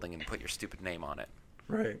 buying a building and put your stupid name on it.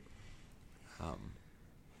 Right. Um,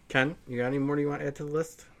 Ken, you got any more you want to add to the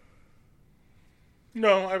list?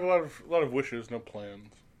 No, I have a lot of wishes, no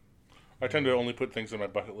plans. I tend to only put things on my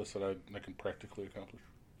bucket list that I can practically accomplish.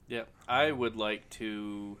 Yep. I would like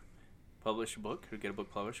to publish a book or get a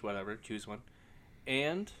book published, whatever, choose one,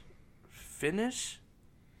 and finish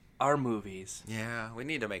our movies. yeah, we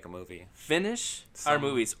need to make a movie. Finish our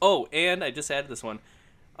movies. Oh, and I just added this one.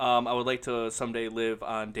 I would like to someday live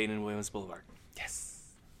on Dane and Williams Boulevard. Yes.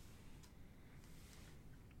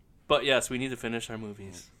 But yes, we need to finish our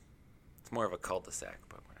movies. It's more of a cul-de-sac,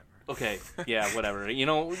 but whatever. Okay, yeah, whatever. You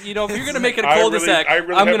know, if you're gonna make it a I cul-de-sac,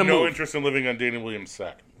 really I'm have gonna no move. interest in living on Dana Williams'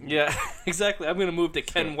 sack. Yeah, exactly. I'm gonna move to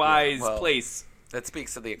Ken Wise' Well, place. That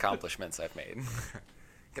speaks to the accomplishments I've made.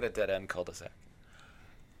 Get a dead end cul-de-sac.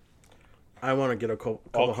 I want to get a couple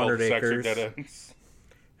All hundred cul-de-sacs are acres dead ends.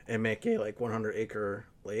 and make a 100-acre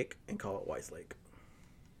lake and call it Wise Lake.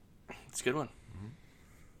 It's a good one.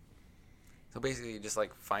 So basically, you just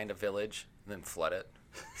like find a village and then flood it.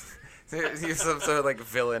 So you have some sort of like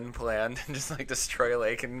villain plan and just like destroy a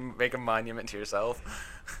lake and make a monument to yourself.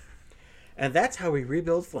 And that's how we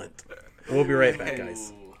rebuild Flint. We'll be right back,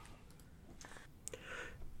 guys.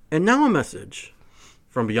 And now a message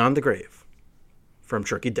from beyond the grave from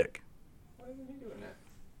Tricky Dick.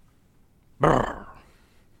 Brr.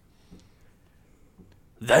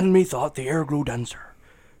 Then methought the air grew denser,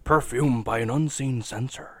 perfumed by an unseen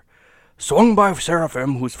censer, swung by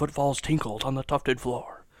seraphim whose footfalls tinkled on the tufted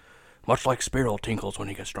floor, much like Spiro tinkles when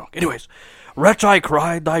he gets drunk. Anyways, wretch, I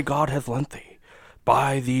cried, thy God hath lent thee,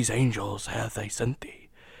 by these angels hath they sent thee,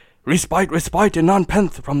 respite, and none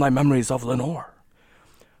penth from thy memories of Lenore.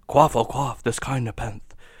 Quaff, oh quaff, this kind of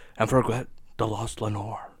penth, and forget the lost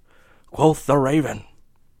Lenore. Quoth the raven,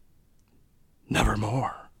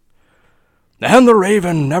 nevermore. And the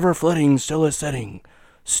raven, never flitting, still is sitting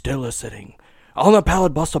on the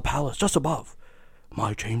pallid bust of Pallas just above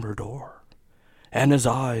my chamber door. And his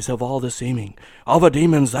eyes have all the seeming of a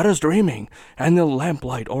demon's that is dreaming, and the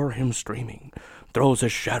lamplight o'er him streaming throws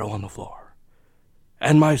his shadow on the floor.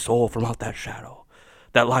 And my soul from out that shadow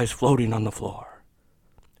that lies floating on the floor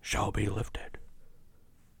shall be lifted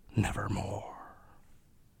nevermore.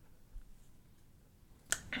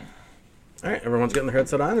 All right, everyone's getting their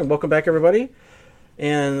headset on, and welcome back, everybody.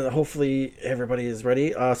 And hopefully everybody is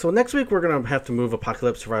ready. So next week we're going to have to move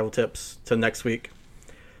Apocalypse Survival Tips to next week.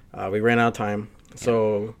 We ran out of time.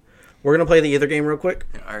 So we're going to play the Either game real quick.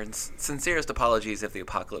 Our sincerest apologies if the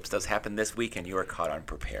apocalypse does happen this week and you are caught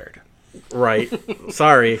unprepared. Right.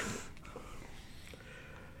 Sorry.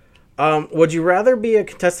 Would you rather be a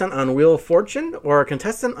contestant on Wheel of Fortune or a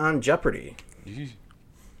contestant on Jeopardy?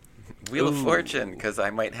 Wheel of Fortune, because I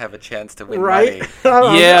might have a chance to win Right?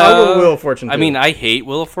 money. I'll go Wheel of Fortune, I too. mean, I hate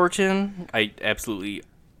Wheel of Fortune. I absolutely.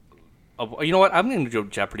 You know what? I'm going to do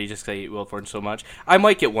Jeopardy just because I hate Wheel of Fortune so much. I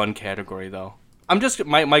might get one category though. I'm just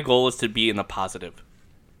my goal is to be in the positive.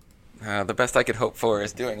 The best I could hope for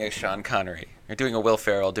is doing a Sean Connery, or doing a Will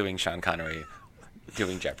Ferrell doing Sean Connery,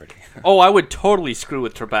 doing Jeopardy. Oh, I would totally screw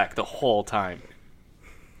with Trebek the whole time.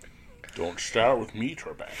 Don't start with me,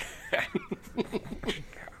 Trebek.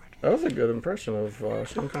 That was a good impression of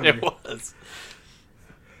Sean Connery. It was.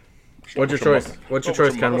 What's your choice? What's your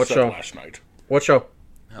choice, Ken? What show? Last night. What show?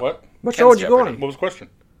 What? What show would you go Jeopardy. on? What was the question?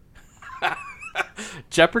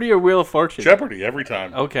 Jeopardy or Wheel of Fortune? Jeopardy every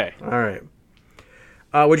time. Okay. All right.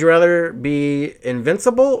 Would you rather be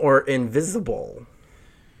invincible or invisible?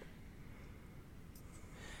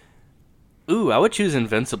 Ooh, I would choose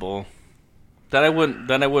Invincible. Then I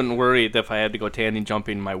wouldn't worry if I had to go tanning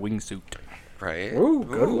jumping in my wingsuit. Right? Ooh,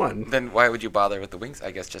 good one. Then why would you bother with the wings?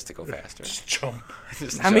 I guess just to go faster. Just jump.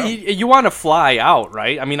 Just I jump. mean, you want to fly out,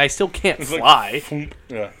 right? I mean, I still can't It's like, fly. thunk.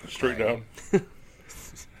 Yeah, straight down.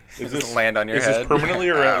 Is Just land on your is head. this permanently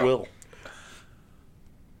or at Ow. will?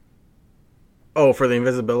 Oh, for the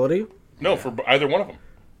invisibility? No, for either one of them.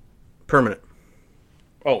 Permanent.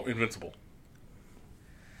 Oh, invincible.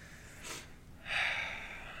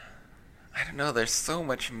 I don't know. There's so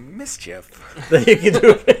much mischief. That you can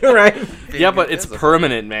do it, right? being Yeah, but it's invisible.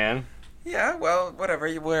 permanent, man. Yeah, well, whatever.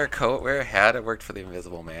 You wear a coat, wear a hat. It worked for the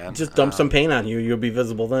Invisible Man. Just dump some paint on you. You'll be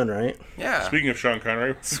visible then, right? Yeah. Speaking of Sean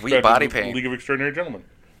Connery, Sweet back to body the paint. League of Extraordinary Gentlemen.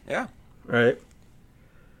 Yeah. Right.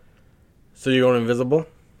 So you're going invisible?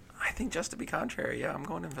 I think just to be contrary, yeah, I'm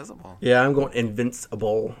going invisible. Yeah, I'm going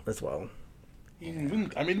invincible as well. I'm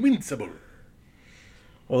invincible.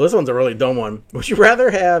 Well, this one's a really dumb one. Would you rather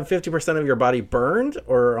have 50% of your body burned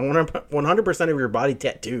or 100% of your body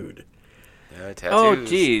tattooed? Yeah, tattoos. Oh,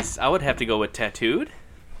 geez. I would have to go with tattooed.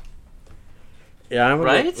 Yeah, I'm going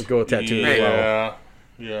Right? to go with tattooed as well.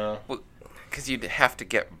 Yeah. Because you'd have to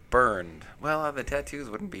get burned. Well, the tattoos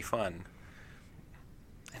wouldn't be fun.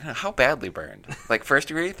 I don't know, how badly burned? Like first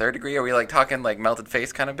degree, third degree? Are we like talking like melted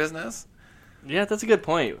face kind of business? Yeah, that's a good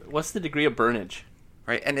point. What's the degree of burnage?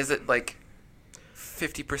 Right? And is it like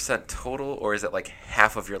 50% total, or is it like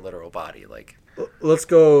half of your literal body? Like, Let's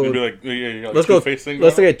go. Maybe like, yeah, like Let's go. two-face thing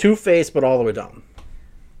Let's going look at Two-Face, but all the way down. on,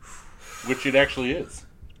 which it actually is.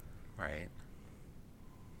 right?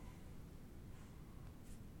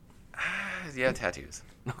 Yeah, tattoos.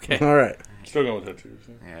 Okay. All right. Still going with tattoos.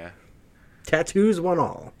 Yeah. Yeah. Tattoos won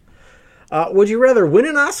all. Would you rather win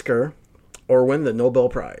an Oscar or win the Nobel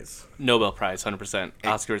Prize? Nobel Prize, 100%.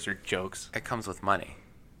 Oscars are jokes. It comes with money.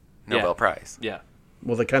 Yeah. Nobel Prize. Yeah.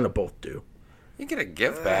 Well, they kind of both do. You get a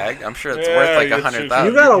gift bag. I'm sure it's Yeah, worth like it's- 100,000.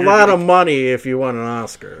 You got a you're lot gonna- of money if you won an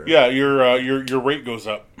Oscar. Yeah, your rate goes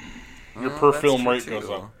up. Your per That's film true, rate too. goes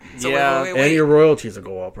up. So Yeah. wait, And your royalties will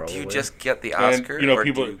go up, probably. do you just get the And Oscar? you know, or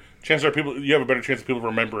people. do you- Chances are, you have a better chance of people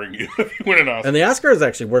remembering you if you win an Oscar. And the Oscar is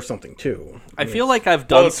actually worth something, too. I feel like I've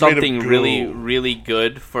Well, done it's made of something really, gold. really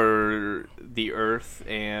good for the Earth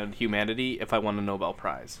and humanity if I won a Nobel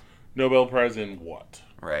Prize. Nobel Prize in what?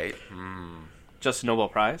 right? Just Nobel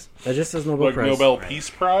Prize? That just says Nobel Like Prize. Nobel Peace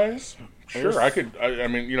Prize? Sure, I could. I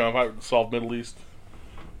mean, you know, if I solved Middle East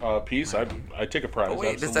peace, I'd take a prize. But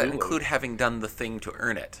wait, does that absolutely. include having done the thing to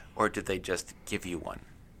earn it, or did they just give you one?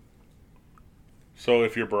 So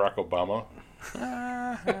if you're Barack Obama,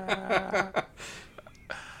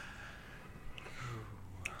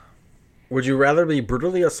 Would you rather be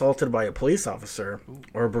brutally assaulted by a police officer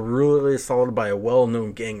or brutally assaulted by a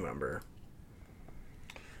well-known gang member?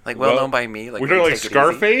 Like well known by me? Like we're we talking like take it easy?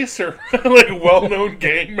 Scarface or like well-known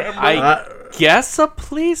gang member. I guess a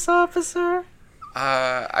police officer?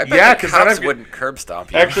 I bet Yeah, the 'cause then cops I'm- wouldn't curb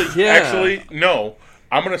stomp you. Actually, no.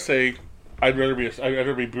 I'm gonna say I'd rather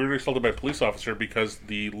be brutally assaulted by a police officer because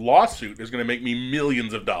the lawsuit is gonna make me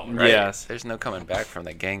millions of dollars. Right? Yes. There's no coming back from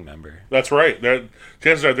that gang member. That's right.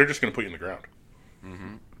 Chances are they're just gonna put you in the ground.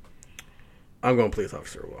 I'm going police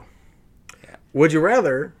officer. Well, Yeah. would you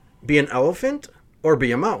rather be an elephant or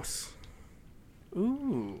be a mouse?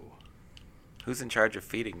 Ooh. Who's in charge of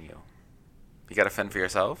feeding you? You got to fend for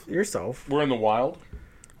yourself. Yourself. We're in the wild.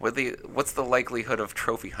 What's the likelihood of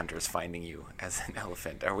trophy hunters finding you as an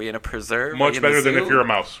elephant? Are we in a preserve? Are you Much in the better than zoo? if you're a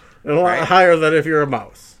mouse. A lot Right. higher than if you're a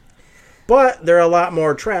mouse. But there are a lot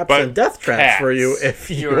more traps But and death traps for you cats. if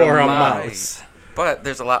you You're are a a mouse. mouse. But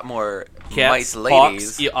there's a lot more Cats, mice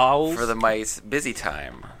ladies hawks, owls. for the mice busy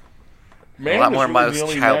time. Man lot is more really mouse the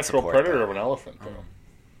only child natural support, predator though. of an elephant, though.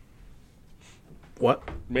 What?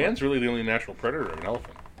 Man's really the only natural predator of an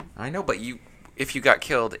elephant. I know, but if you got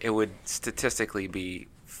killed, it would statistically be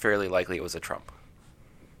fairly likely it was a Trump.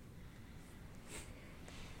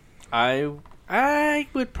 I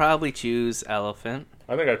would probably choose elephant.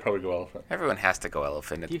 I think I'd probably go elephant. Everyone has to go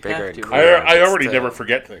elephant. It's You bigger have and to. clearer. I but already still. never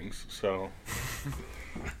forget things, so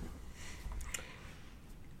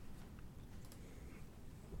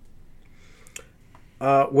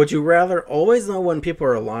Would you rather always know when people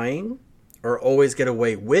are lying or always get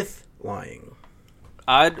away with lying?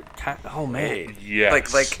 Oh man. Hey,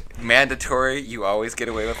 yes. like mandatory. You always get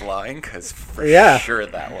away with lying because for Yeah. sure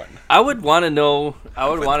that one. I would want to know. I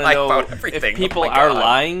would would want to lie know about if everything. people Oh my are God.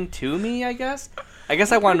 lying to me. I guess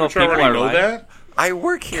I want to know if you people already are know lying. that. I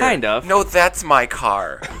work here. Kind of. No, that's my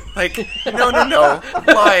car. Like no,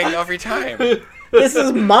 lying every time. This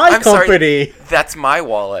is my I'm sorry. company. That's my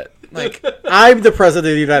wallet. Like I'm the president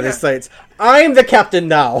of the United States. I'm the captain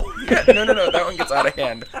now. no, that one gets out of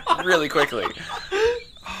hand really quickly.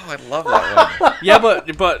 Oh, I love that one. Yeah,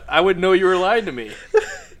 but I would know you were lying to me.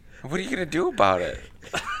 What are you gonna do about it?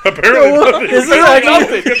 Apparently, Well, nothing. this is Apparently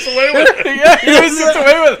actually- nothing gets away with it. Yeah, he was just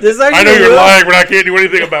away with it. This is I know actually you're real- lying, but I can't do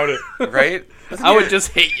anything about it. Right? I would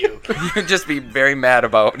just hate you. You'd just be very mad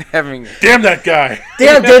about having. Damn that guy.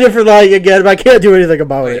 Damn Daniel for lying again, but I can't do anything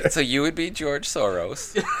about it. So you would be George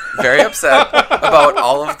Soros, very upset about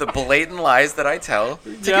all of the blatant lies that I tell to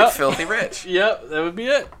Yep. get filthy rich. Yep, that would be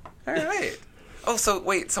it. All right. Oh, so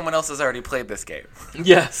wait, someone else has already played this game.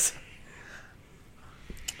 Yes.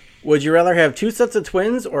 Would you rather have two sets of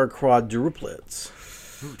twins or quadruplets?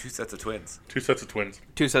 Ooh, 2 sets of twins. 2 sets of twins.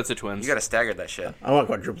 2 sets of twins. You gotta stagger that shit. I want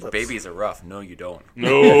quadruplets. Babies are rough. No, you don't.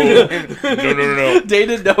 No.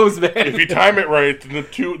 Data knows, man. If you time it right, then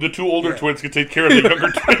the two older twins can take care of the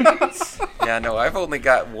younger twins. Yeah, no, I've only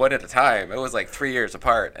got one at a time. It was like 3 years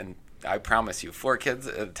apart, and I promise you, 4 kids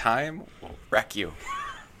at a time will wreck you.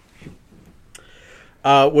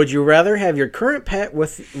 Would you rather have your current pet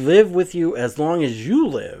live with you as long as you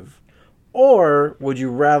live, or would you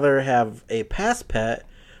rather have a past pet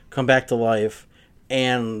come back to life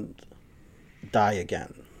and die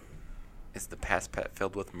again? Is the past pet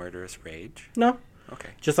filled with murderous rage? No, Okay.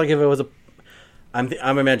 just like if it was a.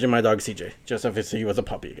 I'm imagining my dog CJ. Just if he was a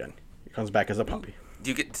puppy again, he comes back as a puppy.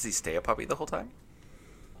 Does he stay a puppy the whole time?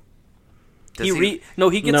 He gets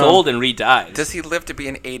No. old and re-dies. Does he live to be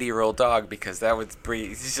an 80-year-old dog? Because that would breathe.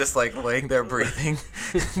 He's just like laying there breathing,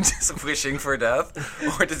 just wishing for death.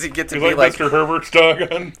 Or does he get to He's be like like, Mr. Herbert's dog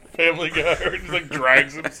on Family Guy, where he just like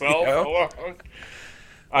drags himself Yeah. along.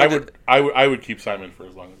 I would keep Simon for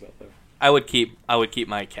as long as I live. I would keep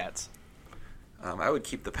my cats. I would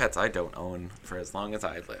keep the pets I don't own for as long as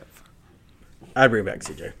I live. I'd bring back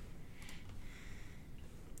CJ.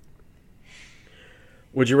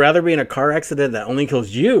 Would you rather be in a car accident that only kills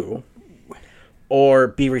you, or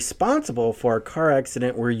be responsible for a car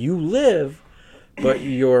accident where you live, but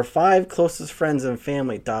your 5 closest friends and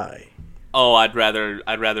family die? Oh, I'd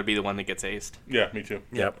rather be the one that gets aced. Yeah, me too.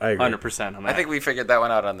 Yep, I agree. 100% on that. I think we figured that one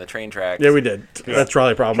out on the train tracks. Yeah, we did. That's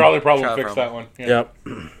trolley problem. Trolley problem Trolley fixed problem. that one.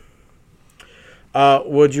 Yeah. Yep.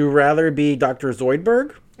 Would you rather be Dr.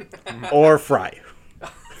 Zoidberg or Fry?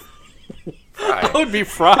 I would be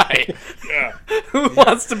Fry. Yeah. Who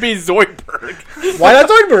wants to be Zoidberg? Why not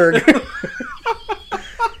Zoidberg?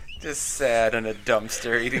 Just sad in a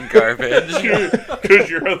dumpster eating garbage.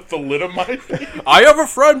 Because you're a thalidomide. I have a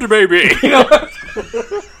friend, baby.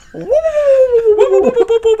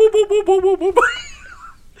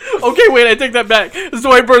 Okay, wait, I take that back.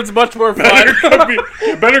 Zoidberg's much more fun.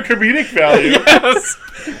 Better comedic value. Yes.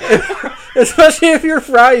 Especially if you're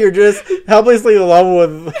Fry, you're just helplessly in love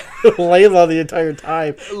with Layla the entire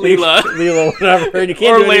time. Leela, whatever. And you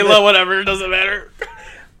can't Or do anything. Layla, whatever, it doesn't matter.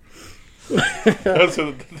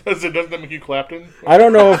 Doesn't that make you Clapton? I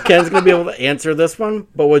don't know if Ken's going to be able to answer this one,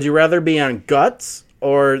 but would you rather be on Guts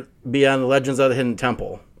or be on the Legends of the Hidden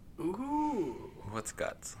Temple? What's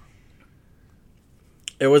Guts?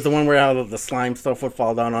 It was the one where how the slime stuff would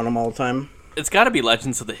fall down on him all the time. It's got to be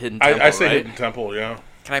Legends of the Hidden Temple, I say right? Hidden Temple, yeah.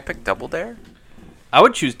 Can I pick Double Dare? I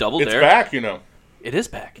would choose Double It's Dare. back, you know. It is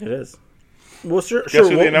back. It is. Well, sure. who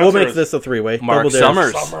the We'll announcer make is? this a 3-way. Mark Double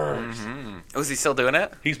Dare. Summers. Oh, is he still doing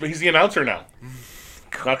it? He's the announcer now.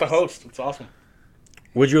 Not the host. It's awesome.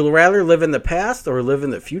 Would you rather live in the past or live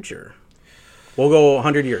in the future? We'll go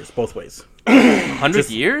 100 years, both ways. 100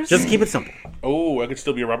 years? Just keep it simple. Oh, I could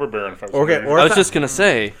still be a rubber baron if I was Okay, married. or I was just going to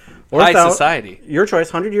say, or high 1,000 society. Your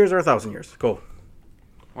choice, 100 years or 1,000 years. Go.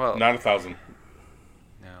 Well, Not 1,000.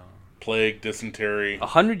 no. Plague, dysentery.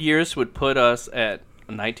 100 years would put us at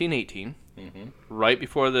 1918, right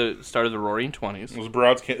before the start of the Roaring 20s. Those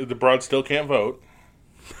broads the broads still can't vote.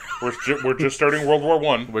 We're just starting World War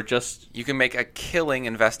One. We're just... You can make a killing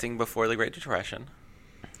investing before the Great Depression.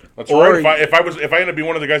 That's Or- right. If I end up being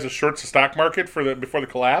one of the guys that shorts the stock market before the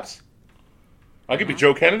collapse, I could be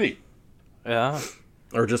Joe Kennedy. Yeah.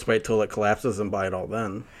 Or just wait till it collapses and buy it all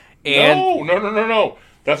then. And... No.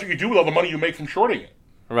 That's what you do with all the money you make from shorting it.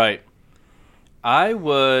 Right. I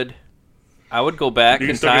would go back You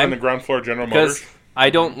can in still be on time the ground floor of General because Motors, I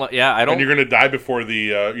don't. Yeah, I and don't. you're going to die before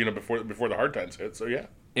the before the hard times hit. So yeah.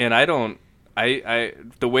 And I don't. I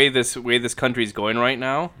the way this country's going right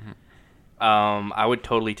now, I would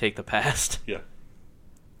totally take the past. Yeah.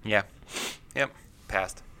 Yeah. Yep.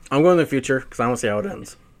 Passed. I'm going to the future because I want to see how it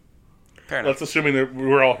ends. Fair enough. That's assuming that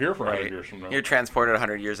we're all here for 100 Right. years from now. You're transported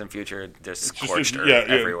 100 years in future, just just- scorched earth yeah.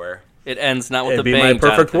 everywhere. It ends not with It'd the be bang. my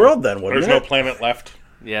perfect Jonathan. world then, wouldn't There's no it? planet left,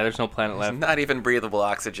 Yeah, there's no planet left. Not even breathable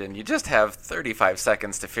oxygen. You just have 35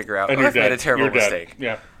 seconds to figure out, and oh, you're I've dead. made a terrible You're dead. mistake.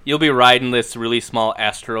 Yeah. You'll be riding this really small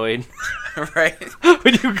asteroid. Right?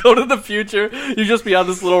 When you go to the future, you just be on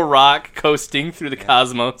this little rock coasting through the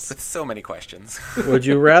cosmos. With so many questions. Would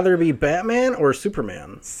you rather be Batman or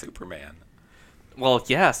Superman? Superman. Well,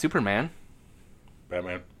 yeah, Superman.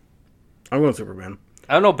 Batman. I'm going Superman.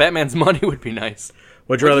 I don't know. Batman's money would be nice.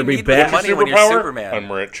 Would you rather you be need with the money when you're Superpower? Superman? I'm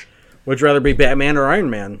rich. Would you rather be Batman or Iron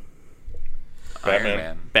Man?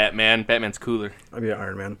 Batman. Iron Man. Batman's cooler. I'd be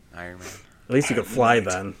Iron Man. Iron Man. At least you could fly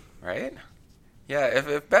then. Right? Yeah,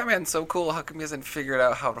 if Batman's so cool, how come he hasn't figured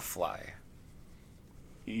out how to fly?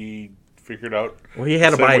 He figured out Well, he had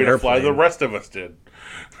to the same buy way an to fly airplane. the rest of us did.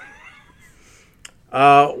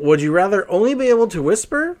 Would you rather only be able to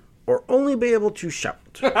whisper or only be able to shout?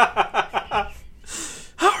 Well,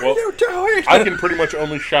 I can pretty much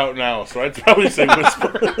only shout now, so I'd probably say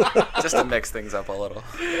whisper. Just to mix things up a little.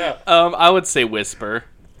 I would say whisper.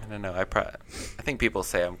 I don't know. I think people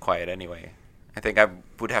say I'm quiet anyway. I think I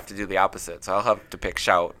would have to do the opposite, so I'll have to pick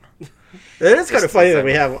shout. It is kind of Just funny the that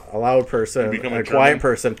we same. have a loud person and become a a quiet German.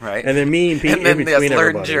 person, Right. and then me and Pete And then in they between learn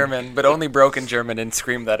everybody. German, but only broken German, and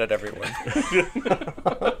scream that at everyone.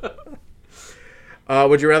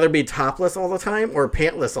 Would you rather be topless all the time or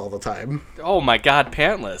pantless all the time? Oh my God,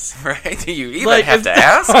 pantless. Right? Do you even have to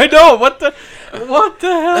ask? I know. What the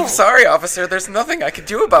hell? I'm sorry, officer. There's nothing I can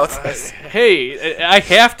do about this. Hey, I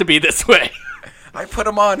have to be this way. I put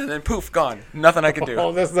them on, and then poof, gone. Nothing I can do.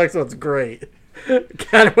 Oh, this next one's great.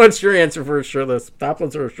 Ken, what's your answer for shirtless?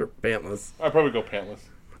 Topless or pantless? I'd probably go pantless.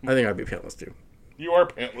 I think I'd be pantless too. You are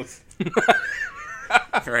pantless.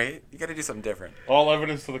 Right? You got to do something different. All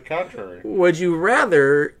evidence to the contrary. Would you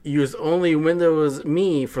rather use only Windows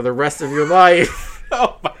Me for the rest of your life,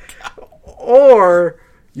 Oh my God. or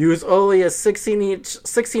use only a 16-inch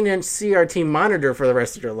CRT monitor for the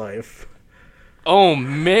rest of your life? Oh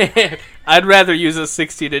man, I'd rather use a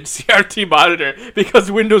 16-inch CRT monitor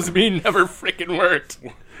because Windows Me never freaking worked.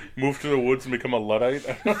 Move to the woods and become a Luddite.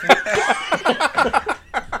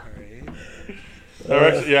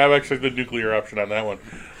 I'm actually the nuclear option on that one.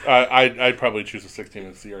 I'd probably choose a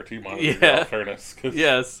 16-inch CRT monitor. In all fairness, 'cause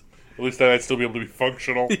Yes. at least then I'd still be able to be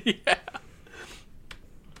functional. Yeah.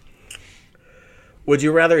 Would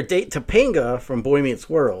you rather date Topanga from Boy Meets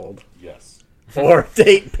World Yes, or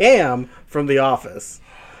date Pam from The Office?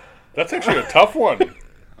 that's actually a tough one.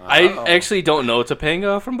 I actually don't know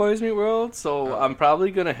Topanga from Boys Meet World, so I'm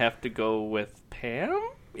probably going to have to go with Pam,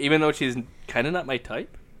 even though she's kind of not my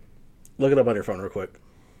type. Look it up on your phone real quick.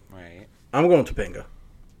 Right. I'm going Topanga.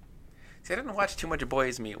 See, I didn't watch too much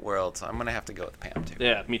Boys Meet World, so I'm gonna have to go with Pam too.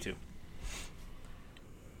 Yeah, me too.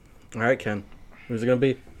 All right, Ken. Who's it going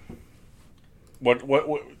to be? What?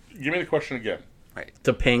 Give me the question again. Right.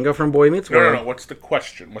 Topanga from Boy Meets No. World. What's the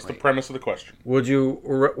question? What's the premise of the question? Would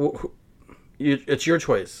you... It's your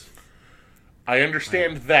choice. I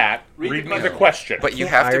understand that. Read me the the question. But you Can't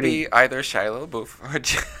have to already- be either Shiloh Booth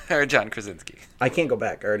or John Krasinski. I can't go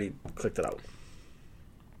back. I already clicked it out.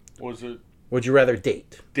 Was it Would you rather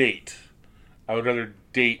date? date? I would rather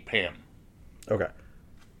date Pam. Okay.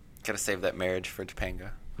 Gotta save that marriage for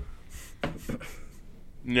Topanga.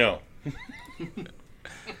 No.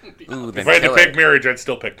 Ooh, then If I had to kill pick her. marriage, I'd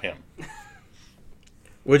still pick Pam.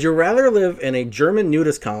 Would you rather live in a German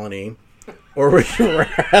nudist colony, or would you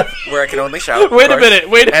rather... Where I can only shout. of Wait a course, minute,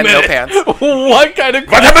 and no pants. What kind of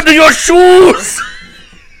What happened to your shoes?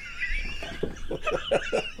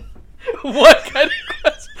 What kind of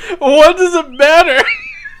question? What does it matter?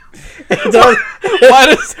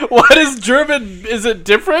 Why does German? Is it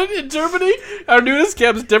different in Germany? Are nudist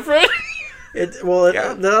camps different? Yeah.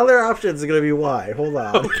 The other option is going to be why. Hold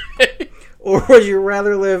on. Okay. Or would you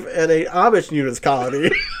rather live in a Amish nudist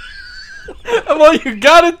colony? Well, you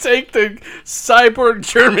gotta take the cyborg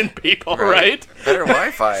German people, right? Better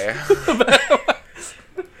Wi-Fi.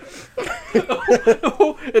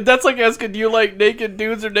 That's like asking, do you like naked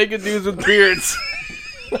dudes or naked dudes with beards?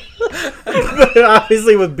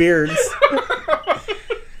 Obviously with beards.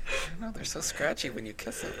 No, they're so scratchy when you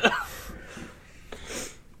kiss them.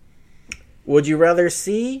 Would you rather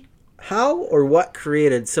see how or what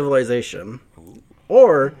created civilization,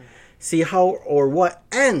 or see how or what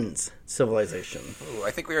ends civilization? Ooh, I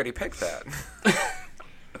think we already picked that.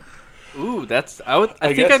 Ooh, that's I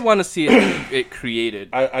think guess- I'd want to see it created.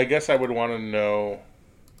 I guess I would want to know.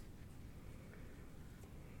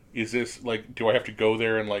 Is this like? Do I have to go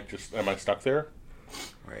there and like just? Am I stuck there?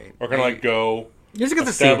 Right. Or can I like go You just get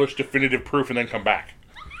to see establish definitive proof and then come back?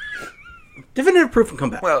 definitive proof and come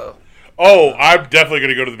back. Well, Oh, I'm definitely going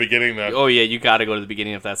to go to the beginning then. Oh yeah, you gotta go to the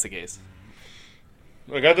beginning if that's the case.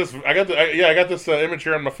 I got this image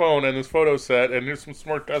here on my phone and this photo set, and here's some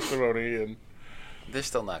smart testimony. And they're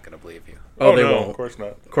still not going to believe you. Oh, they no, won't. of course not,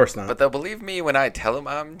 Of course not. But they'll believe me when I tell them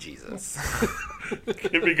I'm Jesus.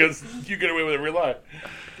 because you get away with every lie.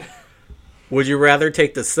 Would you rather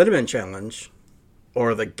take the cinnamon challenge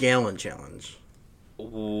or the gallon challenge?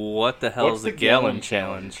 What the hell What's is the the gallon gallon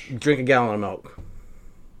challenge? Drink a gallon of milk.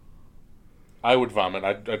 I would vomit.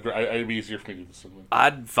 It'd be easier for me to do this.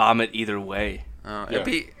 I'd vomit either way. It'd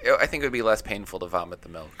be. I think it would be less painful to vomit the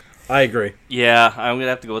milk. I agree. Yeah, I'm gonna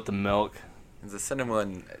have to go with the milk. The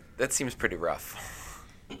cinnamon, that seems pretty rough.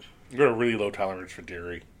 I've got a really low tolerance for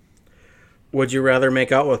dairy. Would you rather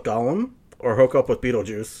make out with Gollum or hook up with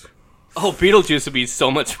Beetlejuice? Oh, Beetlejuice would be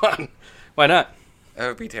so much fun. Why not? That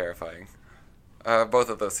would be terrifying. Both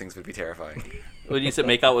of those things would be terrifying. Would you say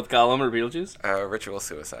make out with Gollum or Beetlejuice? Ritual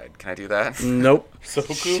suicide. Can I do that? Nope. So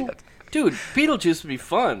cool. Shit. Dude, Beetlejuice would be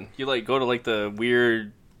fun. You like go to like the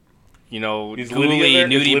weird, Is Lydia ghouly there?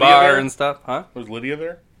 Is nudie Lydia bar there? and stuff, huh? Was Lydia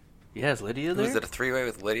there? Yeah, is Lydia there? Was it a three-way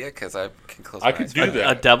with Lydia? Because I can close I my could eyes. do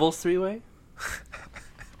that. A devil's three-way?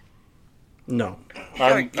 No. You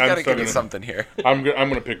gotta still give me gonna- something here. I'm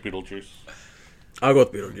gonna pick Beetlejuice. I'll go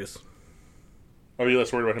with Beetlejuice. I'll be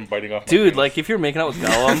less worried about him biting off. My Dude, penis. like if you're making out with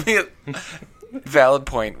Gollum, Valid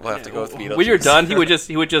point. We'll have to go with Beetlejuice. when you're done, he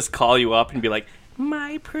would just call you up and be like,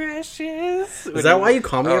 "My precious." Is that why you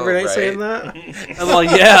call me every night right. saying that? Well,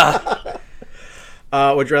 yeah.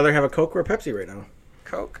 Would you rather have a Coke or a Pepsi right now?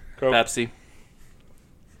 Coke. Coke. Pepsi.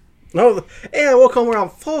 No, and we'll come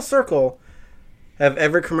around full circle. Have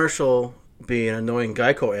every commercial be an annoying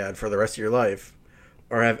Geico ad for the rest of your life,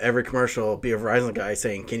 or have every commercial be a Verizon guy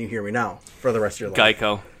saying, "Can you hear me now?" for the rest of your life.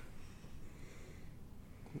 Geico.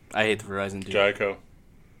 I hate the Verizon dude. Geico.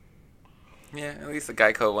 Yeah, at least the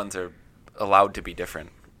Geico ones are allowed to be different.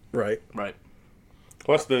 Right. Right.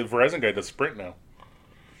 Plus, the Verizon guy does Sprint now.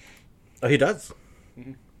 Oh, he does.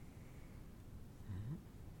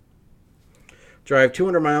 Drive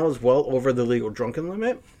 200 miles well over the legal drunken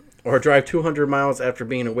limit, or drive 200 miles after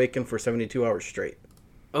being awakened for 72 hours straight.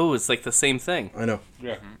 Oh, it's like the same thing. I know.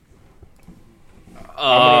 Yeah.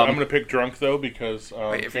 I'm gonna pick drunk though because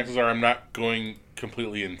Wait, chances are I'm not going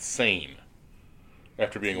completely insane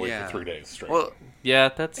after being awake for 3 days straight. Well, Yeah,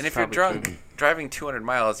 that's. and if you're probably drunk true. driving 200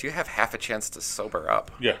 miles, you have half a chance to sober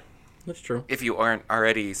up. yeah. That's true. If you aren't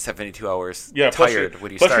already 72 hours Yeah, tired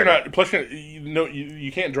when you plus start. you're not. Plus,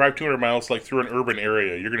 you can't drive 200 miles like through an urban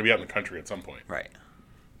area. You're going to be out in the country at some point, Right.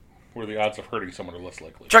 where the odds of hurting someone are less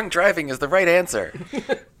likely. Drunk driving is the right answer.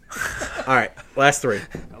 All right, last three.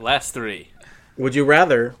 Last three. Would you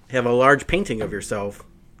rather have a large painting of yourself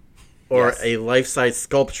or Yes. a life-size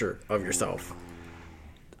sculpture of yourself?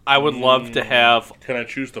 I would love to have, Can I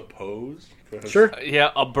choose to pose? 'Cause Sure.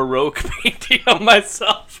 a Baroque painting of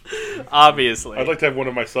myself. Obviously. I'd like to have one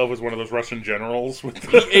of myself as one of those Russian generals. With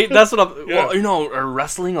That's what I'm. Yeah. Well, or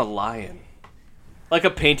wrestling a lion. Like a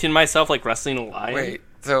painting myself, like wrestling a lion. Wait,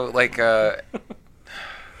 so like Or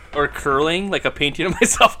curling, like a painting of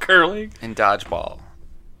myself curling. in dodgeball.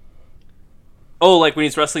 Oh, like when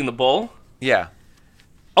he's wrestling the bull? Yeah,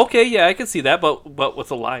 Okay, yeah, I can see that, but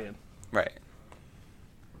with a lion. right.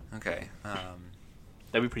 Okay.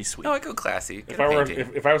 That'd be pretty sweet. No, I go classy. Get if a I were,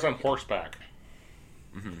 painting. if I was on horseback,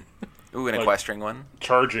 Ooh, an like- equestrian one.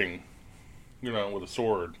 charging, with a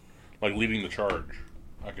sword, like leading the charge,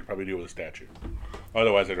 I could probably do it with a statue.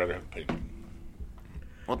 Otherwise, I'd rather have a painting.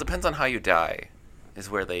 Well, it depends on how you die, is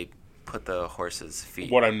where they put the horse's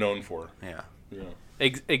feet. What I'm known for. Yeah, Yeah.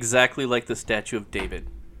 Exactly like the statue of David.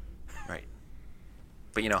 right.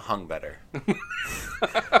 But hung better.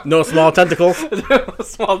 No small tentacles.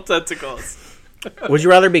 Small tentacles. Would you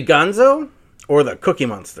rather be Gonzo or the Cookie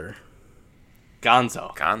Monster?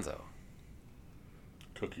 Gonzo. Gonzo.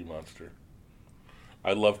 Cookie Monster.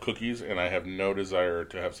 I love cookies, and I have no desire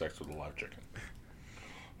to have sex with a live chicken.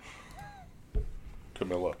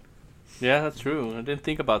 Camilla. Yeah, that's true. I didn't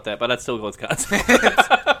think about that, but I'd still go with Gonzo.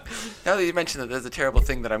 Now that you mention that, there's a terrible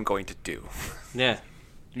thing that I'm going to do. Yeah.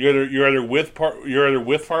 You're either with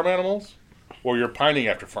farm animals, or you're pining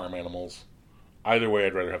after farm animals. Either way,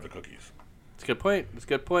 I'd rather have the cookies. It's a good point. It's a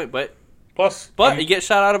good point. But Plus, you get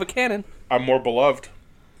shot out of a cannon. I'm more beloved.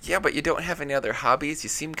 Yeah, but you don't have any other hobbies. You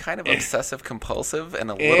seem kind of obsessive compulsive and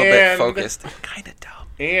a little bit focused. Kind of dumb.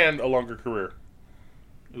 And a longer career.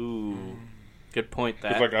 Ooh. Good point, It's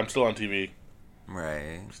that. like I'm still on TV.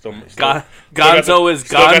 Right. Gonzo is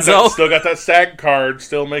Gonzo. Still got that SAG card.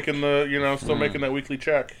 Still making making that weekly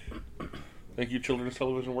check. Thank you, Children's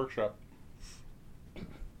Television Workshop.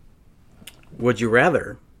 Would you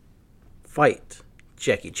rather fight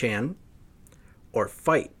Jackie Chan or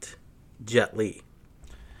fight Jet Li?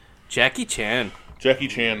 Jackie Chan. Jackie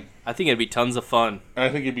Chan. I think it'd be tons of fun. I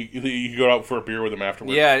think you could go out for a beer with him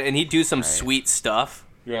afterwards. Yeah, and he'd do some sweet stuff.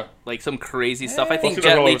 Yeah. Like some crazy stuff. I Plus think he does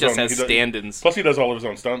Jet all Li of his just own- has he does- stand-ins. Plus, he does all of his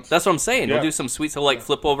own stunts. That's what I'm saying. Yeah. He'll do some sweet stuff, like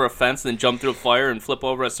flip over a fence and then jump through a fire and flip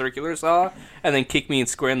over a circular saw and then kick me and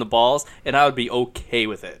square in the balls, and I would be okay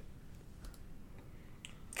with it.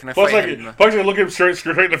 Can I Plus, fight him? I look at him straight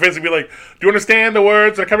in the face and be like, "Do you understand the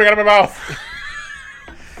words that are coming out of my mouth?"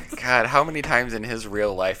 God, how many times in his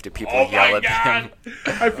real life do people Oh yell my at god! him?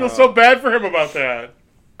 I feel so bad for him about that.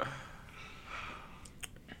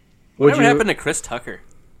 Whatever happened to Chris Tucker?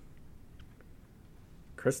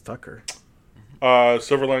 Chris Tucker.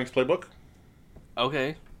 Silver Linings Playbook.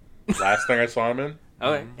 Okay. Last thing I saw him in.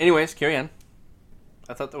 Okay. Anyways, carry on.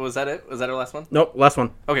 I thought was that it? Was that our last one? Nope, last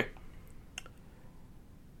one. Okay.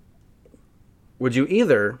 Would you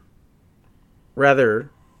either rather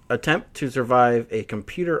attempt to survive a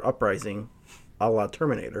computer uprising a la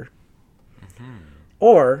Terminator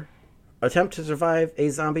or attempt to survive a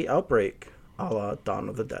zombie outbreak a la Dawn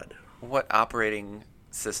of the Dead? What operating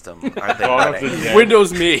system are they Dawn of the running? Dead.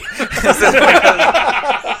 Windows me.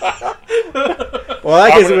 Well, I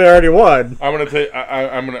guess we already won. I'm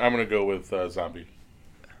gonna go with zombie.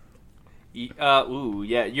 Ooh,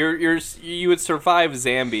 yeah. You would survive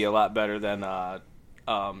Zambi a lot better than the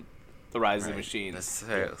Rise of the The Machines.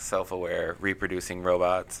 self-aware reproducing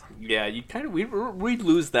robots. Yeah, you kind of we'd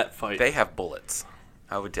lose that fight. They have bullets.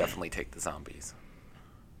 I would definitely take the zombies.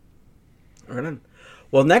 Right on.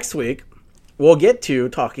 Well, next week we'll get to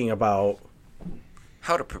talking about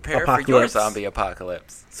How to prepare for your Apocalypse. zombie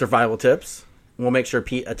apocalypse. survival tips. We'll make sure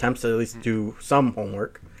Pete attempts to at least do some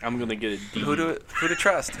homework. I'm gonna get a D. Who to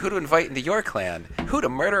trust? Who to invite into your clan? Who to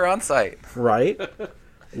murder on site? Right?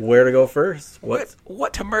 Where to go first?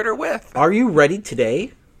 What to murder with? Are you ready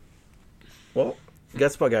today? Well,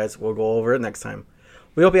 guess what, guys? We'll go over it next time.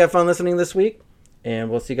 We hope you have fun listening this week, and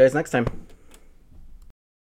we'll see you guys next time.